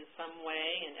activated in some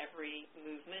way in every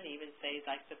movement, even say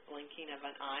like the blinking of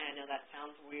an eye. I know that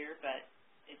sounds weird, but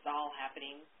it's all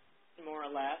happening more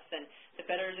or less. And the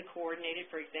better the coordinated,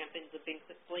 for example, the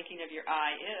blinking of your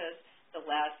eye is, the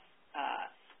less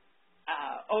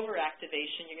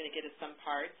overactivation you're going to get at some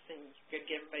parts, and you're going to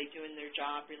get everybody doing their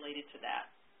job related to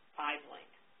that eye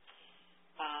blink.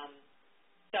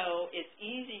 So it's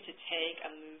easy to take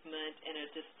a movement in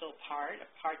a distal part, a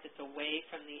part that's away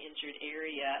from the injured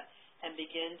area, and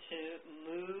begin to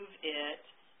move it,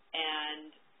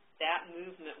 and that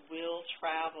movement will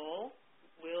travel,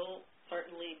 will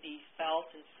certainly be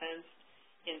felt and sensed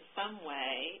in some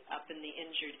way up in the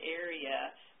injured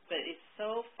area, but it's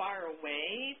so far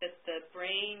away that the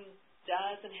brain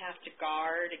doesn't have to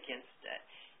guard against it.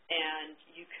 And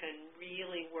you can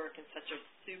really work in such a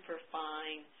super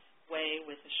fine way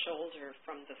with the shoulder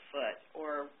from the foot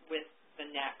or with the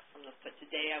neck from the foot.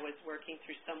 Today I was working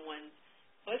through someone's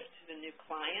foot, the new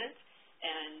client,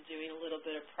 and doing a little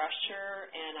bit of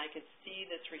pressure, and I could see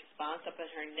this response up in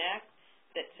her neck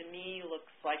that to me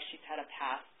looks like she's had a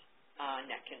past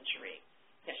neck injury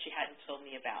that she hadn't told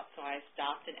me about. So I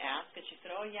stopped and asked, and she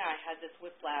said, oh, yeah, I had this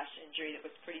whiplash injury that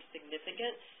was pretty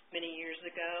significant many years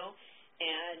ago,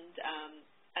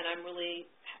 and I'm really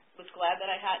was glad that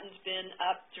I hadn't been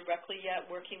up directly yet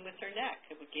working with her neck.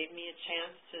 It gave me a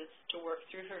chance to work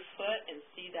through her foot and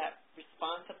see that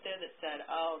response up there that said,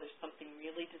 oh, there's something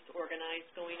really disorganized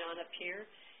going on up here,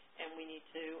 and we need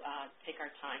to take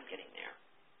our time getting there.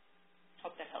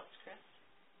 Hope that helps, Chris.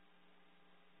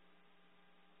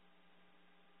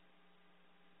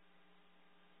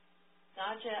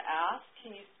 Nadia asked,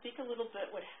 can you speak a little bit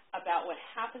about what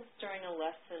happens during a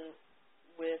lesson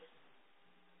with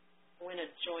when a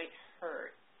joint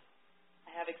hurts?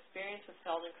 I have experience with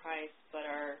Feldenkrais, but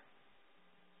our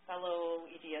fellow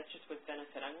EDSers would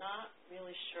benefit. I'm not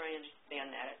really sure I understand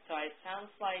that. So it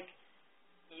sounds like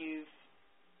you've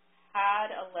had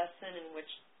a lesson in which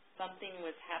something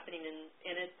was happening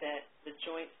in it that the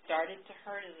joint started to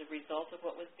hurt as a result of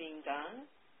what was being done.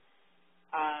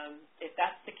 If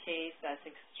that's the case, that's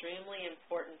extremely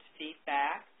important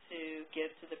feedback to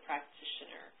give to the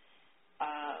practitioner.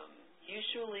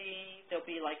 Usually there'll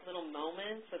be like little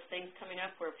moments of things coming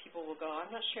up where people will go, I'm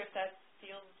not sure if that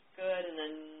feels good, and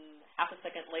then half a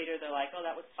second later they're like, oh,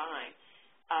 that was fine.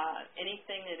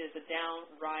 Anything that is a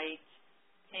downright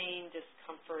pain,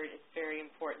 discomfort, it's very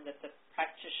important that the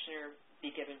practitioner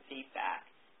be given feedback.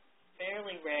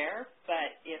 Fairly rare,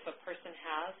 but if a person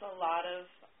has a lot of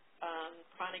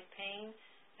chronic pain,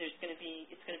 it's going to be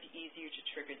easier to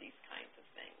trigger these kinds of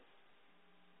things.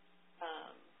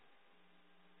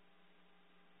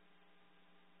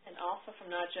 And also from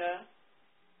Naja,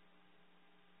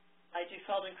 I do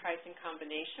Feldenkrais in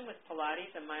combination with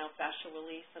Pilates and myofascial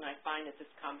release, and I find that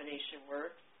this combination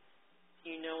works.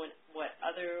 Do you know what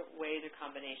other ways or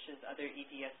combinations other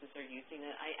EDSs are using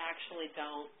it? I actually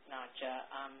don't, Naja,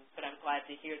 but I'm glad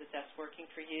to hear that that's working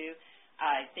for you.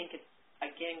 I think it's,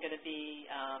 again, going to be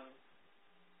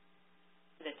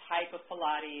the type of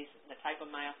Pilates, the type of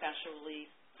myofascial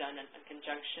release done in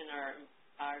conjunction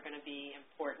are going to be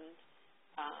important.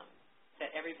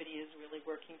 That everybody is really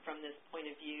working from this point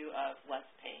of view of less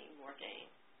pain, more gain.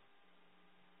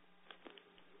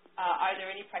 Are there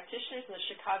any practitioners in the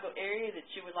Chicago area that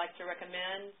you would like to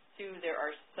recommend to? There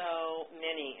are so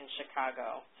many in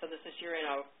Chicago. So you're in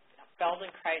a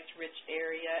Feldenkrais-rich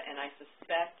area, and I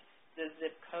suspect the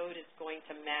zip code is going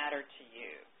to matter to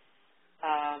you.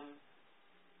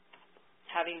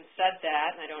 Having said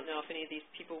that, and I don't know if any of these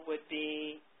people would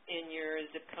be in your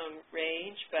zip code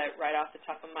range, but right off the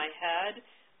top of my head,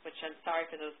 which I'm sorry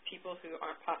for those people who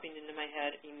aren't popping into my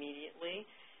head immediately,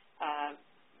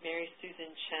 Mary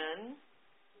Susan Chen,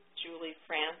 Julie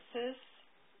Francis,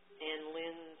 and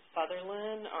Lynn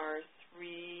Sutherland are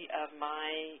three of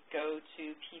my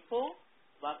go-to people.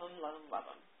 Love them, love them, love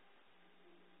them.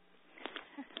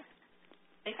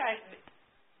 I think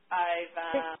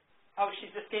she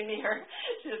just gave me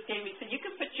so you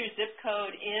can put your zip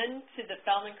code into the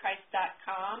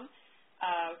Feldenkrais.com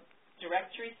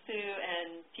directory, Sue,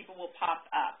 and people will pop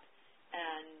up.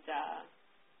 And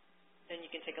then you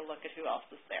can take a look at who else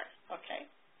is there. Okay.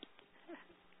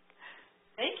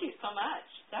 Thank you so much.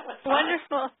 That was fun.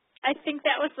 Wonderful. I think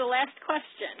that was the last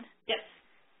question. Yes.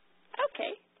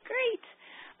 Okay, great.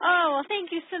 Oh, well,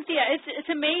 thank you, Cynthia. It's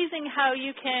amazing how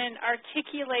you can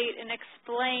articulate and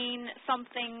explain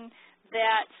something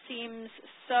that seems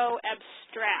so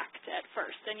abstract at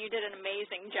first, and you did an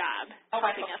amazing job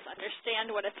helping us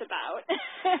understand what it's about.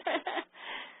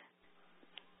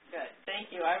 Good.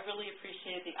 Thank you. I really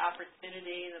appreciate the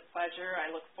opportunity and the pleasure. I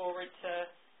look forward to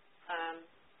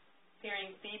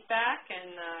hearing feedback,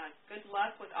 and good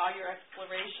luck with all your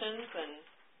explorations and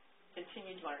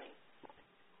continued learning.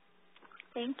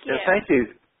 Thank you. Yeah, thank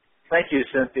you. Thank you,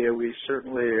 Cynthia. We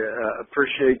certainly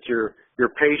appreciate your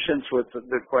patience with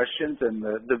the questions and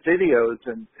the videos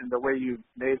and the way you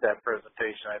made that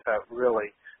presentation. I thought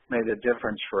really made a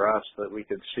difference for us that we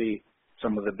could see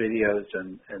some of the videos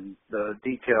and the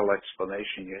detailed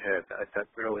explanation you had. I thought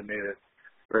really made it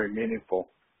very meaningful.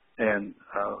 And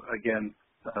again,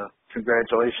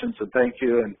 congratulations and thank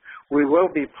you. And we will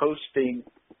be posting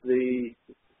the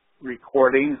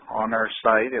recording on our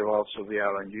site. It will also be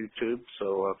out on YouTube,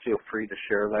 so feel free to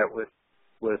share that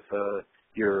with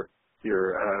your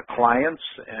clients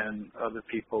and other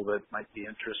people that might be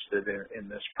interested in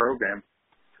this program.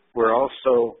 We're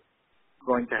also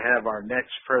going to have our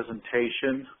next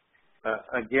presentation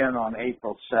again on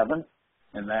April 7th,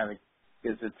 and that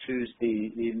is a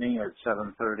Tuesday evening at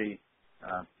 7:30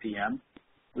 p.m.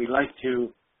 We'd like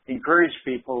to encourage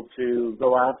people to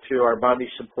go out to our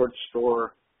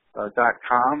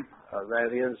bodysupportstore.com.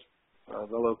 That is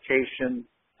the location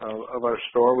of our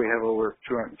store. We have over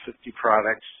 250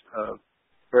 products,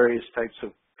 various types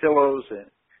of pillows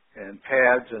and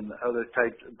pads and other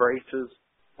types of braces,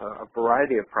 a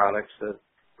variety of products that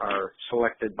are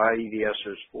selected by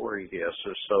EDSers for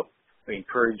EDSers. So we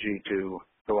encourage you to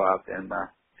go out and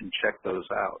check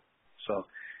those out. So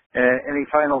any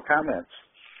final comments?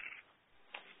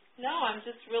 No, I'm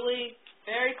just really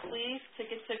very pleased to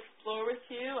get to explore with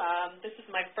you. This is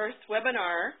my first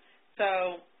webinar,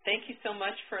 so thank you so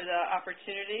much for the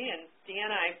opportunity. And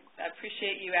Deanna, I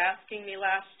appreciate you asking me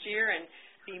last year and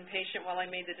being patient while I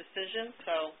made the decision.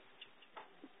 So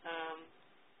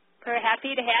we're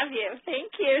happy to have you.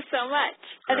 Thank you so much.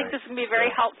 I think this will be very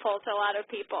helpful to a lot of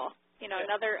people. You know,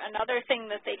 another thing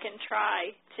that they can try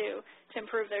to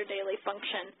improve their daily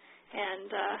function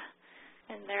and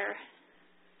their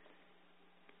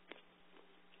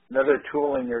another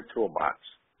tool in your toolbox.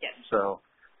 Yes. So,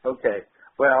 okay.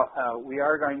 Well, we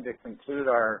are going to conclude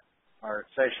our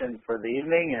session for the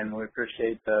evening, and we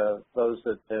appreciate those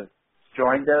that have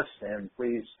joined us, and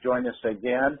please join us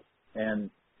again, and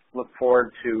look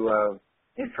forward to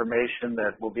information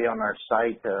that will be on our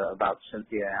site about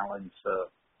Cynthia Allen's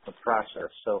process.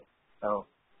 So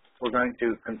we're going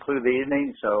to conclude the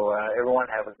evening, so everyone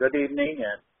have a good evening,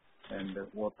 and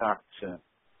we'll talk soon.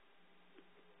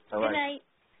 Good night.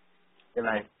 Good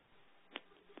night.